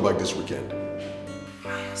 Who's coming back this weekend?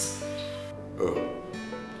 Oh.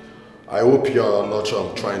 I hope you are not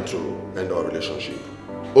trying to end our relationship.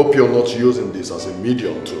 Hope you're not using this as a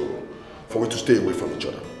medium for we to stay away from each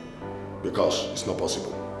other. Because it's not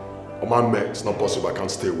possible. Omanme, it's not possible. I can't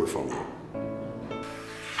stay away from you.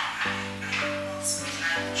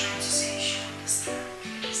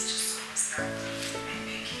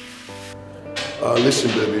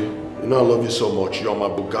 Listen, baby. You know I love you so much. You're my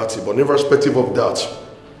Bugatti. But irrespective of that,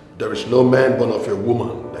 there is no man born of a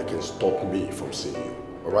woman that can stop me from seeing you.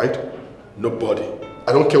 Alright? Nobody.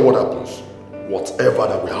 I don't care what happens. Whatever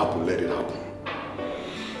that will happen, let it happen.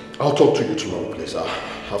 I'll talk to you tomorrow, please. I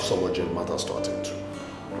have some urgent matters to attend to.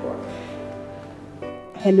 Alright.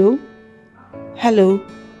 Hello? Hello?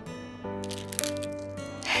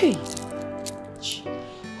 Hey!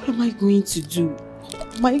 What am I going to do?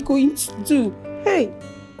 What am I going to do? Hey!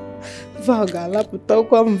 Val galaputa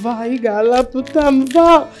kwam Val galaputam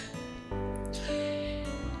Val.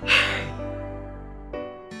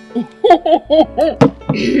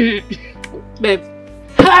 Babe,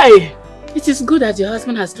 hi! It is good that your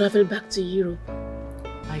husband has traveled back to Europe.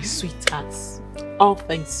 My sweetheart, all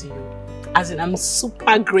thanks to you. As in, I'm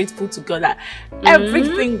super grateful to God that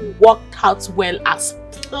everything worked out well as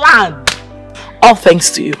planned. All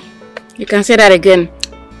thanks to you. You can say that again.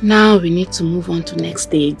 Now we need to move on to next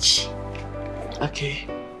stage. Okay.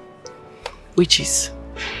 Which is?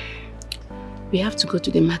 We have to go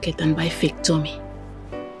to the market and buy fake tummy.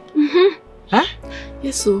 Huh?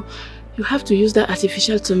 Yes, so you have to use that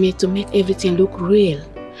artificial tummy to make everything look real.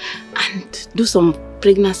 And do some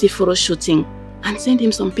pregnancy photo shooting and send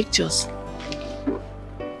him some pictures.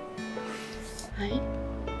 Hi.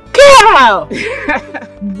 Girl!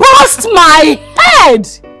 Bust my head!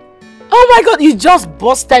 Oh my God, you just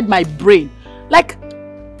busted my brain. Like,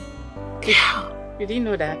 you didn't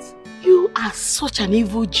know that? You are such an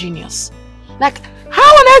evil genius. Like, how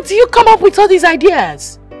on earth do you come up with all these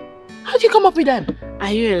ideas? How do you come up with them?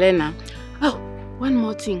 Are you Elena? Oh, one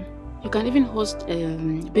more thing. You can even host a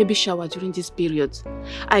baby shower during this period.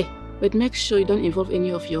 But make sure you don't involve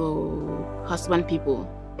any of your husband people.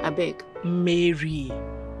 I beg. Mary,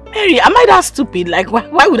 am I that stupid? Like,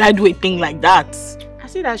 why would I do a thing like that? I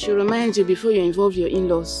said I should remind you before you involve your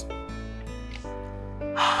in-laws.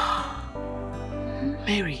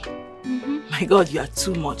 Mary, my God, you are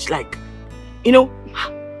too much. Like, you know,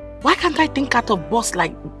 why can't I think out of box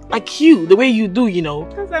like you, the way you do, you know?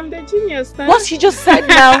 Because I'm the genius, man. What you just said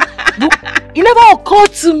now, it never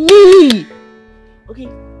occurred to me. Okay,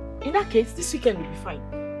 in that case, this weekend will be fine.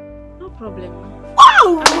 No problem.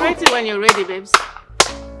 Wow! I'm ready when you're ready, babes.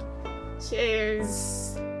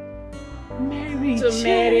 Cheers. Mary, to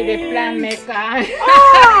Mary, the plan maker.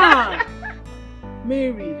 Ah!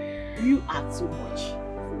 Mary, you are too much.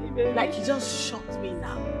 Like, you just shocked me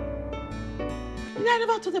now. You know, I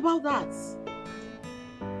never thought about that.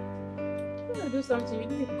 You want to do something, you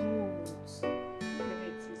do it good.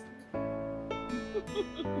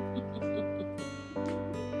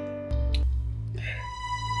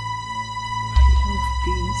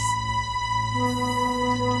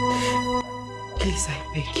 Please, I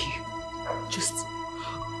beg you. Just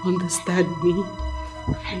understand me.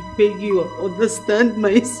 I beg you, understand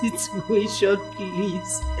my situation,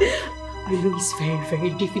 please. I know it's very, very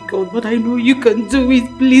difficult, but I know you can do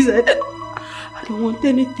it, please. I don't want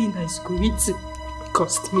anything that's going to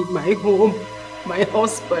cost me my home, my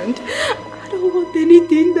husband. I don't want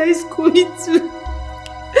anything that is going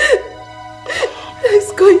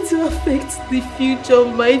to affect the future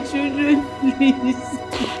of my children. Please,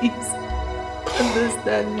 please.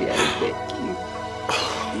 Understand me, I beg you.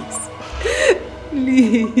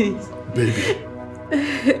 Please. Baby.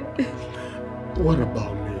 What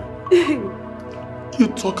about me? You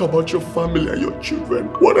talk about your family and your children.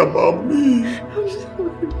 What about me?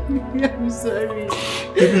 I'm sorry.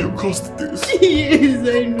 Baby, you caused this. Yes, I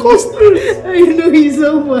know. Caused it. I know it's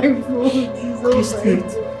all my fault. It's all Caused my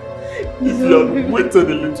it. fault. If you had waited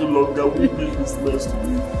a little longer, we'll be this mess to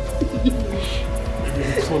me. Baby,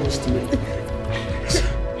 you promised me.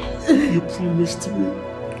 You promised me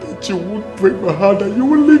that you would break my heart and you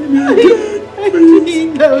will leave me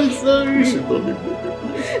again. I'm sorry. You should not leave me again.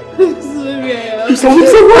 I'm sorry, I am. I'm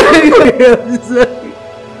sorry.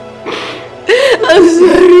 I'm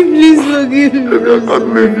sorry, please forgive me. I can't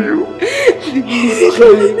leave you. Please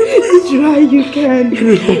try, you can.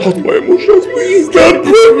 Please don't hurt my emotions, please. Don't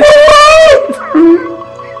break my heart.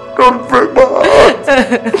 Don't break my heart.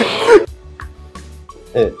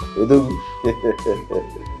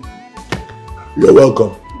 You're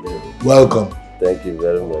welcome. Welcome. Thank you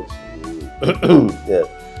very much. Yeah.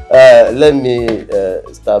 Let me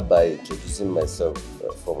start by introducing myself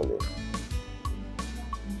formally.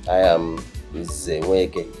 I am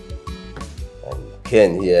Nweke, and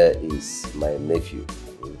Ken here is my nephew,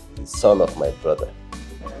 the son of my brother.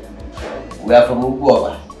 We are from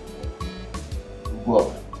Uguoba.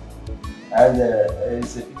 And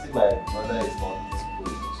it's a pity my brother is not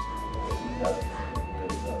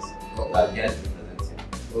I'll get representing.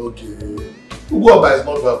 Okay. Uguoba is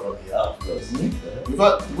not far from here. Of course. In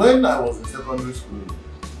fact, when I was in secondary school,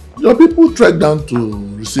 your people trekked down to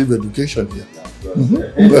receive education here. You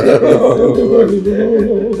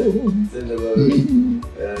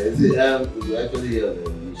actually hear the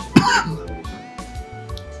English.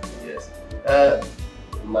 Yes.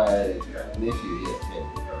 My nephew here, Ken,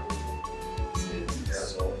 says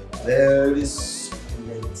so very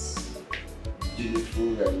succulent, beautiful,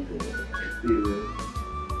 and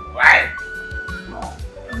right.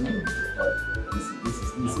 This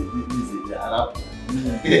is an apple.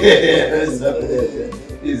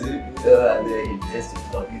 And then he has to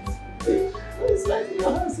plug it. It's like in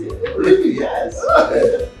your house here. Really? Yes.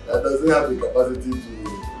 That doesn't have the capacity to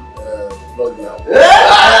plug the apple.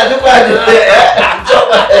 You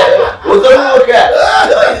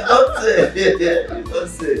don't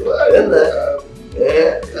say.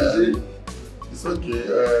 It's okay.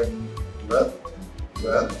 Well,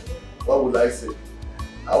 what would I say?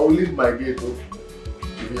 I will leave my gate open.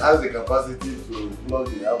 If he has the capacity to plug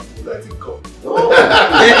the apple, let it go.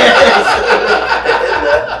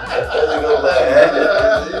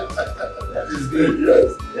 That is good.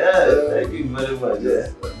 Yes. Yeah, thank you very much.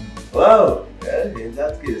 Yes. Wow. Yeah, in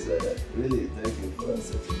that case, really thank you for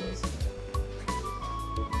accepting us.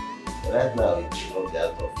 Right now, it's not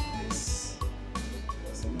out of this.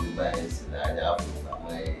 Because we buy it in the apple.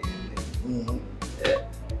 Yeah.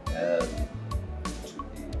 It should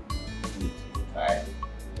be good to try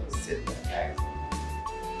to set my eyes.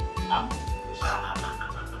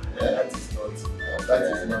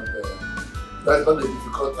 That's not a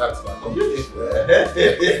difficult task to accomplish.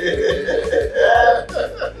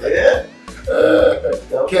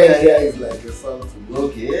 Ken here is like a son to me.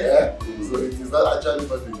 Okay. Yeah? So it is not actually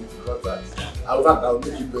not a difficult task. In fact, I'll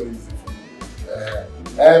make it very easy for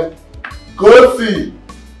you.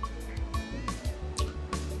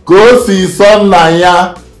 Go see son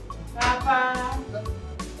Naya. Papa.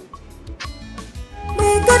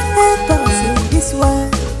 May God help us in this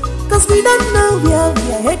world, cause we don't know where we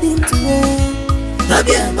are heading to. May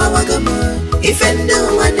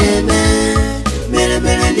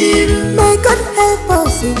God help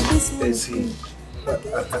us in this world.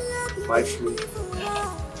 My friend.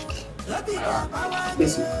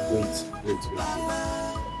 Listen, wait.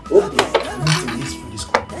 This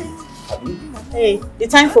complete. Hey, the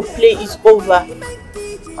time for play is over.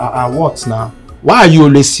 What now? Why are you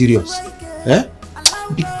always serious? Eh?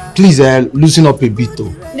 Please, loosen up a bit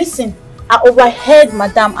though. Listen, I overheard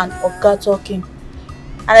Madam and Oga talking.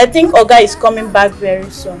 And I think Oga is coming back very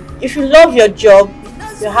soon. If you love your job,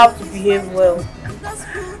 you have to behave well.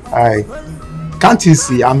 Can't you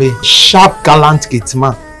see I'm a sharp, gallant gate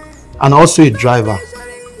man and also a driver?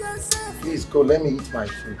 Please go, let me eat my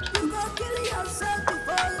food.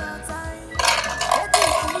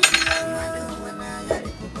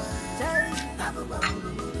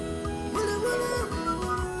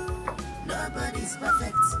 Nobody's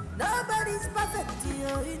perfect. Nobody's perfect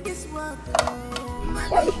in this world.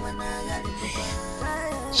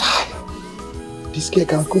 This girl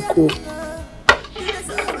can cook.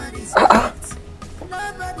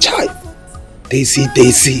 Chai.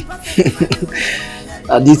 Daisy.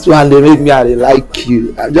 And this one they make me I like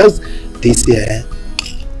you. I'm just Daisy.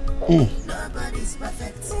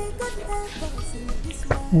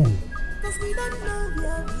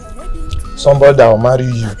 Somebody that will marry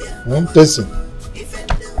you. Listen.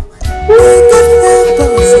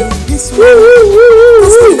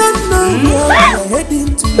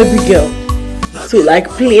 Baby girl. So like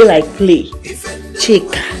play.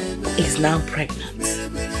 Chika is now pregnant.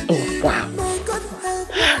 Oh wow.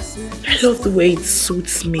 I love the way it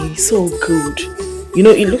suits me. So good. You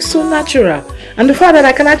know, it looks so natural. And the fact that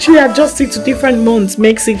I can actually adjust it to different months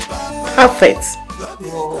makes it perfect.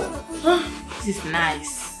 Whoa. This is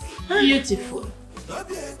nice. Beautiful.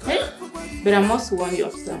 Hey? But I must warn you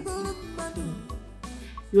of something.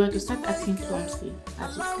 You are to start acting clumsy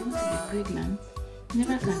as you're going to be pregnant. You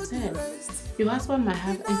never can tell. Your husband might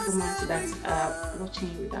have informants that are watching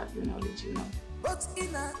you without your knowledge, you know.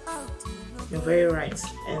 You're very right.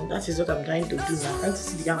 And that is what I'm trying to do now. I'm trying to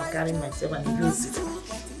see the guy I'm carrying myself and use it.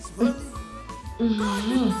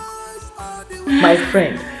 My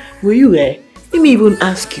friend, were you there? Let me even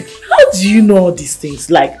ask you, how do you know all these things?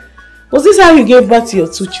 Like, was this how you gave birth to your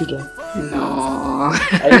 2 children? No.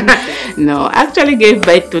 No, I actually gave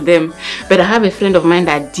birth to them. But I have a friend of mine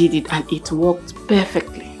that did it and it worked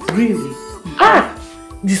perfectly. Really?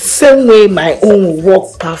 The same way my own will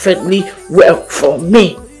work perfectly well for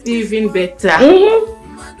me. Even better. Hey,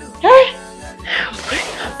 I'm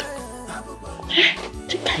pregnant. Hey,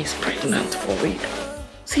 the guy is pregnant for real.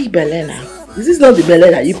 See Bele now. Is this not the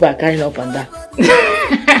Bele that you are carrying up and down?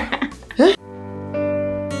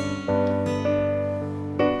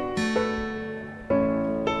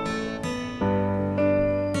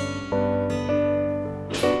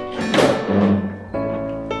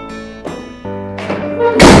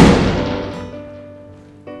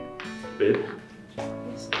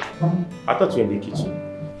 I thought you were in the kitchen.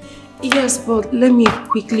 Yes, but let me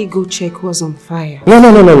quickly go check what's on fire. No.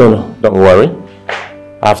 Don't worry.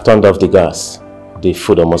 I've turned off the gas. The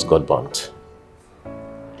food almost got burnt.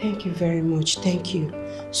 Thank you very much. Thank you.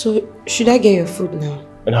 So, should I get your food now?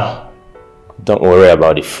 No. Don't worry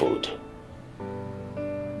about the food.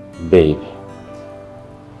 Babe.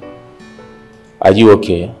 Are you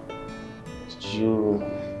okay? You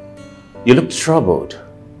look troubled.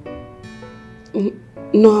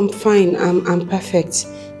 No, I'm fine. I'm perfect.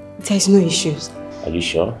 There's no issues. Are you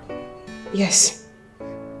sure? Yes.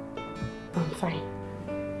 I'm fine.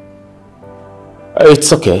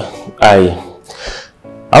 It's okay. I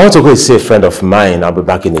want to go see a friend of mine. I'll be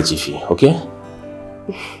back in a jiffy, okay?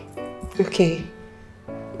 Okay.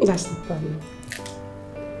 That's no problem.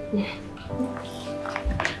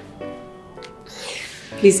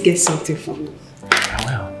 Please get something for me. I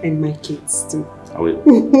will. And my kids too. I will.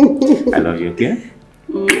 I love you, okay?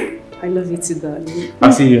 I love you too, darling.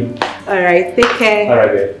 I'll see you. Alright, take care.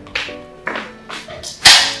 Alright, babe.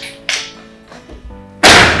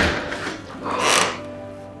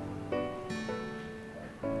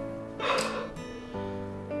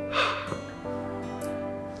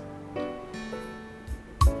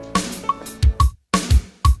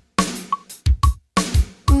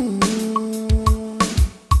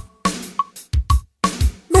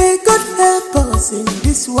 May God help us in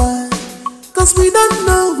this world, cause we don't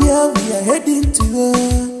know where we are heading to.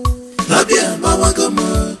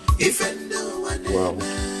 Wow.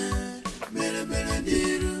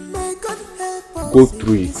 Go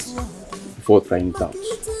through it before trying it out.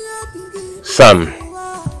 Sam,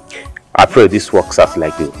 I pray this works out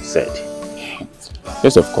like you said.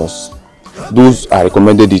 Yes, of course. Those I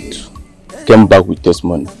recommended it came back with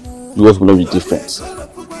testimony. Yours will not be different.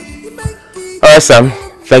 Alright, Sam.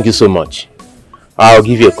 Thank you so much. I'll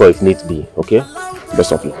give you a call if need be, okay?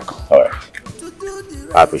 Best of luck. Alright.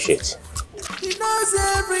 I appreciate it. He knows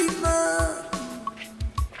every man,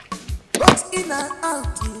 but in and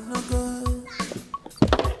out he no good.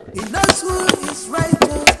 He knows who is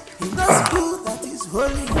righteous, he knows who that is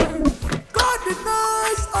holy. God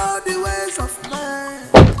knows all the ways of man.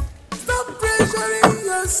 Stop pressuring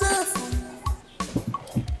yourself.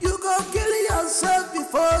 You go kill yourself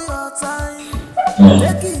before your time.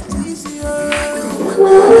 Take it easy.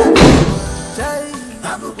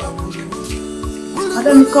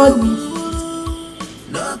 Adam called me.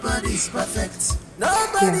 Nobody's perfect.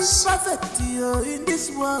 Yes.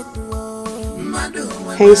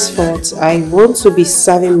 Henceforth, I want to be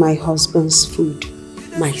serving my husband's food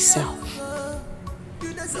myself.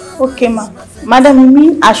 Okay, ma. Madam, you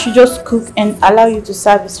mean I should just cook and allow you to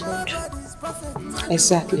serve his food?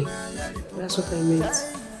 Exactly. That's what I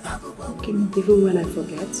meant. Okay. Even when I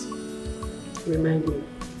forget, remind me.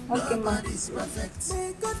 Okay, ma.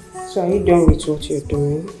 So are you done with what you're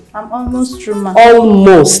doing? I'm almost through, ma.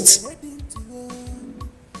 Almost?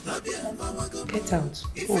 Get out.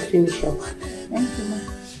 I'll finish up. Thank you, ma.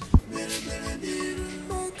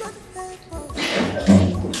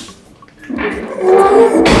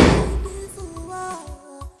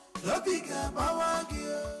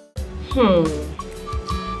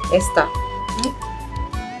 Esther.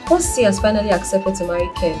 Kosi has finally accepted to marry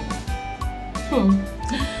Ken.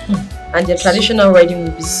 And the traditional wedding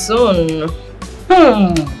will be soon.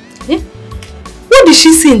 What did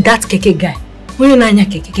she say in that keke guy? When you nanya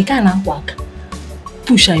keke na walk.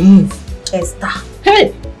 Push and move. Esther.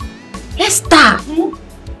 Hey! Esther!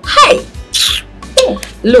 Hey!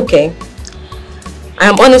 Look, I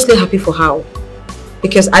am honestly happy for her.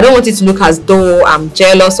 Because I don't want it to look as though I'm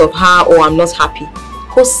jealous of her or I'm not happy.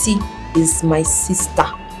 Kosi is my sister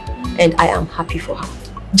and I am happy for her.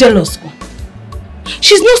 Jealous?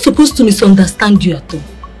 She's not supposed to misunderstand you at all.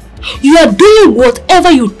 You are doing whatever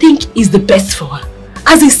you think is the best for her.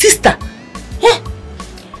 As a sister.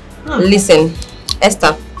 Listen,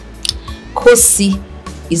 Esther, Kosi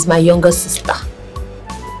is my younger sister.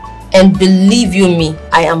 And believe you me,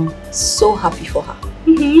 I am so happy for her.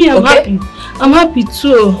 Me, I'm happy. I'm happy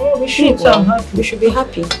too. We should be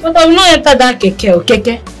happy. But I will not enter that keke,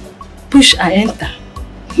 okay? Push and enter.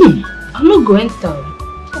 I'm not going to enter.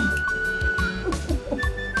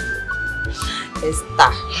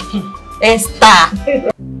 Esther.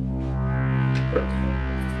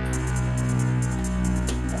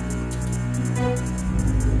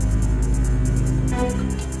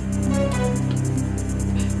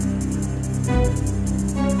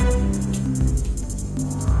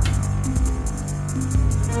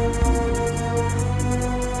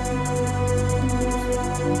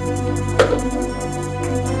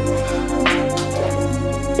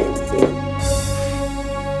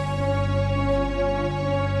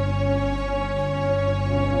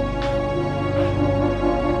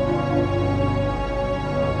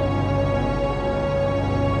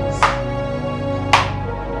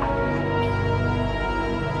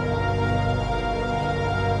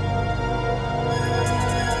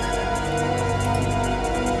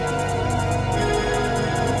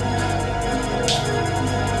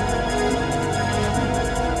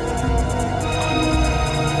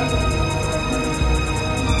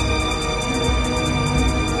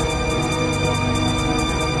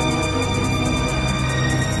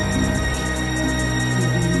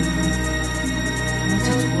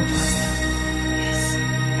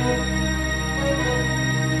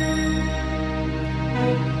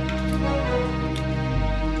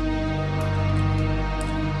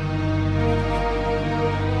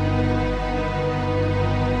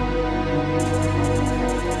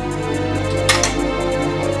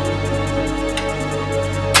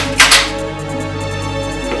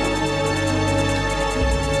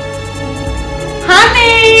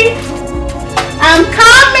 I'm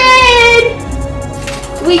coming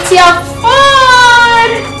with your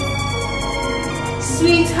food,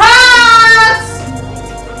 sweetheart.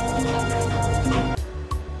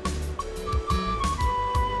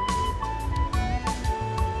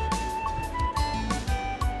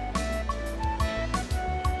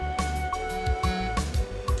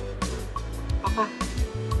 Papa,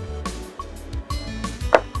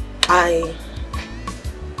 I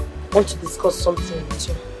want to discuss something with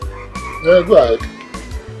you. Yeah, go ahead.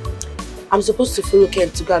 I'm supposed to follow Ken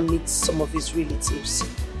to go and meet some of his relatives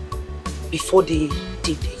before they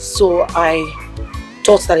did this. So I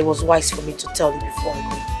thought that it was wise for me to tell you before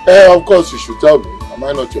I go. Of course you should tell me. Am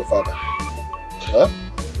I not your father? Huh?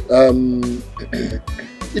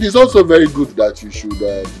 It is also very good that you should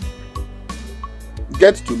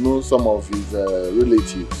get to know some of his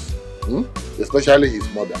relatives, especially his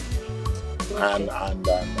mother and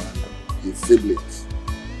his siblings.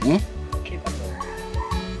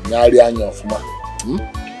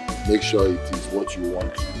 Make sure it is what you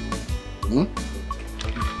want.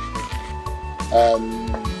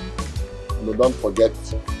 No, don't forget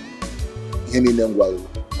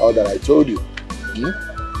all that I told you.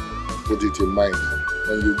 Put it in mind.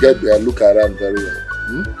 When you get there, look around very well.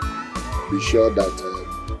 Be sure that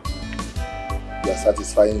you are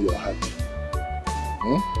satisfying your heart.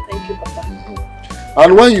 Thank you, Papa.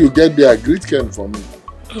 And when you get there, greet Ken for me.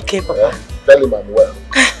 Okay, Papa. Tell him I'm well.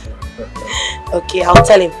 Okay, I'll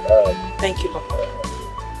tell him. Thank you, Papa.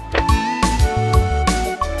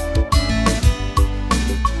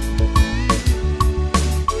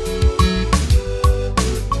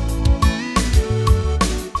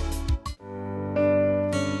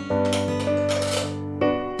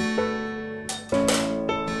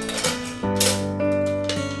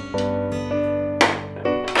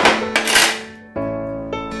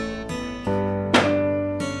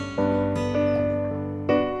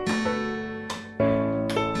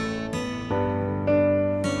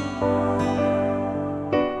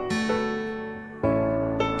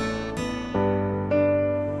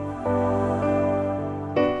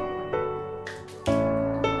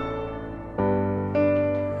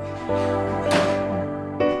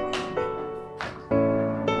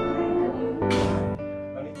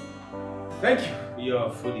 Thank you. Your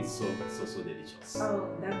food is so delicious. Oh,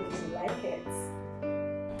 that means you like it.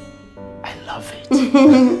 I love it.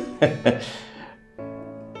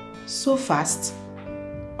 So fast?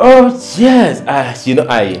 Oh yes. You know,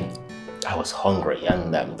 I was hungry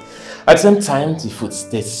and at the same time the food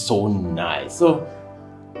tastes so nice. So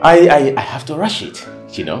I have to rush it,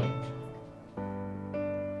 you know.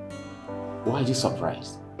 Why are you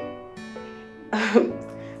surprised?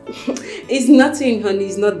 It's nothing, honey.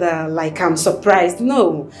 It's not that like I'm surprised.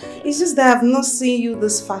 No. It's just that I've not seen you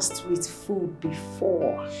this fast with food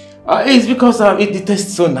before. It's because it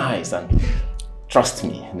tastes so nice, and trust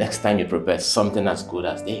me, next time you prepare something as good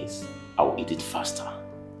as this, I will eat it faster.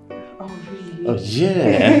 Oh, really? Oh,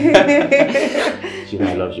 yeah. You know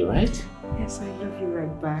I love you, right? Yes, I love you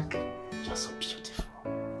right back. You're so beautiful.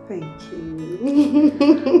 Thank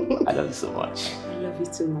you. I love you so much. I love you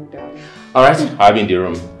too, my darling. Alright, I'll be in the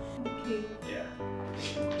room. Okay. Yeah.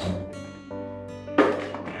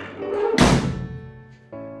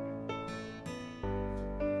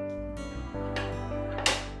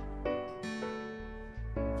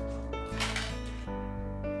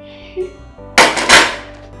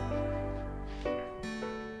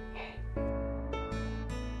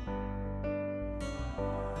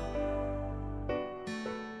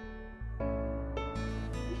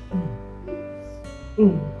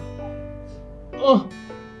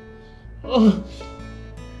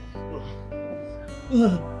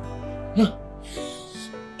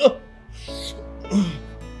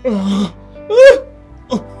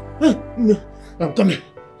 I'm coming.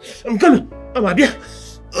 I'm coming. I'm out here.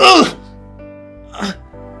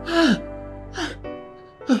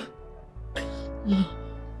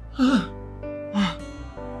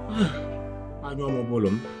 I know I'm a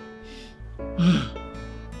bolum.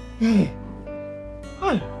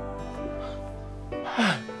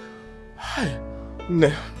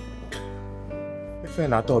 Nah. If I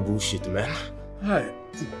not all bullshit, man. Nah.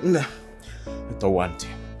 It's a one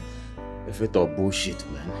thing. If it's all bullshit,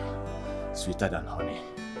 man. Sweeter than honey.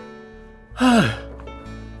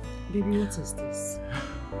 Baby, what is this?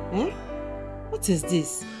 Eh? What is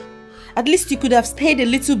this? At least you could have stayed a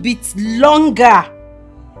little bit longer.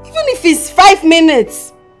 Even if it's 5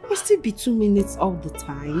 minutes. It must still be 2 minutes all the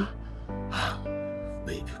time.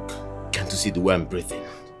 Babe, can't you see the way I'm breathing?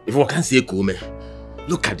 If I can't see Kume,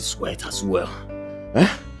 look at the sweat as well. Eh?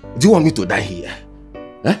 Do you want me to die here?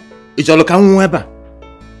 Eh?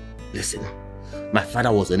 Listen, my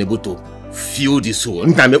father was unable to feel this soul.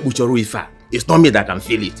 It's not me that can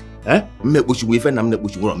feel it. Eh? You're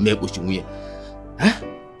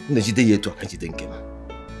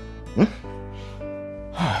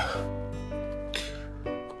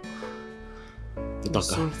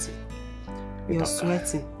sweating. You're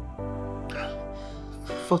sweating.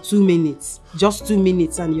 For 2 minutes. Just 2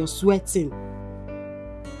 minutes and you're sweating.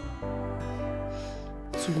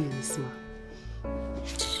 2 minutes, ma.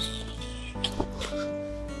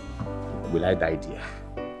 Will I die dear?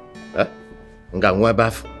 Huh?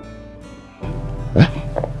 Huh?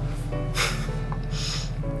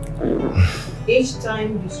 Each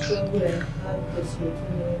time you struggle and have this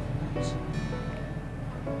material action,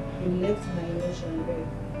 you left my emotion there.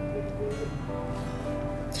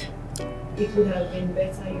 It would have been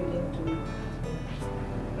better you didn't do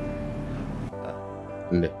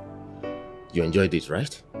it. You enjoyed it,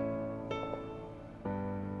 right?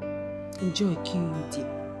 Enjoy cute.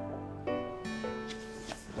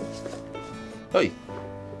 Hey,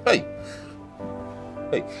 hey,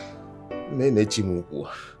 hey, Nenechimuku.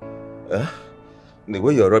 The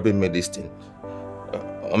way you're rubbing me this thing,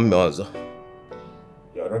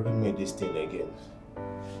 you're rubbing me this thing again.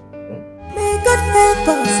 May God help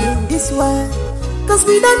us in this world, cause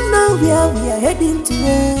we don't know where we are heading to.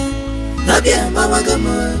 Nabia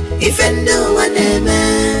Mawagamo, if and no one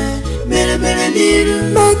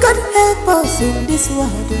May God help us in this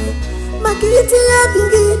world. Makiti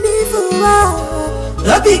abingini fuwa.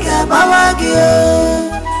 Lobika bawagyo,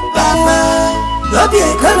 Papa. Lobi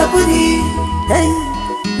ekola pudi, hey,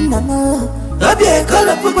 Nana. Lobi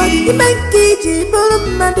ekola pudi. Imenkiji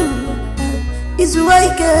bulumadu.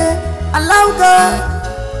 Izuwaike, allow God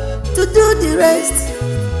to do the rest.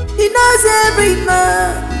 He knows every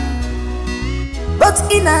man, but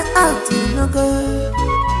in and out he no good.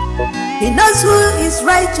 He knows who is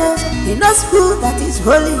righteous, he knows who that is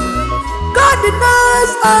holy. God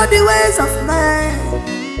knows all the ways of man.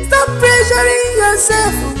 Stop pressuring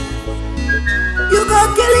yourself. You go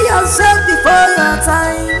kill yourself before your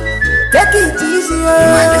time. Take it easy.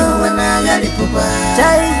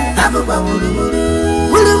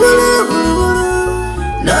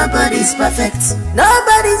 Nobody's perfect.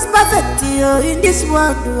 Nobody's perfect in this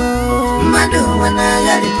world.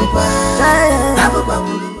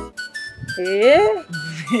 Hey,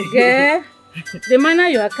 girl, the manner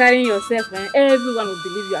you are carrying yourself, man, everyone will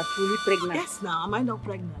believe you are truly pregnant. Yes, now, am I not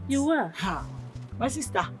pregnant? You are. My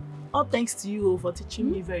sister, all thanks to you for teaching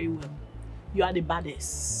me very well. You are the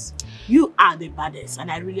baddest. You are the baddest, and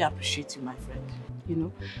I really appreciate you, my friend. You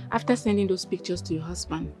know, after sending those pictures to your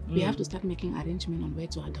husband, we have to start making arrangements on where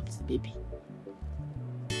to adopt the baby.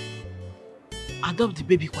 Adopt the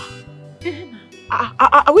baby, what?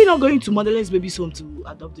 Are we not going to Motherless Baby's home to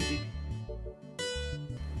adopt the baby?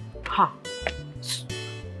 Ha!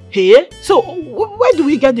 Hey, so where do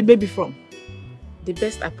we get the baby from? The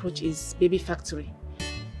best approach is baby factory.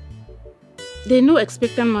 They know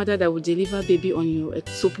expectant mother that will deliver baby on your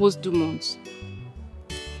supposed due months.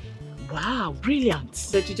 Wow, brilliant.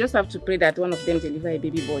 But you just have to pray that one of them deliver a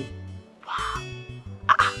baby boy. Wow.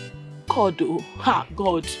 God, oh,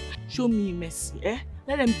 God, show me mercy, eh?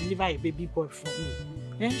 Let them deliver a baby boy for me.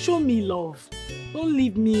 Eh? Show me love. Don't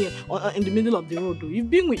leave me in the middle of the road, though. You've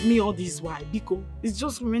been with me all this while, Biko. It's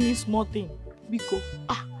just many small things, Biko.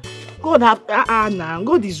 God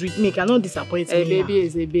God is with me, cannot disappoint me. A baby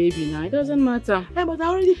is a baby now, it doesn't matter. Yeah, but I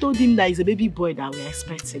already told him that it's a baby boy that we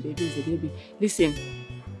expect. A baby is a baby. Listen,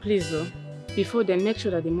 please though, before then make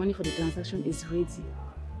sure that the money for the transaction is ready.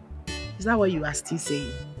 Is that what you are still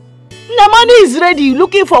saying? The money is ready,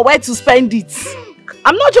 looking for where to spend it.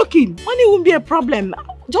 I'm not joking. Money won't be a problem.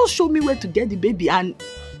 Just show me where to get the baby and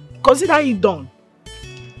consider it done.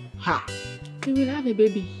 Ha. We will have a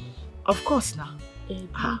baby. Of course now.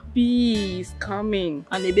 A baby is coming.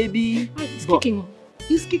 And a baby... It's kicking.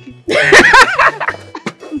 It's kicking.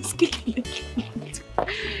 It's kicking.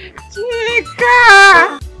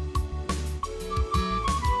 Chica!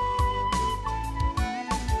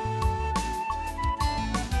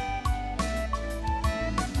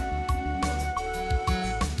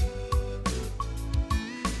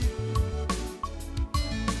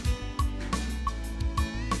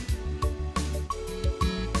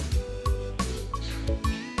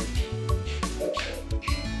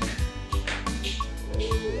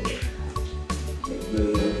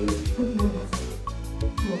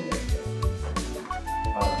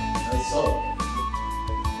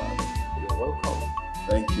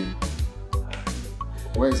 Thank you.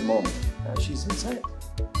 Where's mom? She's inside.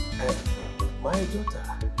 My daughter.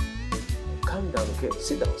 Calm down, okay?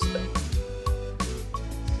 Sit down, sit down.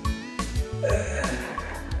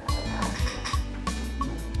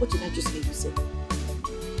 What did I just hear you say?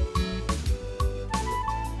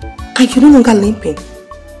 And you're no longer limping.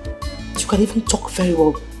 You can even talk very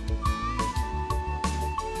well.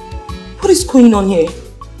 What is going on here?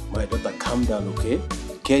 My daughter, calm down, okay?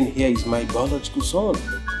 Ken here is my biological son.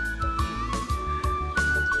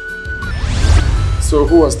 So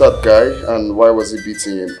who was that guy and why was he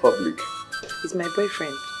beating you in public? He's my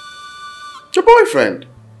boyfriend. Your boyfriend?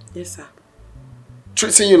 Yes, sir.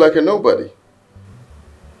 Treating you like a nobody?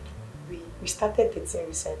 We started dating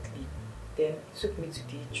recently. Then he took me to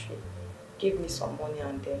the eatery, gave me some money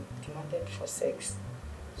and then demanded for sex.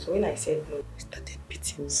 So when I said no, he started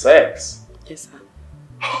beating me. Sex? Yes, sir.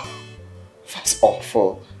 That's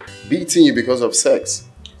awful. Beating you because of sex?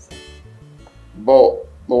 Yes, sir. But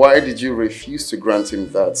why did you refuse to grant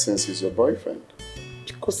him that since he's your boyfriend?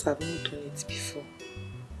 Because I've not done it before.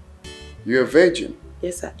 You're a virgin?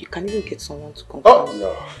 Yes, sir. You can even get someone to confirm. Oh,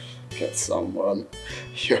 no. Get someone.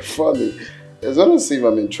 You're funny. It's not as if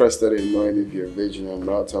I'm interested in knowing if you're a virgin or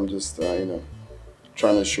not. I'm just, you know,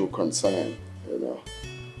 trying to show concern, you know.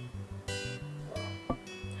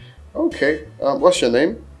 Okay. What's your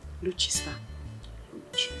name? Luchi, sir.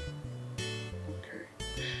 Luchi. Okay.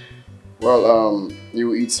 Well,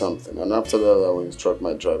 you eat something, and after that, I will instruct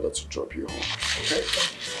my driver to drop you home. Okay?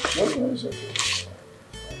 No, it's okay.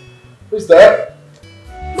 Who's that?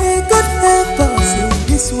 May God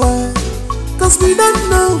this world, cause we don't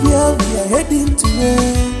know where we are heading to.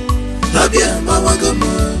 Labia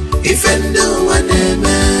Mawagama, if I know one name,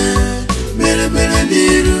 may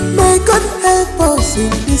God help us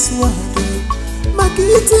in this world.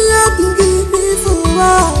 Makiti abingi for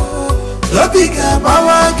Labika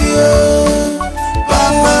Mawagio,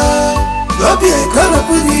 Papa, Labia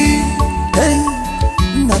Kalapudi, hey,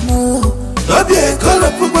 Namo, Labia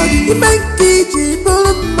Kalapudi, Makiji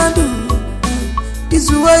Bolomadu. Is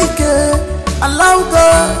wake, allow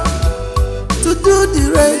God to do the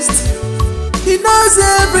rest. He knows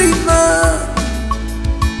every man,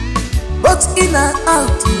 but in and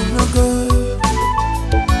out he no good.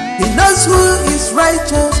 He knows who is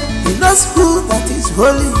righteous, he knows who that is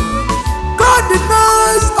holy. God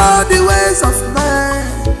knows all the ways of man.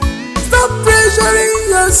 Stop pressuring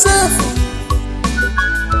yourself.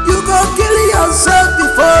 You go kill yourself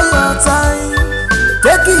before your time.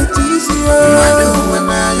 Take it easy,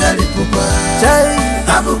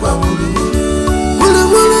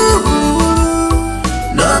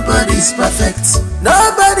 nobody's perfect.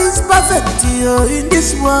 Nobody's perfect in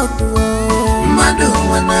this world.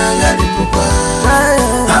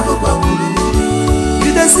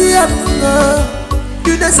 You don't see him,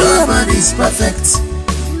 you don't see him. Nobody's perfect.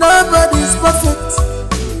 Nobody's perfect.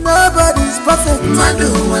 Nobody's perfect.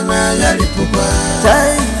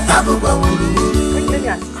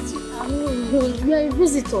 You are a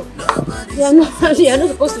visitor. You are not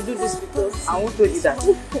supposed to do this with us. I won't tell you that.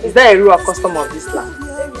 Is that a rule of custom of this land?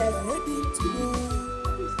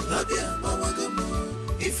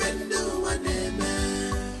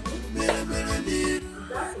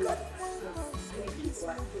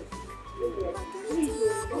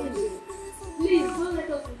 Please don't let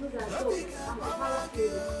us do that.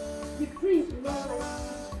 The prince will not like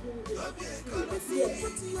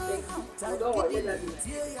don't worry, let that be.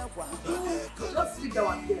 Just sit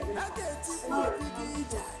down here.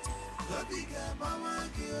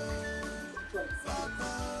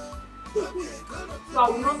 So I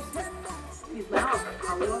will not. It's my house. I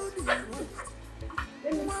will not.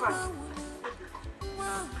 Let me try.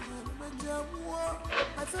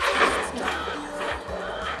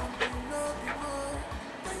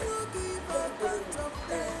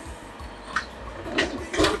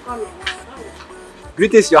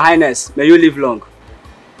 Greetings, Your Highness. May you live long.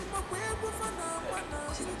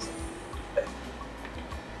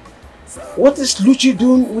 What is Luchi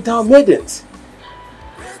doing with our maidens?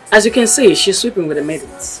 As you can see, she's sweeping with the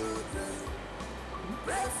maidens.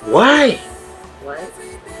 Why? Why?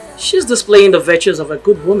 She's displaying the virtues of a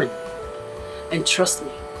good woman. And trust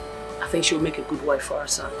me, I think she'll make a good wife for our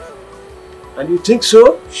son. And you think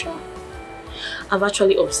so? Sure. I've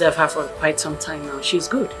actually observed her for quite some time now. She's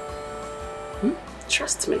good.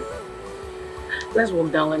 Trust me. Let's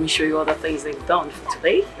walk down. Let me show you all the things they've done for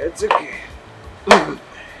today. It's okay. Well,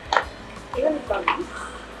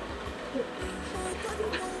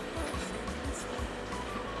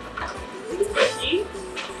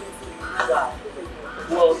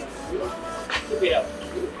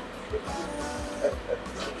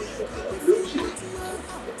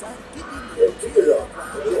 keep it up.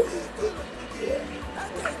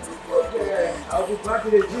 I'll be back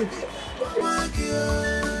in the gym.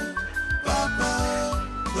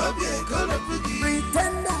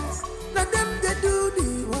 Pretenders, let them they do the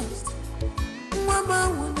worst.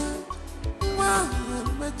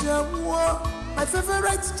 My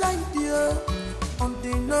favorite child, dear, on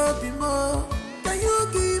the no be more. Can you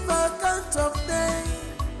give account of them?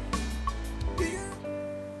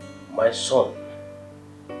 My son,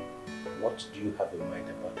 what do you have in mind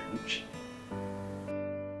about Luchi?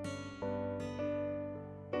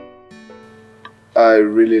 I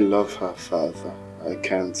really love her, Father. I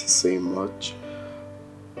can't say much.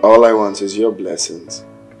 All I want is your blessings.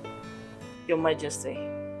 Your Majesty,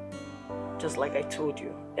 just like I told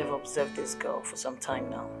you, I've observed this girl for some time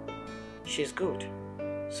now. She's good,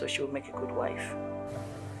 so she'll make a good wife.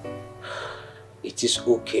 It is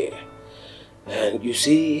okay. And you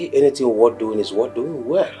see, anything worth doing is worth doing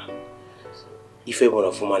well. If everyone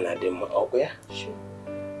of woman are them okay? Sure.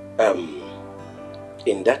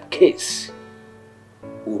 In that case,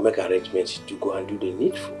 we'll make arrangements to go and do the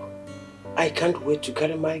needful. I can't wait to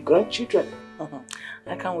carry my grandchildren.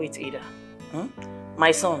 I can't wait either.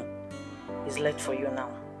 My son is late for you now.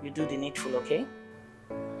 You do the needful, okay?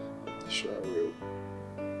 Sure I will.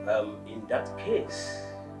 In that case,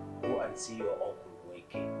 go and see your uncle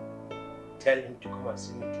Weke. Tell him to come and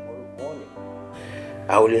see me tomorrow morning.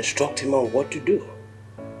 I will instruct him on what to do.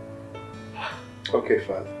 Okay,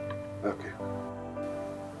 Father. Okay.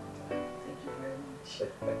 Thank you very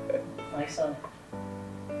much. My son,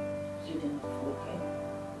 you did not okay?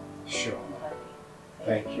 Sure.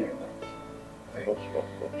 Thank you. Thank you.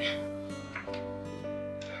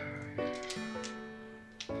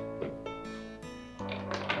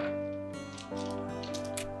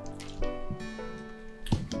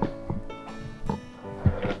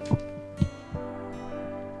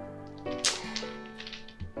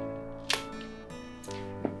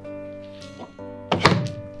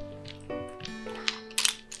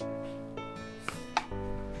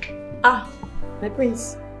 Ah, my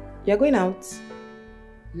prince, you're going out?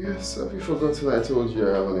 Yes, have you forgotten I told you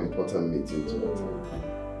I have an important meeting to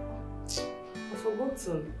attend? I've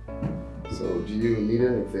forgotten. So, do you need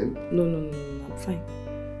anything? No, I'm fine.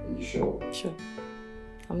 Are you sure? Sure.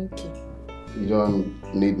 I'm okay. You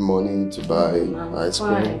don't need money to buy ice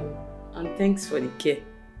cream? Fine. And thanks for the care.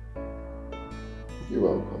 You're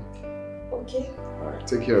welcome. Okay. Alright,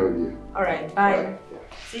 take care of you. Alright, bye.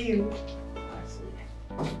 See you.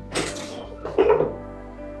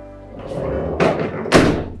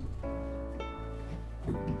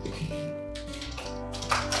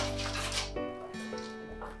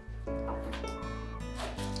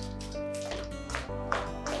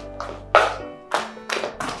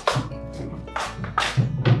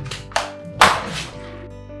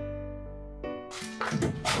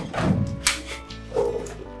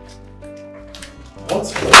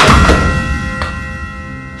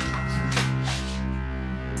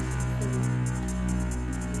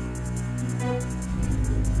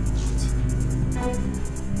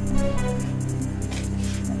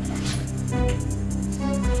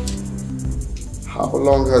 How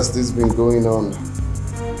long has this been going on?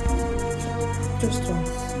 Just once.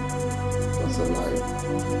 That's a lie.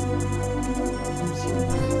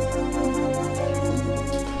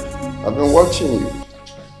 I've been watching you.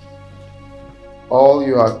 All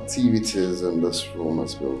your activities in this room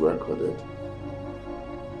has been recorded.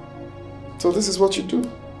 So this is what you do?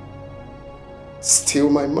 Steal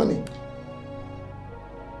my money?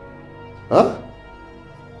 Huh?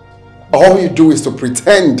 All you do is to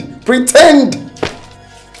pretend. Pretend!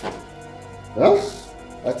 Huh?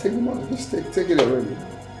 I take the money. Just take it already.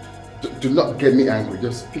 Do not get me angry.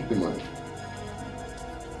 Just pick the money.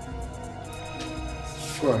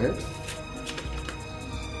 Go ahead.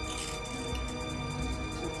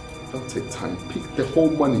 Don't take time. Pick the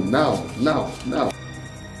whole money now. Now.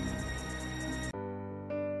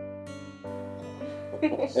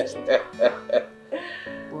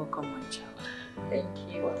 Welcome, my child. Thank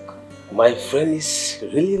you. Welcome. My friend is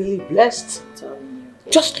really blessed.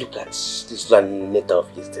 Just look at this Anita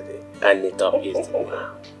of yesterday. Anita of yesterday.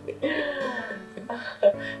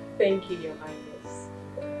 Thank you, Your Highness.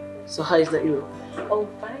 So how is the Europe? Oh,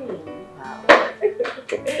 fine. Wow.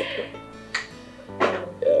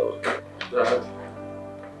 Dad,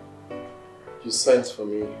 you sent for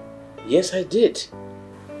me. Yes, I did.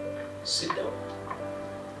 Sit down.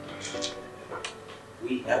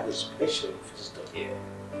 We have a special visitor here.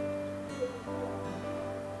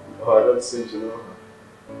 Oh, I don't seem to know her.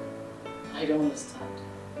 I don't understand.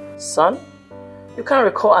 Son, you can't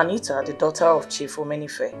recall Anita, the daughter of Chief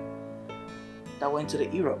Omenife, that went to the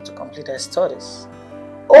Europe to complete her studies.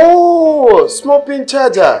 Oh, small pin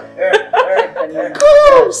charger.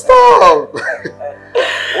 Come, stop.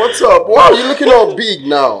 What's up? Wow, you're looking all big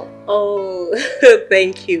now. Oh,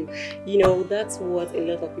 thank you. You know, that's what a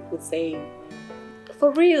lot of people say. For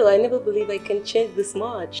real, I never believed I can change this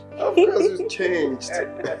much. Of course you changed.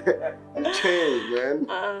 You changed, man.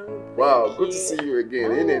 Wow, good to see you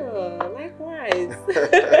again, ain't it? Likewise.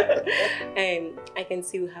 I can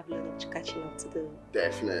see we have a lot of catching up to do.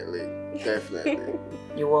 Definitely.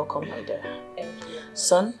 You're welcome, my dear. Thank you.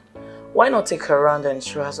 Son, why not take her around and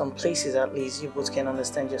show her some places at least you both can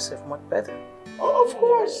understand yourself much better? Oh, of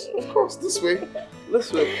course. This way,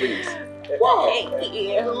 please. Wow, Thank you.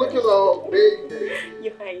 You're looking all big.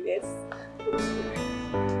 Your Highness.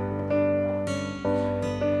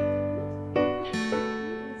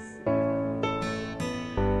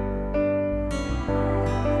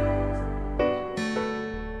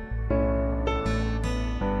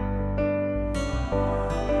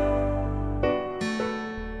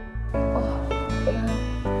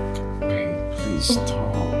 Stop.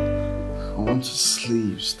 I want to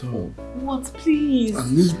sleep. Stop. What, please?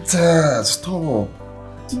 Anita, stop.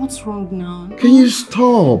 What's wrong now? Can you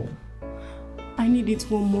stop? I need it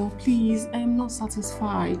one more, please. I am not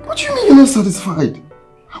satisfied. What do you mean you're not satisfied?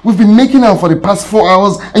 We've been making out for the past 4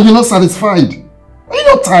 hours and you're not satisfied. Are you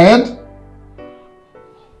not tired?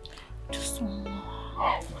 Just one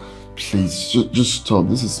more. Please, just stop.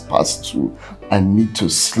 This is past 2. I need to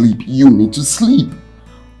sleep. You need to sleep.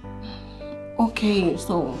 Okay,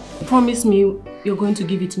 so promise me you're going to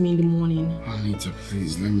give it to me in the morning. Anita,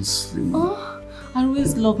 please, let me sleep. Oh, I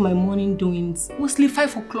always love my morning doings. Mostly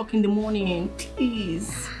 5 o'clock in the morning.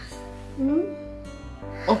 Please. Hmm?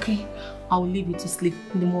 Okay, I'll leave you to sleep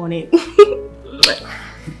in the morning.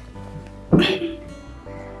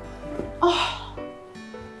 Oh.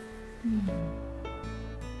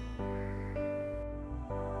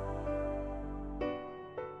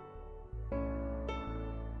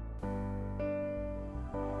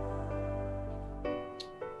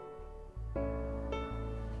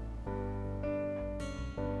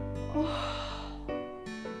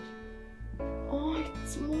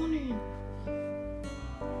 It's morning.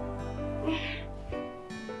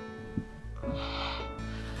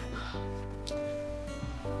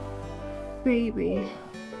 Baby.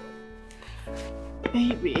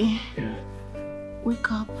 Baby. Yeah.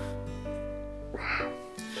 Wake up.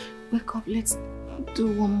 Wake up, let's do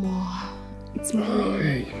one more. It's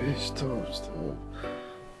morning. Hey, stop.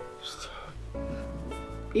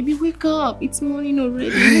 Baby, wake up. It's morning already.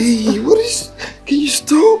 Hey, what is... Can you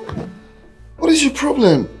stop? What is your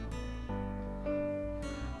problem?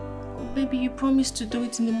 Baby, you promised to do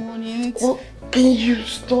it in the morning. Well, can you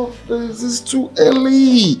stop this? It's too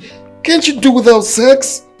early. Can't you do without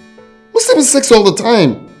sex? What's having sex all the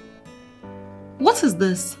time? What is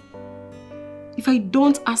this? If I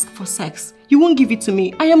don't ask for sex, you won't give it to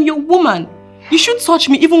me. I am your woman. You should touch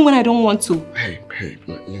me even when I don't want to. Hey,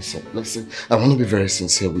 listen. I want to be very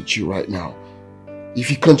sincere with you right now. If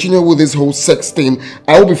you continue with this whole sex thing,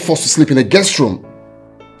 I will be forced to sleep in a guest room.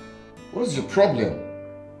 What is your problem?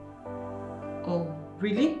 Oh,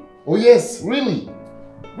 really? Oh yes, really.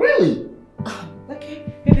 Really? Okay,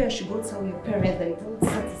 maybe I should go tell your parents that it don't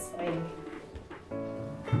satisfy me.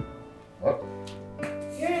 What?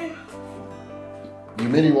 Yeah. You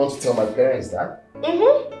really want to tell my parents that?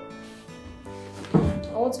 Mm-hmm.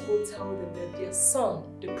 I want to go tell them that their son,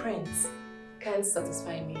 the prince, can't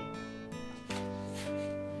satisfy me.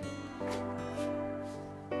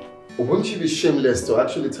 Won't you be shameless to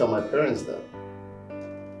actually tell my parents that?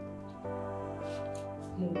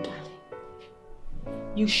 No, darling.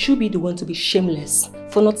 You should be the one to be shameless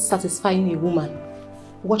for not satisfying a woman.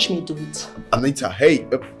 Watch me do it. Anita, hey,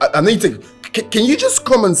 Anita, can you just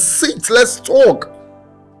come and sit? Let's talk.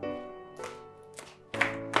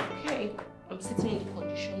 Okay, I'm sitting in the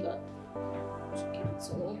condition that to give it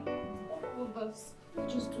to me. Oh, but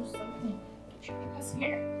just do something. Let's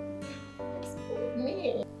here. Let's go with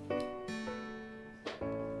me.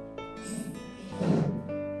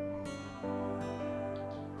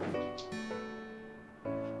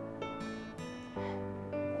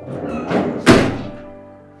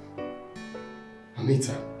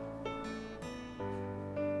 Anita,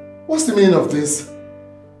 what's the meaning of this?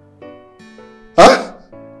 Huh?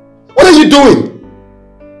 What are you doing?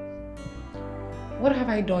 What have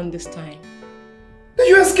I done this time? Are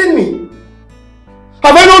you asking me?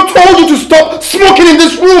 Have I not told you to stop smoking in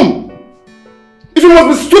this room? If you must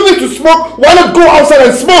be stupid to smoke, why not go outside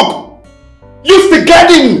and smoke? Use the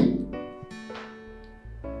garden!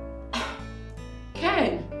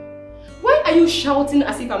 Ken, why are you shouting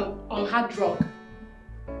as if I'm on hard drug?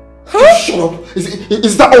 Huh? Shut up.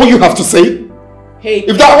 Is that all you have to say? Hey.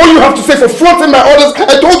 If that's all you have to say for flaunting my orders,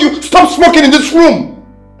 I told you stop smoking in this room.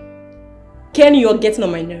 Ken, you're getting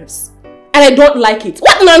on my nerves. And I don't like it.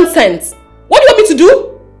 What nonsense! What do you want me to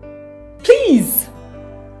do? Please.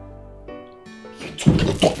 You're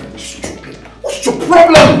talking stupid. What's your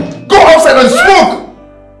problem? Go outside and smoke!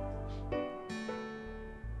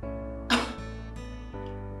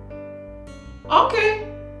 Okay.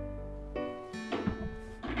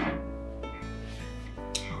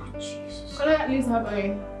 Can I at least have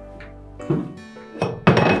a...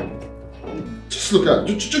 Just look at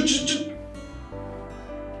just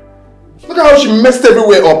look at how she messed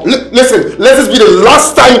everywhere up. Listen, let this be the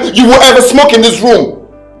last time you will ever smoke in this room.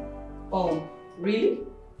 Oh, really?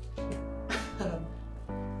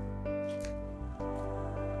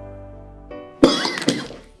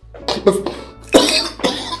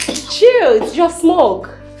 Chill, it's just smoke.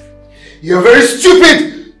 You're very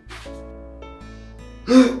stupid.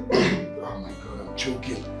 Oh my God, I'm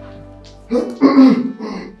choking.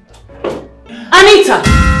 Anita!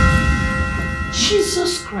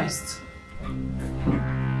 Jesus Christ.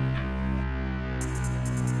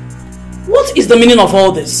 What is the meaning of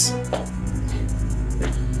all this?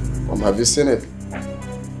 Mom, have you seen it?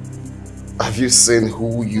 Have you seen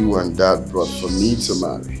who you and Dad brought for me to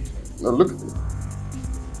marry? Now look at it.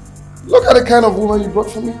 Look at the kind of woman you brought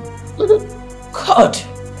for me. Look at it. God!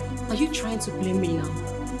 Are you trying to blame me now?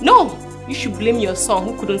 No! You should blame your son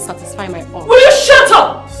who couldn't satisfy my urge. Will you shut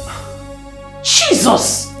up?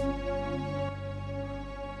 Jesus!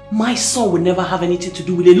 My son will never have anything to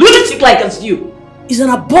do with a lunatic like as you. It's an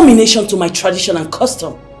abomination to my tradition and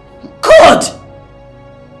custom. God!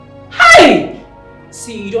 Hi!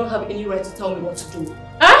 See, you don't have any right to tell me what to do.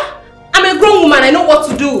 Huh? I'm a grown woman, I know what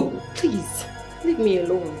to do. Please, leave me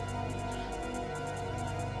alone.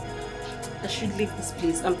 I should leave this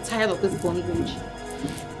place. I'm tired of this bondage.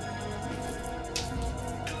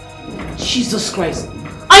 Jesus Christ.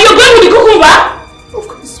 Are you going with the cucumber? Of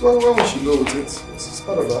course, why would she go with it? It's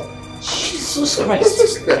part of that. Jesus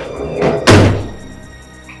Christ.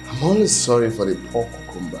 I'm only sorry for the poor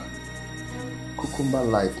cucumber. Cucumber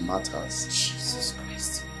life matters. Jesus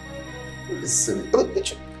Christ. Listen,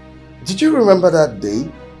 did you remember that day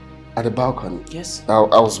at the balcony? Yes. I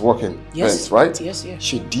was walking. Yes. Fence, right? Yes, yes.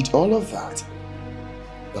 She did all of that.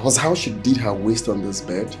 That was how she did her waist on this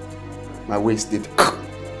bed. My waist did.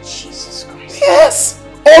 Jesus Christ. Yes!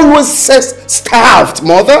 Always sex starved,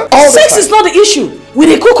 mother. Sex is not the issue. With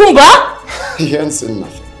a cucumber? You ain't seen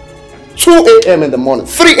nothing. 2 a.m. in the morning,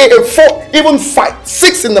 3 a.m., 4, even 5,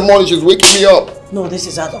 6 in the morning, she's waking me up. No, this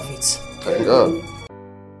is out of it. Thank God.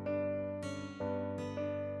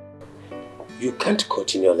 You can't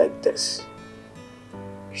continue like this.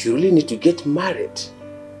 You really need to get married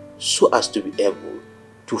so as to be able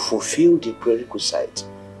to fulfill the prerequisite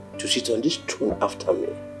to sit on this throne after me.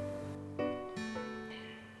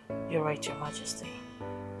 You're right, Your Majesty.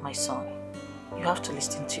 My son, you have to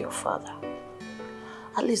listen to your father.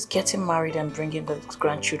 At least getting married and bringing the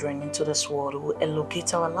grandchildren into this world will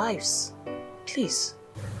elongate our lives. Please.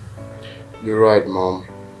 You're right, Mom.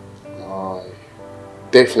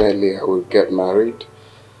 Definitely I will get married,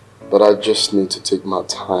 but I just need to take my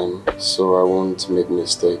time so I won't make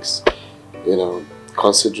mistakes. You know,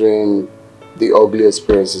 considering the ugly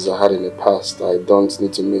experiences I had in the past, I don't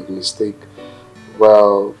need to make mistake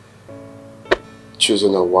while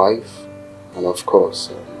choosing a wife and of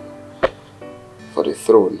course for the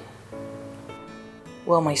throne.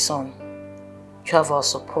 Well, my son, you have our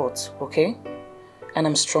support, okay? And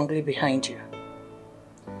I'm strongly behind you.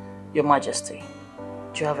 Your Majesty,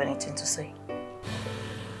 do you have anything to say?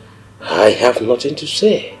 I have nothing to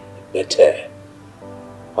say, but I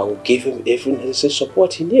will give him every necessary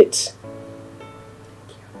support he needs.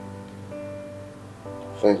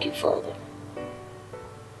 Thank you, Father.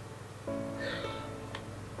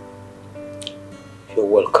 You're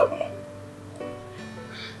welcome.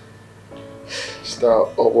 Is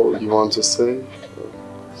that all you want to say?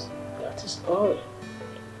 That is all.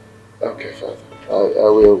 Okay, Father. I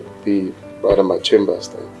will be right in my chambers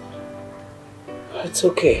then. It's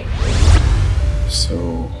okay.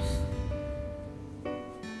 So,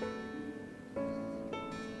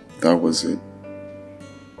 that was it.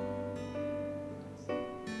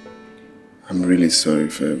 I'm really sorry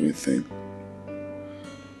for everything.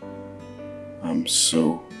 I'm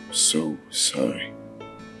so sorry.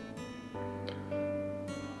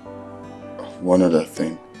 One other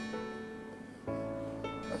thing.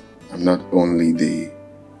 I'm not only the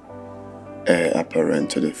heir apparent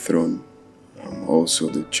to the throne, I'm also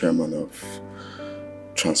the chairman of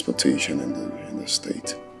transportation in the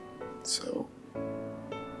state. So,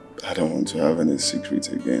 I don't want to have any secrets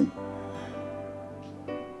again.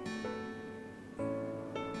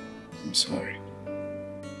 I'm sorry.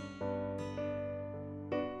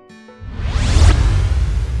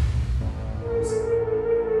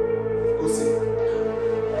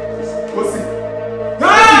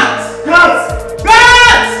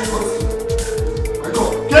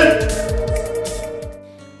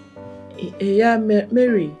 Yeah,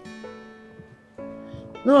 Mary.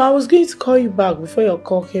 No, I was going to call you back before your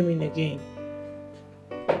call came in again.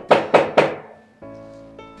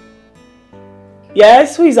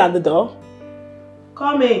 Yes, who is at the door?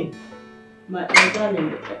 Come in. My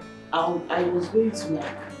darling, I was going to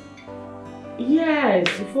like... Yes,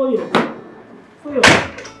 before your...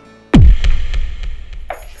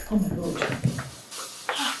 Oh my God.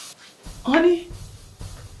 Honey,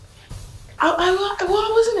 I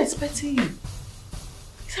wasn't expecting you.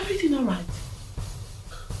 Is everything alright?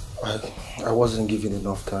 I wasn't given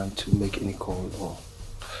enough time to make any call or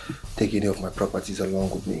take any of my properties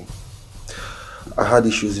along with me. I had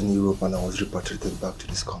issues in Europe and I was repatriated back to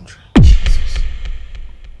this country. Jesus.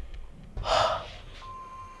 Oh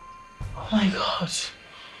my God.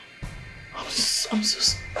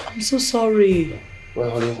 I'm so sorry. Well,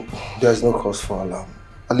 honey, there's no cause for alarm.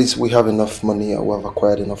 At least we have enough money and we have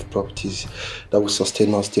acquired enough properties that will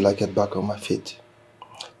sustain us till I get back on my feet.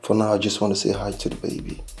 For now, I just want to say hi to the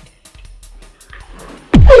baby.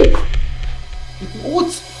 Hey!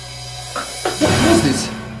 What's this?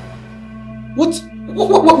 What's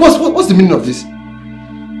the meaning of this?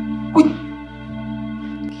 Wait,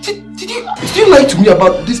 me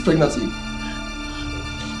about this pregnancy?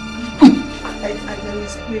 I can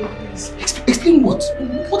explain, please. Explain what?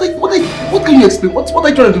 What can you explain? What are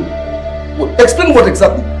you trying to do? Explain what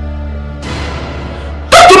exactly?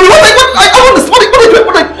 Talk to me!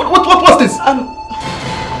 What's this?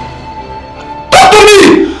 Talk to me!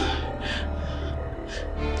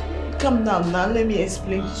 Calm down now, let me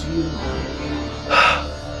explain to you.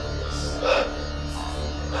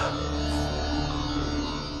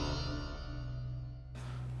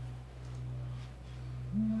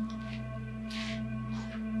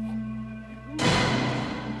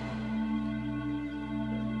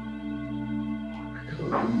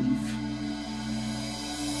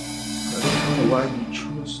 Why you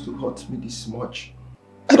chose to hurt me this much.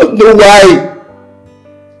 I don't know why.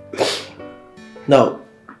 Now,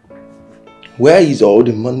 where is all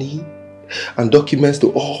the money and documents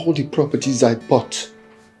to all the properties I bought?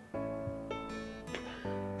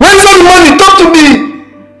 Where's all the money? Talk to me!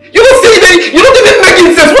 You don't say that. You're not even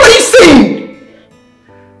making sense. What are you saying?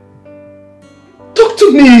 Talk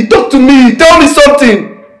to me. Talk to me. Tell me something.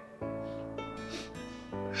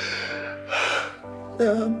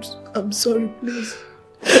 I'm sorry, please.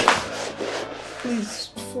 Please,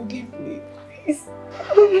 forgive me, please.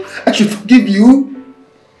 I should forgive you?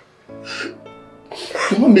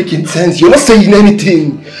 You're not making sense. You're not saying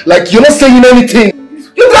anything. Like, you're not saying anything.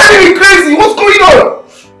 You're driving me crazy. What's going on?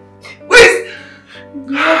 Please.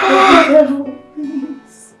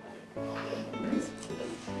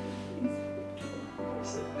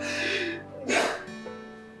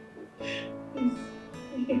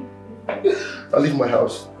 I'll leave my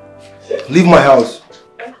house. Leave my house.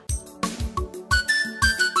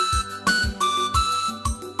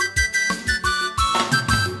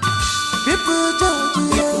 People judge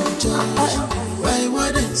you, by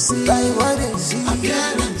what they see,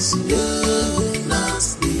 appearance,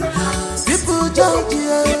 nasty hands. People judge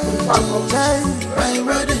you, by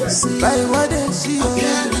what they see,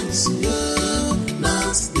 appearance,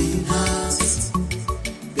 nasty hands.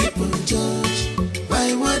 People judge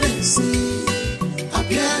by what they see,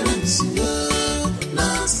 appearance,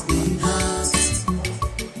 nasty hands.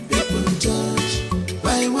 People judge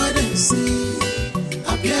by what they see,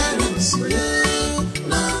 appearance,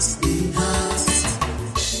 nasty hands.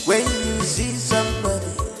 When you see somebody,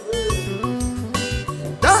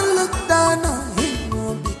 don't look down on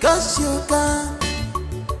him because you can.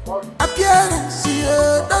 Appearance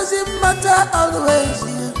doesn't matter always.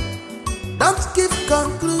 Don't give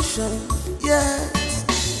conclusion yet.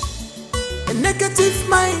 A negative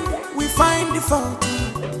mind, we find the fault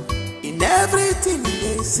in everything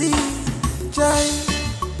they see. Joy.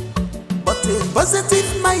 But a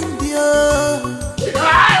positive mind,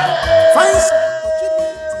 finds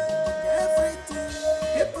everything.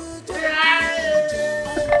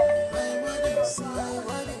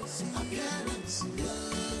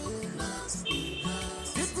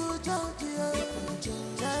 People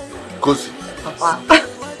Kosi. Papa.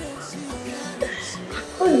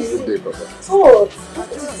 Good day, Papa.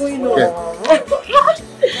 What is going on?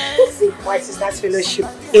 My sister's fellowship.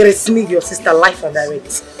 It is me, your sister, life and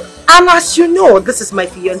direct. And as you know, this is my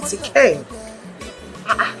fiancé, Ken.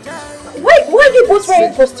 Why are you both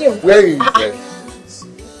wearing costume? Where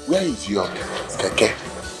is your keke?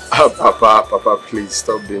 Papa, please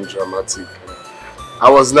stop being dramatic. I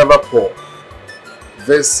was never poor.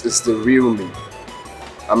 This is the real me.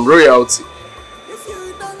 I'm royalty.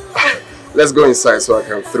 Let's go inside so I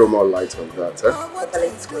can throw more light on that.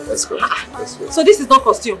 Let's go. Let's go. So this is not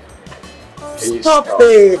costume? Stop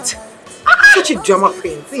it. Such a drama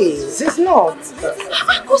queen, please. It's not.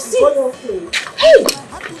 Go see. Hey. Hey.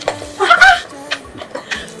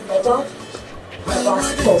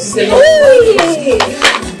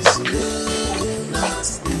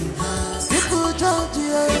 People judge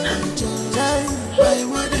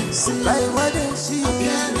by what they see,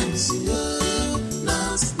 appearance,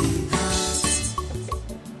 nasty hands.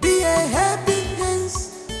 Be a happiness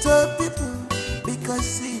to people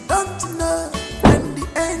because they don't know when the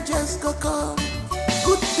angels go come.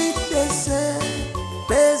 Good thing they say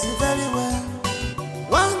pays very well.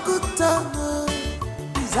 One good turn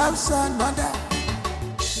deserves another.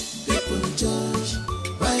 People judge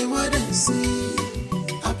by what they see,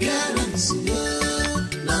 appearance,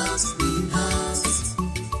 nasty hands.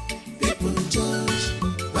 People judge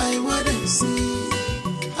by what they see,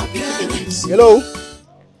 appearance. Hello.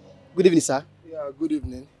 Good evening, sir. Yeah, good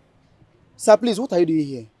evening. Sir, please, what are you doing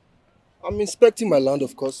here? I'm inspecting my land,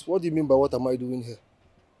 of course. What do you mean by what am I doing here?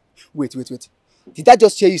 Wait. Did I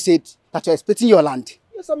just hear you say that you're inspecting your land?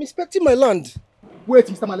 Yes, I'm inspecting my land. Wait,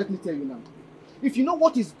 Mr. Man, let me tell you now. If you know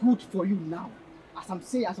what is good for you now, as I'm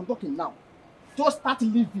talking now, Just start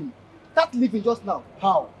living. Start living just now.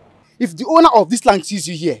 How? If the owner of this land sees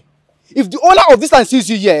you here,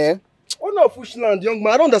 Owner of which land, young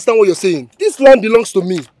man? I don't understand what you're saying. This land belongs to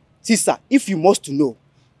me. Sister, if you must to know,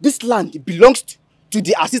 this land belongs to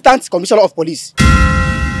the Assistant Commissioner of Police.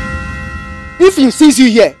 If he sees you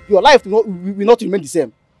here, your life will not remain the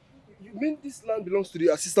same. You mean this land belongs to the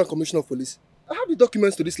Assistant Commissioner of Police? I have the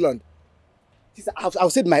documents to this land. Sister,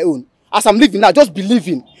 I'll say my own. As I'm living now, just believe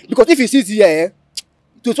in. Because if he sees you here,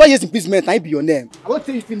 12 years imprisonment, I be your name. I won't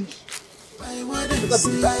say you finish.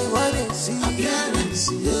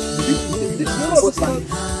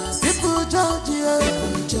 People judge you.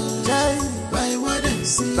 By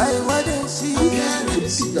what they see.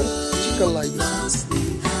 Chicken like this.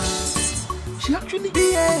 She actually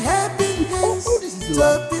be a happiness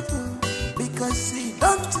to people because we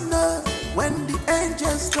don't know when the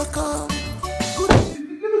angels will come.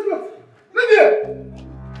 Live here!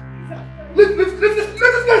 Live this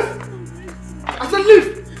place! I said live!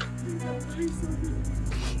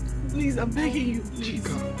 Please, I'm begging you, please.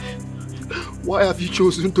 Why have you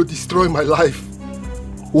chosen to destroy my life?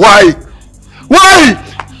 Why? Why?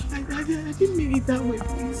 I didn't mean it that way,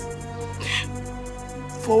 please.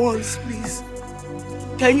 For once, please.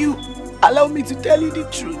 Can you allow me to tell you the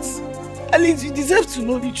truth? At least you deserve to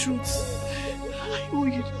know the truth. I owe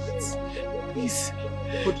you that. Please.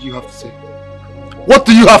 What do you have to say? What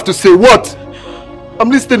do you have to say? What? I'm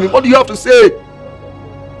listening. What do you have to say?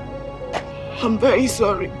 I'm very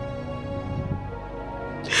sorry.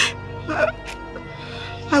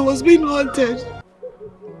 I was being haunted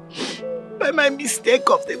by my mistake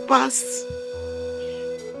of the past.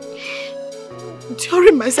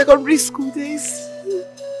 During my secondary school days,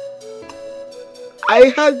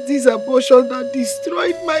 I had this abortion that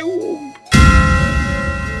destroyed my womb.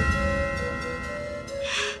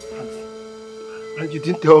 And you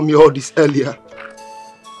didn't tell me all this earlier.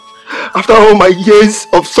 After all my years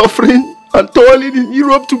of suffering and toiling in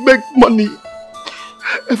Europe to make money,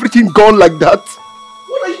 everything gone like that.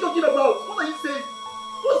 What are you talking about? What are you saying?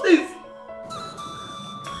 What's this?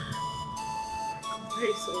 I'm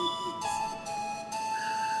very sorry, please.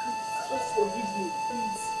 Just forgive me,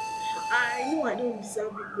 please. I know I don't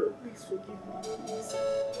deserve it, but please forgive me, please.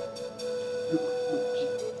 Look.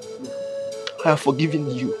 I have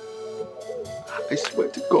forgiven you. I swear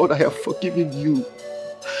to God, I have forgiven you.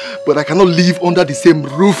 But I cannot live under the same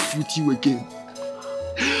roof with you again.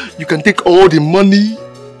 You can take all the money,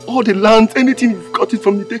 all the land, anything you've got it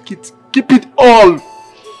from me, take it. Keep it all.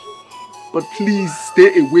 But please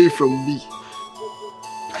stay away from me.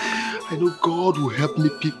 I know God will help me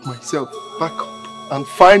pick myself back up and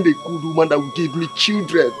find a good woman that will give me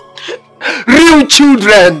children. Real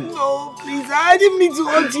children! No, please, I didn't mean to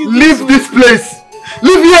hurt you. Leave this place!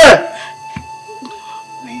 Leave here!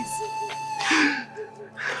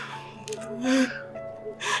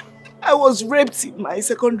 I was raped in my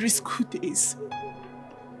secondary school days.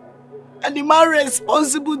 And the man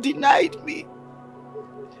responsible denied me.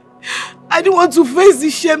 I didn't want to face the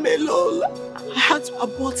shame alone. I had to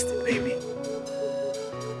abort the baby.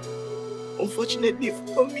 Unfortunately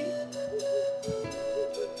for me,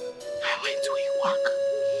 I went to a quack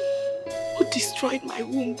who destroyed my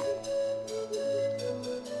womb.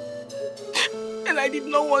 And I did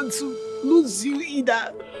not want to lose you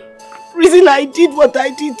either. Reason I did what I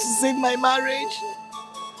did to save my marriage.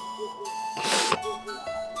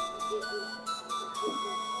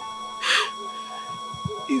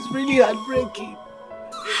 It's really heartbreaking.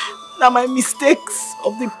 Now my mistakes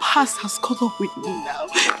of the past has caught up with me now.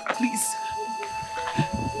 Please.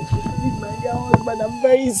 Please, my dear husband, I'm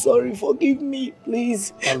very sorry. Forgive me,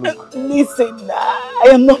 please. Listen, I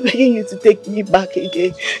am not begging you to take me back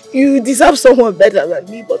again. You deserve someone better than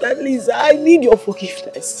me, but at least I need your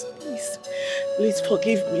forgiveness. Please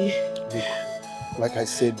forgive me. Look, like I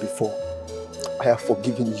said before, I have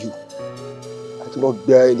forgiven you. I do not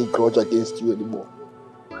bear any grudge against you anymore.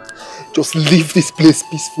 Just leave this place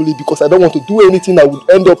peacefully because I don't want to do anything I would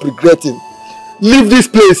end up regretting. Leave this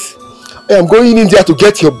place. I am going in there to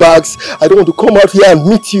get your bags. I don't want to come out here and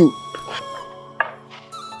meet you.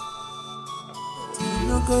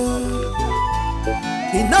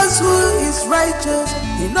 He knows who is righteous.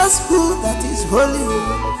 He knows who that is holy.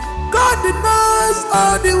 God knows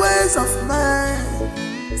all the ways of man.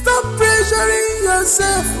 Stop pressuring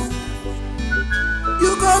yourself.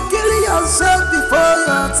 You go kill yourself before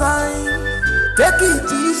your time. Take it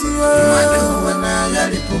easy.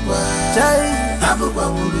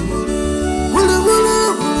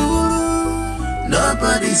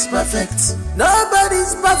 Nobody's perfect.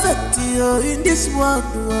 Nobody's perfect in this world.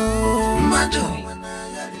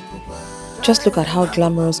 Just look at how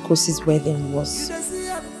glamorous Kosi's wedding was.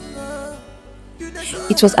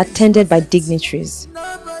 It was attended by dignitaries.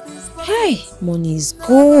 Hey, money is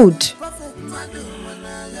good.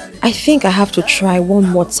 I think I have to try one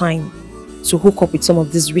more time to hook up with some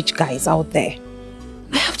of these rich guys out there.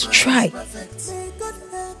 I have to try.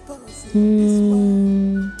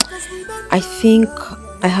 I think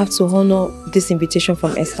I have to honor this invitation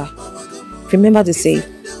from Esther. Remember to say,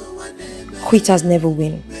 quitters never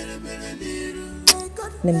win.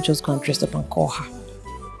 Let me just go and dress up and call her.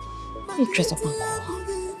 Let me dress up and call her.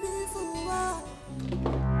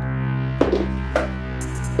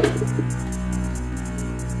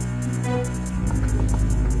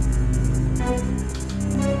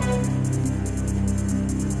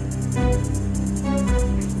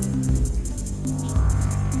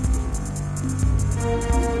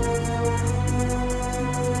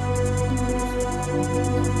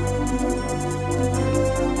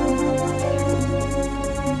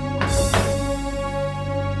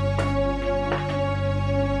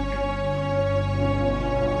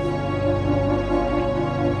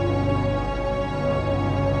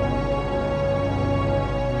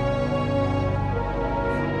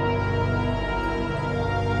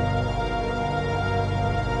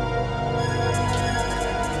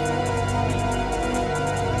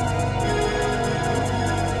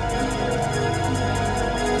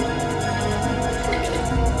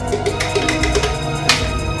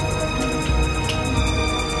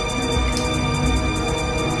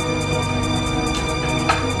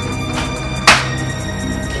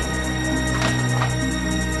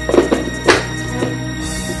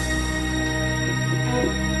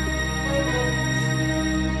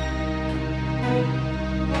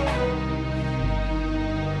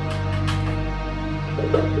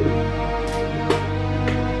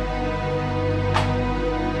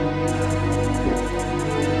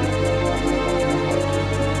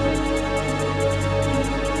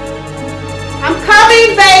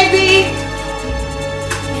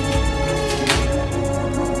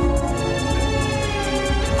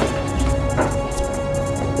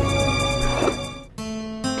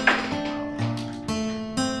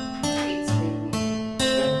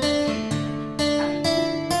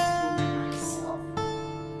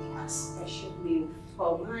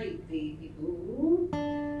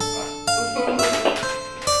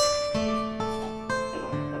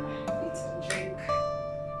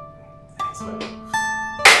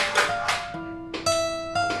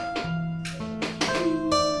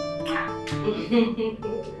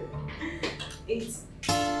 It's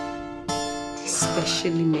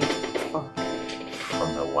specially made for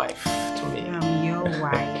from my wife to me. I'm your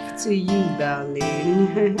wife to you,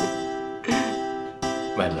 darling.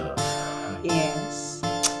 My love. Yes.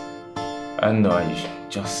 I know I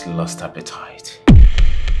just lost appetite.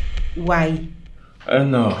 Why? I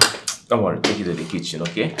know. Don't worry, take it to the kitchen,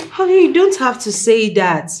 okay? Honey, you don't have to say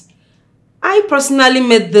that. I personally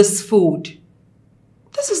made this food.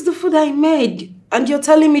 This is the food I made. And you're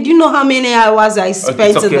telling me, do you know how many hours I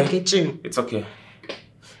spent in the kitchen? It's okay.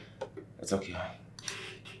 It's okay.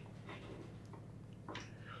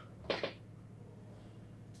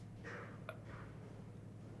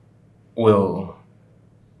 Will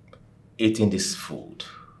eating this food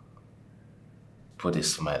put a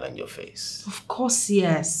smile on your face? Of course,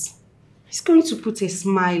 yes. It's going to put a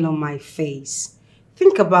smile on my face.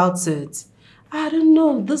 Think about it. I don't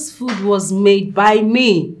know, this food was made by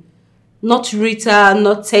me. Not Rita,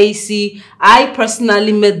 not Tacy. I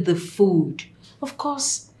personally made the food. Of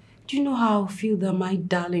course, do you know how I feel that my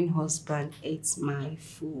darling husband eats my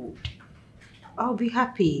food? I'll be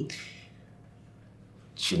happy.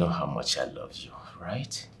 You know how much I love you,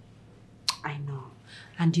 right? I know.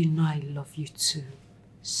 And you know I love you too.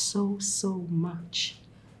 So, so much.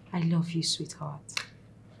 I love you, sweetheart.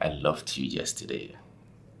 I loved you yesterday.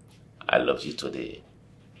 I love you today.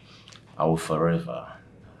 I will forever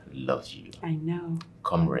love you. I know.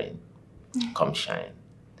 Come rain, come shine.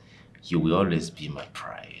 You will always be my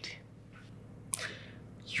pride.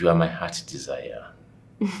 You are my heart's desire.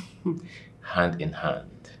 Hand in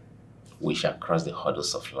hand, we shall cross the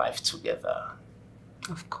hurdles of life together.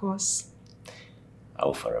 Of course. I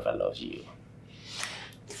will forever love you.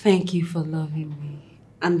 Thank you for loving me.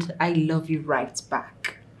 And I love you right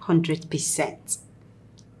back. 100%.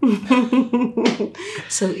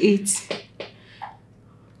 So eat.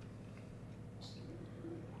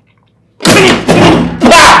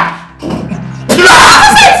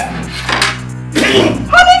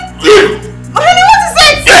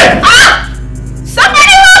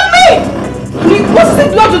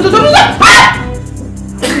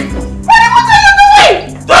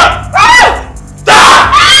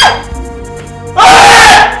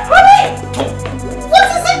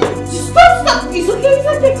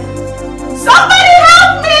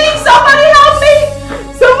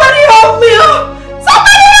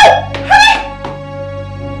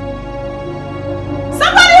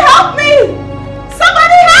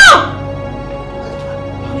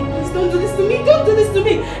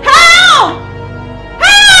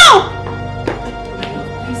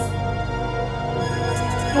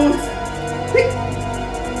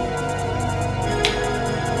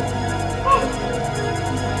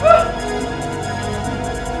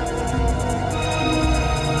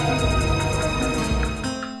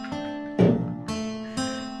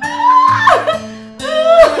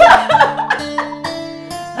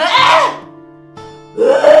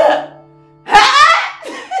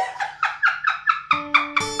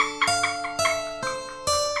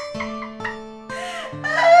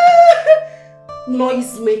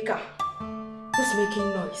 noise maker. Just making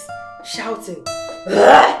noise, shouting.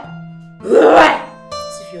 As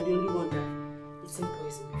if you're the only one that eaten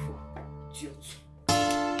poison before. Idiot.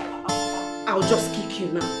 I'll just kick you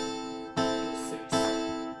now.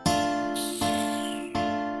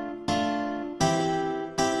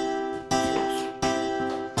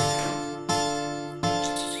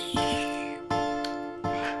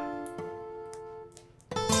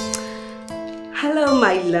 Hello,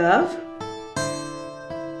 my love.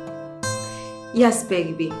 Yes,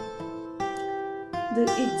 baby. The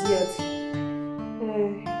idiot.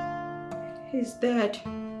 He's dead.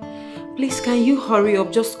 Please, can you hurry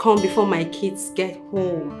up? Just come before my kids get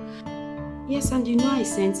home. Yes, and you know I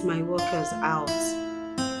sent my workers out.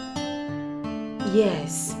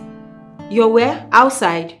 Yes. You're where?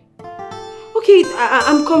 Outside? Okay,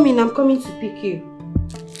 I'm coming to pick you.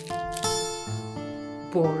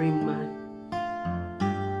 Boring man.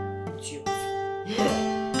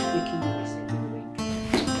 Making noise anyway.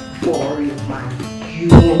 Boring man. You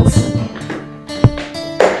won't.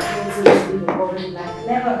 Boring like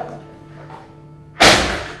never.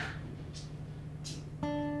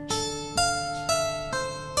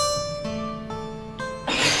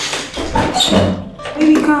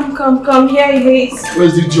 Baby, come. Here he is.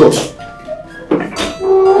 Where's the job?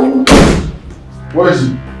 Where is he?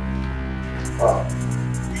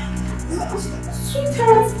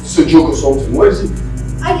 Sweetheart. It's a joke or something. Where is he?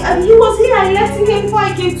 He was here. I left him here before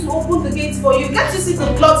I came to open the gates for you. Get to see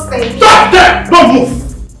the blood stain. Stop there! Don't move!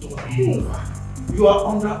 Hey. You are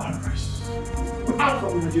under arrest. I'm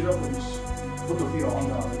from the Nigerian police. Both of you are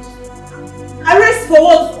under arrest. Arrest for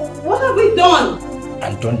what? What have we done?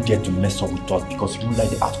 And don't dare to mess up with us because you don't like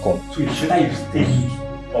the outcome. So it's better you stay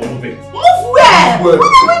or move it. Move where? Move where?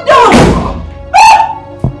 What have we done?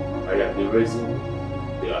 I am the reason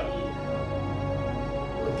they are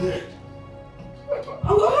here.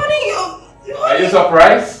 Are you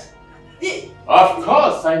surprised? Of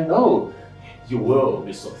course, I know. You will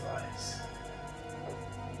be surprised.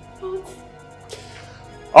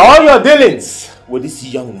 All your dealings with this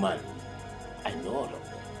young man, I know all of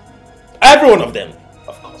them. Every one of them.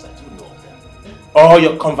 Of course, I do know of them. All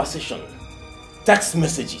your conversation, text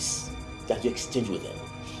messages that you exchange with them,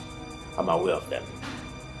 I'm aware of them.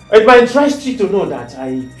 It might interest you to know that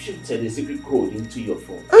I put a secret code into your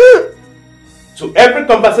phone. So every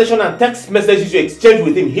conversation and text messages you exchange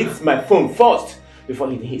with him hits my phone first before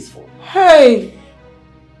hitting his phone. Hey!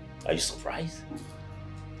 Are you surprised?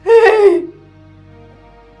 Hey!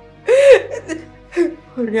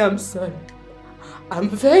 Honey, I'm sorry. I'm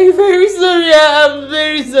very, very sorry. I'm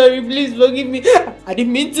very sorry. Please forgive me. I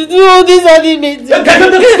didn't mean to do all this. I didn't mean to.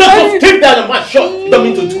 Keep that on my shot. You don't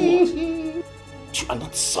mean to do what? You are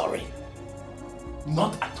not sorry.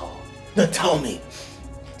 Not at all. Now tell me.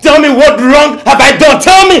 Tell me what wrong have I done?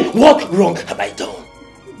 Tell me what wrong have I done?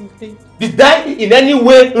 Did I in any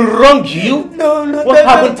way wrong you? No. What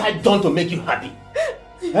haven't I done to make you happy?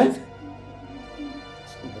 Huh?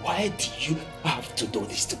 Why do you have to do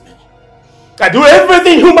this to me? I do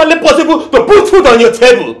everything humanly possible to put food on your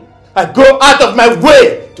table. I go out of my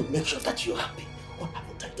way to make sure that you're happy. What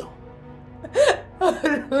haven't I done?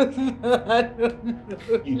 I don't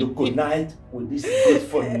know. You do good night with this good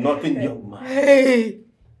for nothing young man. Hey.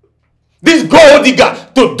 This gold digger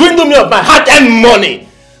to dwindle me of my hard-earned money.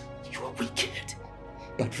 You are wicked.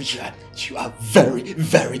 But Richard, you are very,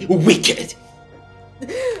 very wicked.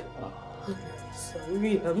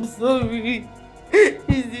 I'm sorry. It's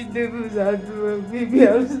the devil's handwork, baby.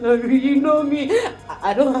 I'm sorry. You know me.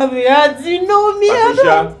 I don't have a heart. You know me.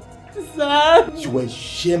 Patricia, Sir. you are a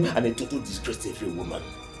shame and a total disgrace to every woman.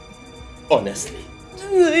 Honestly.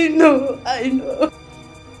 I know.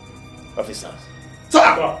 Officers.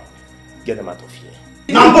 Sir! Get them out of here.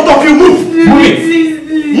 Now both of you move! Move it!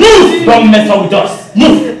 Move! Don't mess up with us!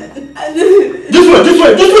 Move! This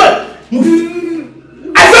way!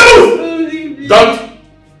 Move! I said move! Don't!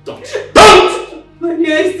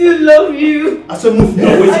 Honey, I still love you. I said move!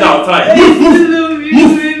 You're wasting our time. I Move! still love you,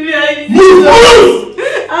 baby. I still Move! love you.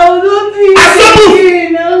 I will not do it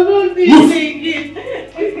again. I will not do it again.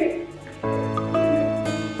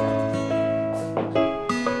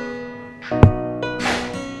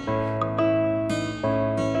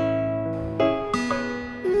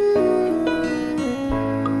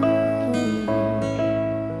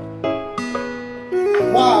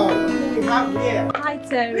 Wow, who do we have here? Hi,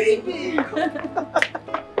 Terry.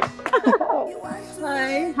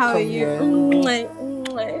 Hi, how are you?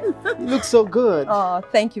 You look so good. Oh,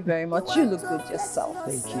 thank you very much. You look good yourself.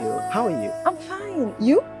 Thank you. How are you? I'm fine.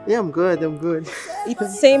 You? Yeah, I'm good. It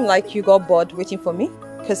seemed like you got bored waiting for me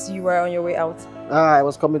because you were on your way out. I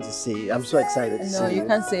was coming to see you. I'm so excited to see you. No, you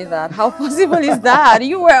can't say that. How possible is that?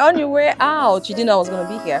 You were on your way out. You didn't know I was going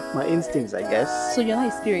to be here. My instincts, I guess. So you're not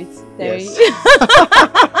a spirit, Terry? Yes.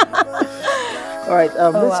 All right,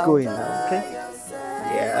 let's go in now, okay?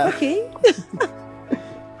 Yeah. Okay.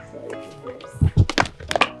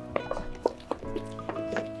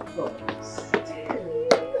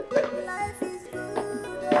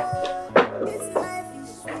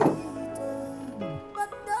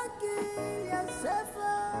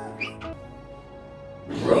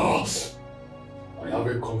 Ross, I have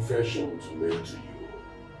a confession to make to you.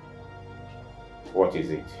 What is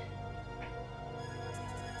it?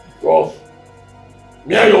 Ross,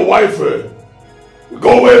 me and your wife, we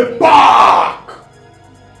go way back!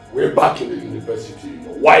 Way back in the university,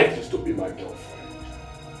 your wife used to be my girlfriend.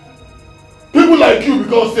 People like you,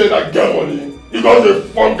 because say I get money, you got a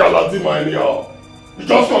fun galatima anyhow. You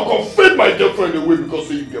just can't feed my girlfriend away because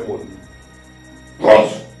say you get money.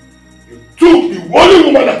 Ross, you took the only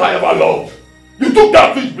woman that I ever loved. You took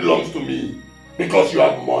that which belongs to me because you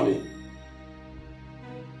have money.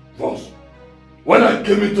 Ross, when I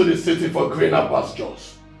came into the city for greener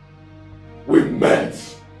pastures, we met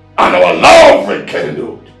and our love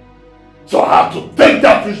rekindled. So I had to take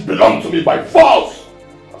that which belonged to me by force.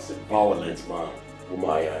 As a violent man, whom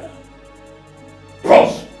I am.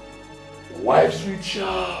 Ross, your wife's richer.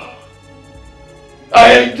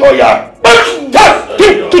 I enjoy her.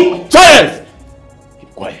 Keep silence!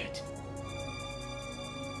 Keep quiet.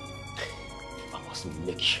 I must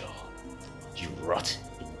make sure you rot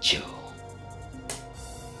in jail.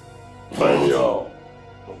 Your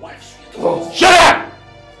wife's sweet. Shut up!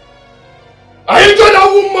 I enjoy that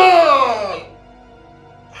woman!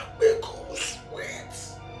 I make her sweet.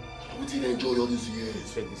 I didn't enjoy all these years.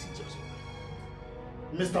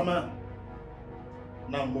 Mr. Man,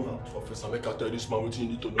 now move out. Professor, make I tell this man what you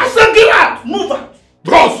need to know. I said get out! Move out!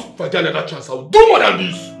 Bros, if I get another chance, I will do more than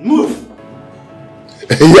this. Move!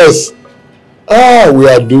 Yes. We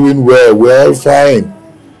are doing well. We are fine.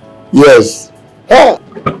 Yes.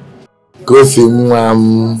 Go see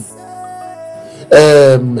Mom.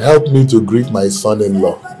 Help me to greet my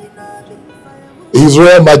son-in-law. His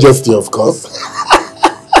Royal Majesty, of course.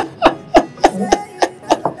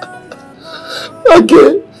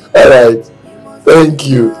 Okay. All right. Thank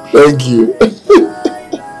you. Thank you.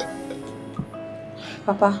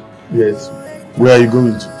 Papa. Yes. Where are you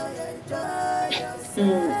going to?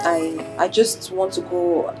 I just want to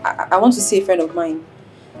go. I want to see a friend of mine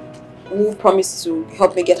who promised to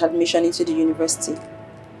help me get admission into the university.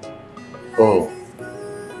 Oh.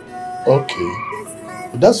 Okay.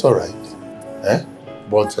 That's all right.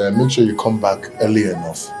 But make sure you come back early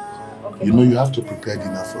enough. Okay. You know you have to prepare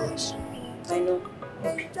dinner for us. I know.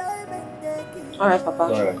 Okay. All right, Papa.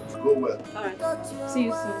 All right. Go well. All right. See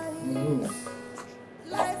you soon.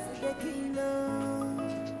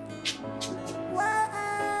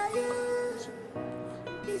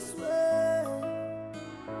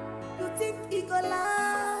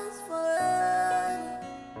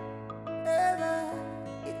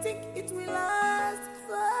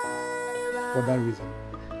 For that reason,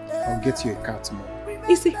 I'll get you a car tomorrow.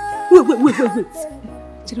 You see, wait.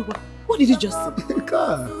 Chiruba, what did you just say? A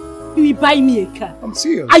car. You will buy me a car. I'm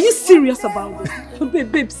serious. Are you serious about this?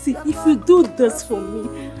 Babe, see, if you do this for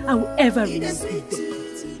me, I will ever remember you.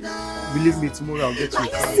 Believe me, tomorrow I'll get you a car. Are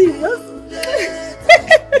you serious?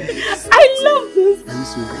 I love this. Are you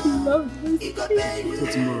serious? I love this. So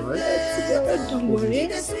tomorrow, right? Tomorrow, don't worry.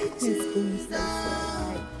 Let's go inside.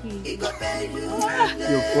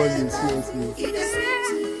 You're funny, seriously.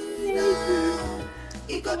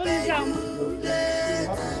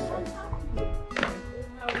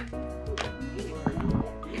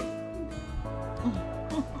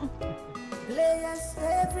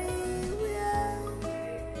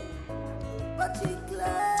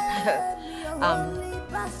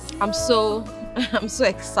 I'm so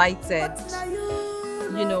excited.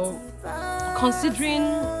 You know, considering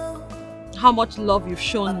how much love you've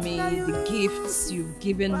shown me, the gifts you've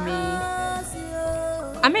given me.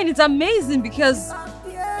 I mean, it's amazing because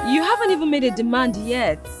you haven't even made a demand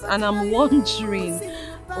yet, and I'm wondering,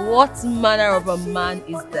 what manner of a man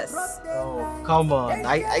is this? Oh, come on.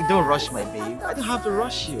 I don't rush my babe. I don't have to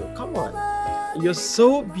rush you. Come on. You're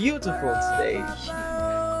so beautiful today.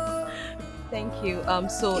 Thank you.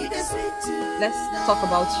 So let's talk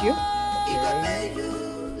about you.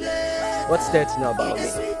 What's there to know about me?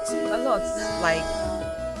 A lot. Like,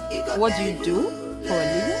 what do you do for a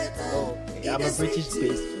living? Okay, I'm a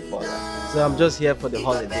British-based footballer, so I'm just here for the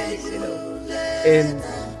holidays, you know. And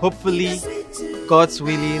hopefully, God's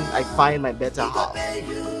willing, I find my better half.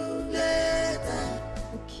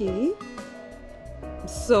 Okay.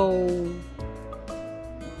 So,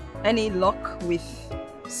 any luck with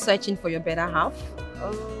searching for your better half?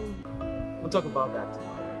 We'll talk about that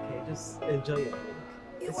tomorrow, okay? Just enjoy your drink.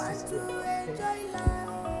 Let's just go, okay?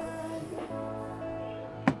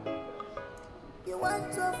 You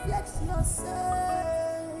want to flex yourself.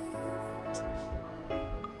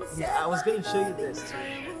 Yeah, I was going to show you this too.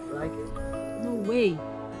 You like it? No way.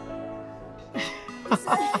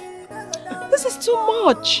 This is too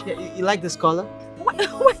much. Yeah, you like this color? Why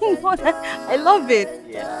not? I love it.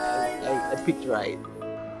 Yeah, I picked right.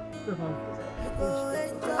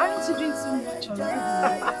 Aren't you doing so much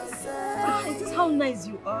already? Is this how nice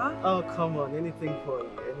you are? Oh, come on. Anything for you.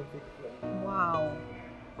 Anything for you. Wow.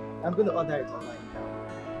 I'm going to order it online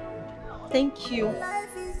now. Thank you.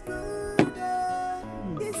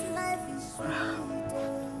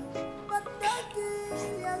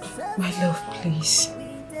 My love, please.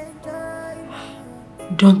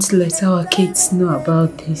 Don't let our kids know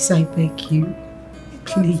about this, I beg you.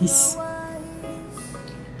 Please.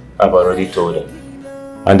 I've already told them.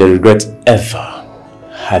 And they regret ever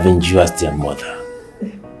having you as their mother.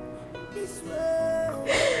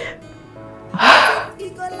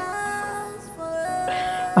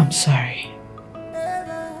 I'm sorry.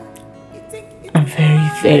 I'm very,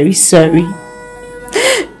 very sorry.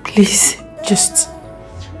 Please, just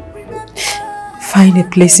find a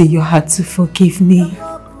place in your heart to forgive me.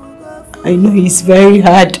 I know it's very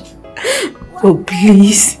hard, but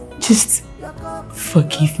please, just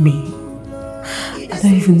forgive me. I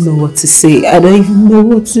don't even know what to say. I don't even know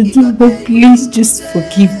what to do, but please just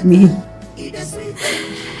forgive me.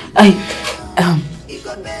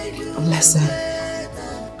 Listen,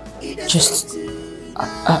 just,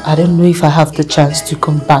 I don't know if I have the chance to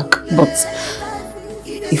come back, but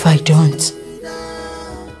if I don't,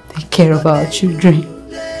 take care of our children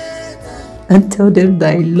and tell them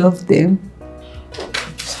that I love them.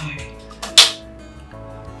 I'm sorry.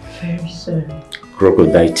 Very sorry.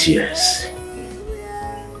 Crocodile tears.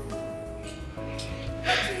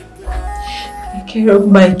 Take care of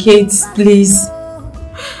my kids, please.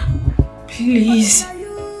 Please.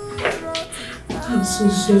 I'm so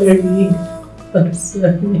sorry. I'm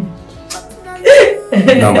sorry.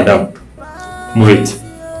 Now, madam, move it.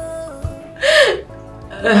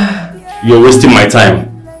 You're wasting my time.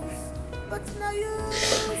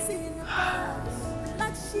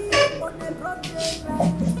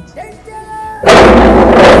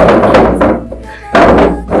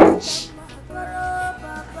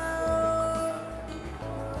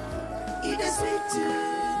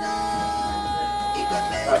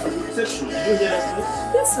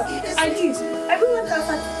 Yes, sir. I did. Everyone else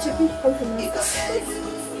had checking compliments.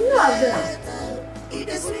 You know I've done.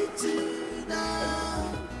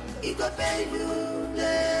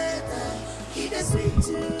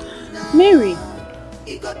 Mary,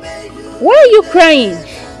 why are you crying?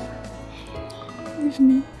 Leave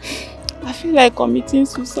me. I feel like committing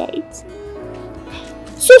suicide.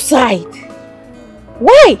 Suicide?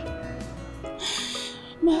 Why?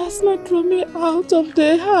 My husband threw me out of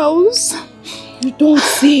the house. You don't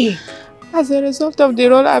say. As a result of the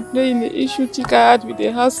role I play in the issue Chika had with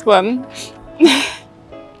the husband.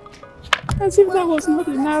 As if that was not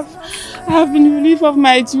enough, I have been relieved of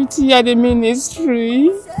my duty at the ministry.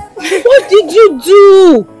 What did you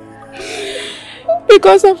do?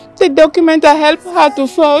 Because of the document I helped her to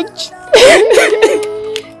forge.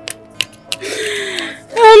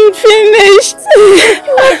 I'm finished.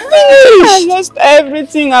 You are finished. I lost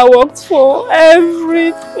everything I worked for.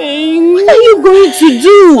 Everything. What are you going to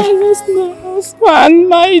do? I lost my husband,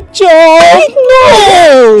 my job.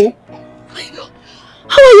 No.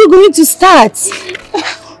 How are you going to start?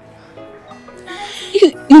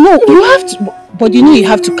 You know, you have to, but you know you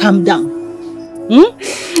have to calm down. Hmm?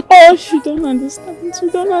 Oh, she don't understand. She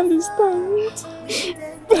don't understand.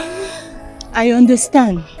 I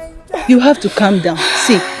understand. You have to calm down.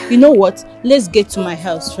 See, you know what? Let's get to my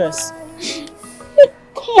house first.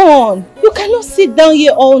 Come on. You cannot sit down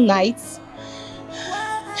here all night.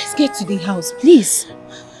 Let's get to the house, please.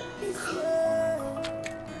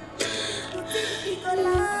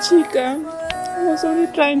 Chika, I was only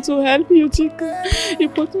trying to help you, Chika. You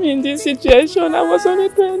put me in this situation. I was only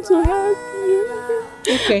trying to help you.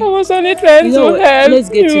 Okay. I was only trying to help Let's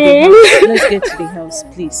get to the house. Let's get to the house,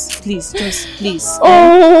 please. Please, just please.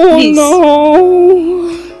 Oh, please. no.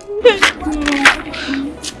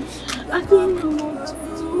 I don't know what to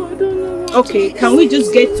do. I don't know what Okay, to can do. we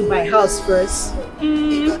just get to my house first?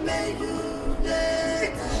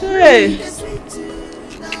 Hey.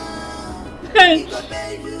 Hey.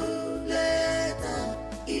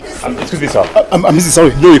 Excuse me, sir. I'm Mrs.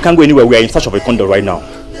 Sorry. No, you can't go anywhere. We are in search of a condo right now.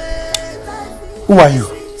 Who are you?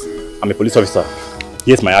 I'm a police officer.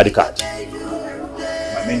 Here's my ID card. My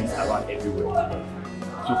men is around everywhere.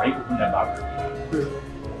 So can you open that bag?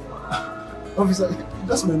 Officer,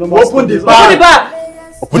 that's my number. Open the bag!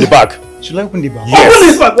 Open the bag! Should I open the bag? Yes. Open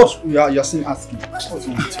this bag! What? You're saying asking.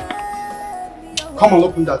 Come on,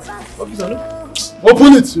 open that. Officer, look.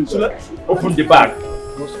 Open it! Should I? Open the bag.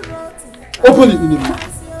 Open it in the bag.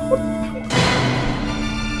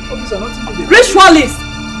 Officer, nothing to do. Ritualist!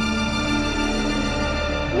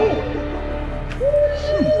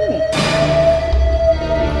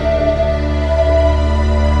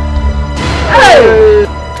 Hey!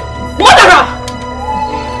 Murderer!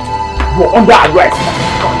 You're under arrest.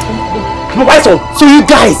 No, why so? So you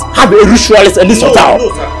guys have a ritualist in this hotel? No,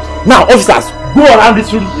 sir. Now, officers, go around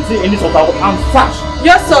this room in this hotel and search.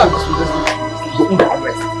 Yes, sir. You're under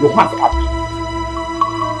arrest. Your hands up.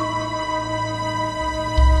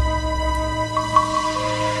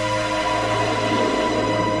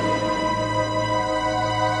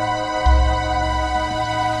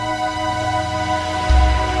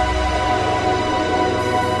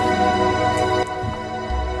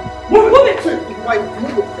 Move it!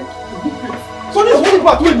 So this is what you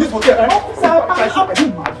are doing in this hotel.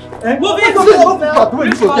 Move it! This is what you are doing in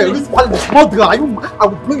this hotel. This one is murder. I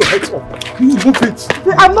will blow your heads off. You move it.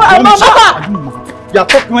 I'm not. Are you mad? You are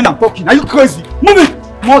talking when I'm talking. Are you crazy? Move it.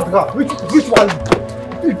 Murderer. Which one?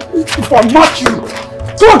 If I match you,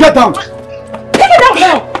 go get down. Take it down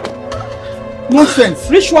now. Nonsense.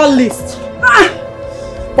 Ritualist.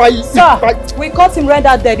 Sir, we caught him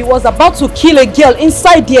rendered dead. He was about to kill a girl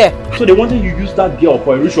inside there. So they wanted you to use that girl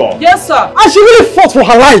for a ritual? Yes, sir. And she really fought for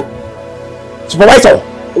her life. Supervisor,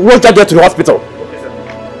 rush that girl to the hospital.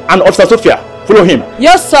 And Officer Sophia, follow him.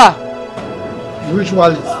 Yes, sir.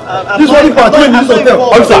 Ritualist. This is what you are doing in this hotel.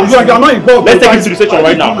 Officer, you are not involved. Let's take him to the station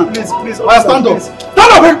right now. Please, stand up. Stand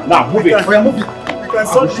up. Now, move it. Move it.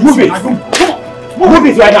 Move it. Move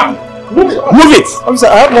it right now. Move it. Officer,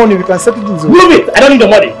 I have money. We can settle this. Move it. I don't need the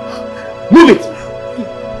money. Move it.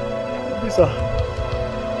 Please, sir.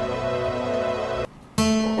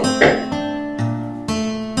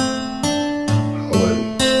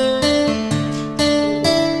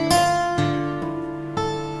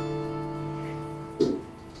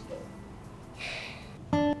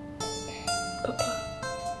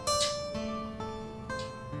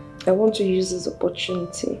 I want to use this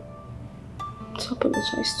opportunity to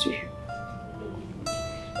apologize to you.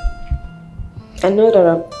 I know that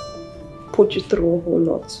I've put you through a whole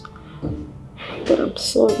lot, but I'm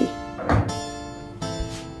sorry.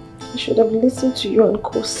 I should have listened to you and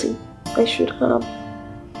Kosi. I should have.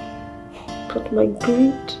 But my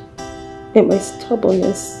greed and my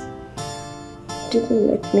stubbornness didn't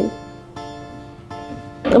let me.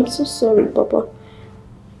 I'm so sorry, Papa.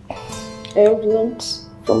 I have learned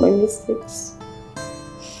from my mistakes.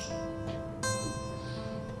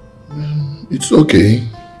 It's okay.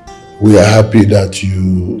 We are happy that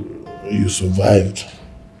you survived.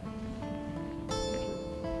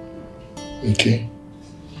 Okay.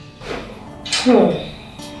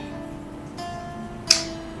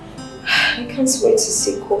 I can't wait to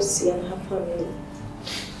see Kosi and her family.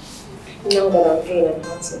 Now that I'm vain and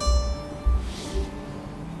hearted.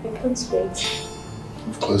 I can't wait.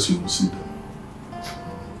 Of course you will see them.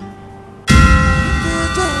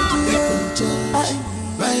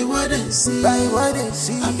 By what they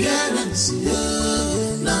see, appearance,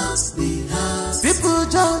 nasty hands. People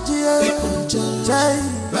judge you,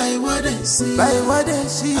 by what they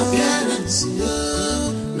see, appearance,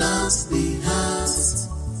 nasty hands.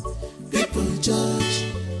 People judge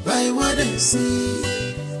by what they see,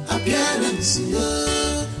 appearance,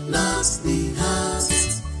 nasty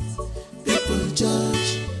hands. People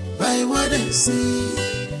judge by what they see,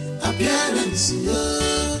 appearance,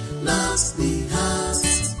 nasty hands.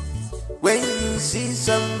 When you see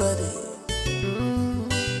somebody,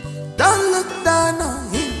 don't look down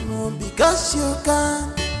on him because you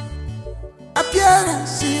can.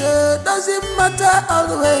 Appearance doesn't matter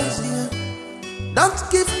always. Don't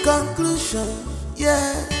give conclusion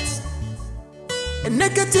yet. A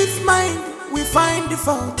negative mind we find the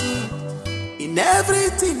fault in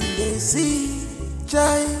everything they see,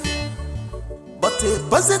 child. But a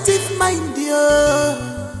positive mind,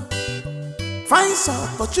 finds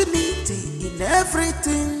opportunity in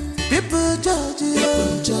everything. People judge you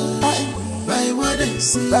by what they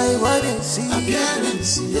see,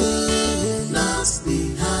 appearance,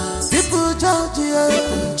 nasty hands. People judge you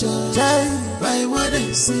by what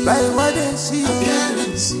they see,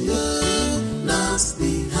 appearance,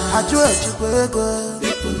 nasty hands.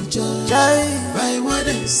 People judge by what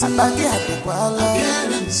they see,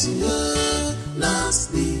 appearance,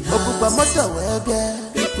 nasty hands.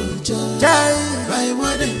 People judge by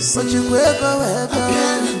what they see.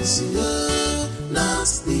 Appearance, not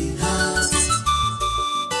the heart.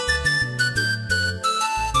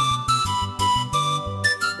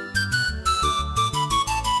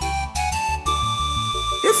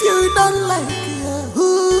 If you don't like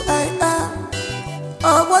who I am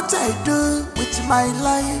or what I do with my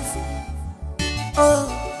life, oh,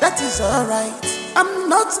 that is alright. I'm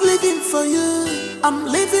not living for you, I'm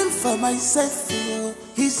living for myself.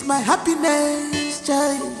 He's my happiness,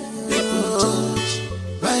 child. People judge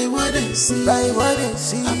by what they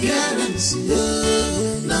see. Appearance,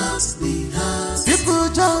 not the heart. People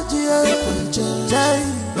judge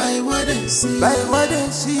by what they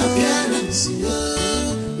see. Appearance,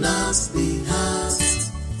 not the heart.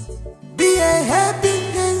 Be a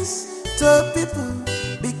happiness to people,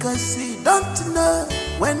 because he don't know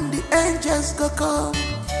when the angels go come.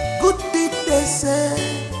 Good deed they say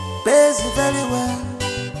pays very well.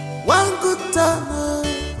 One good turn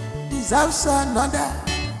deserves another.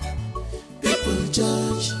 People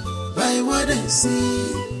judge by what they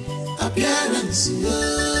see. Appearance,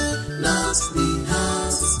 not the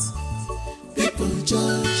heart. People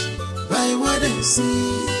judge by what they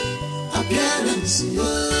see. Appearance,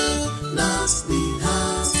 not the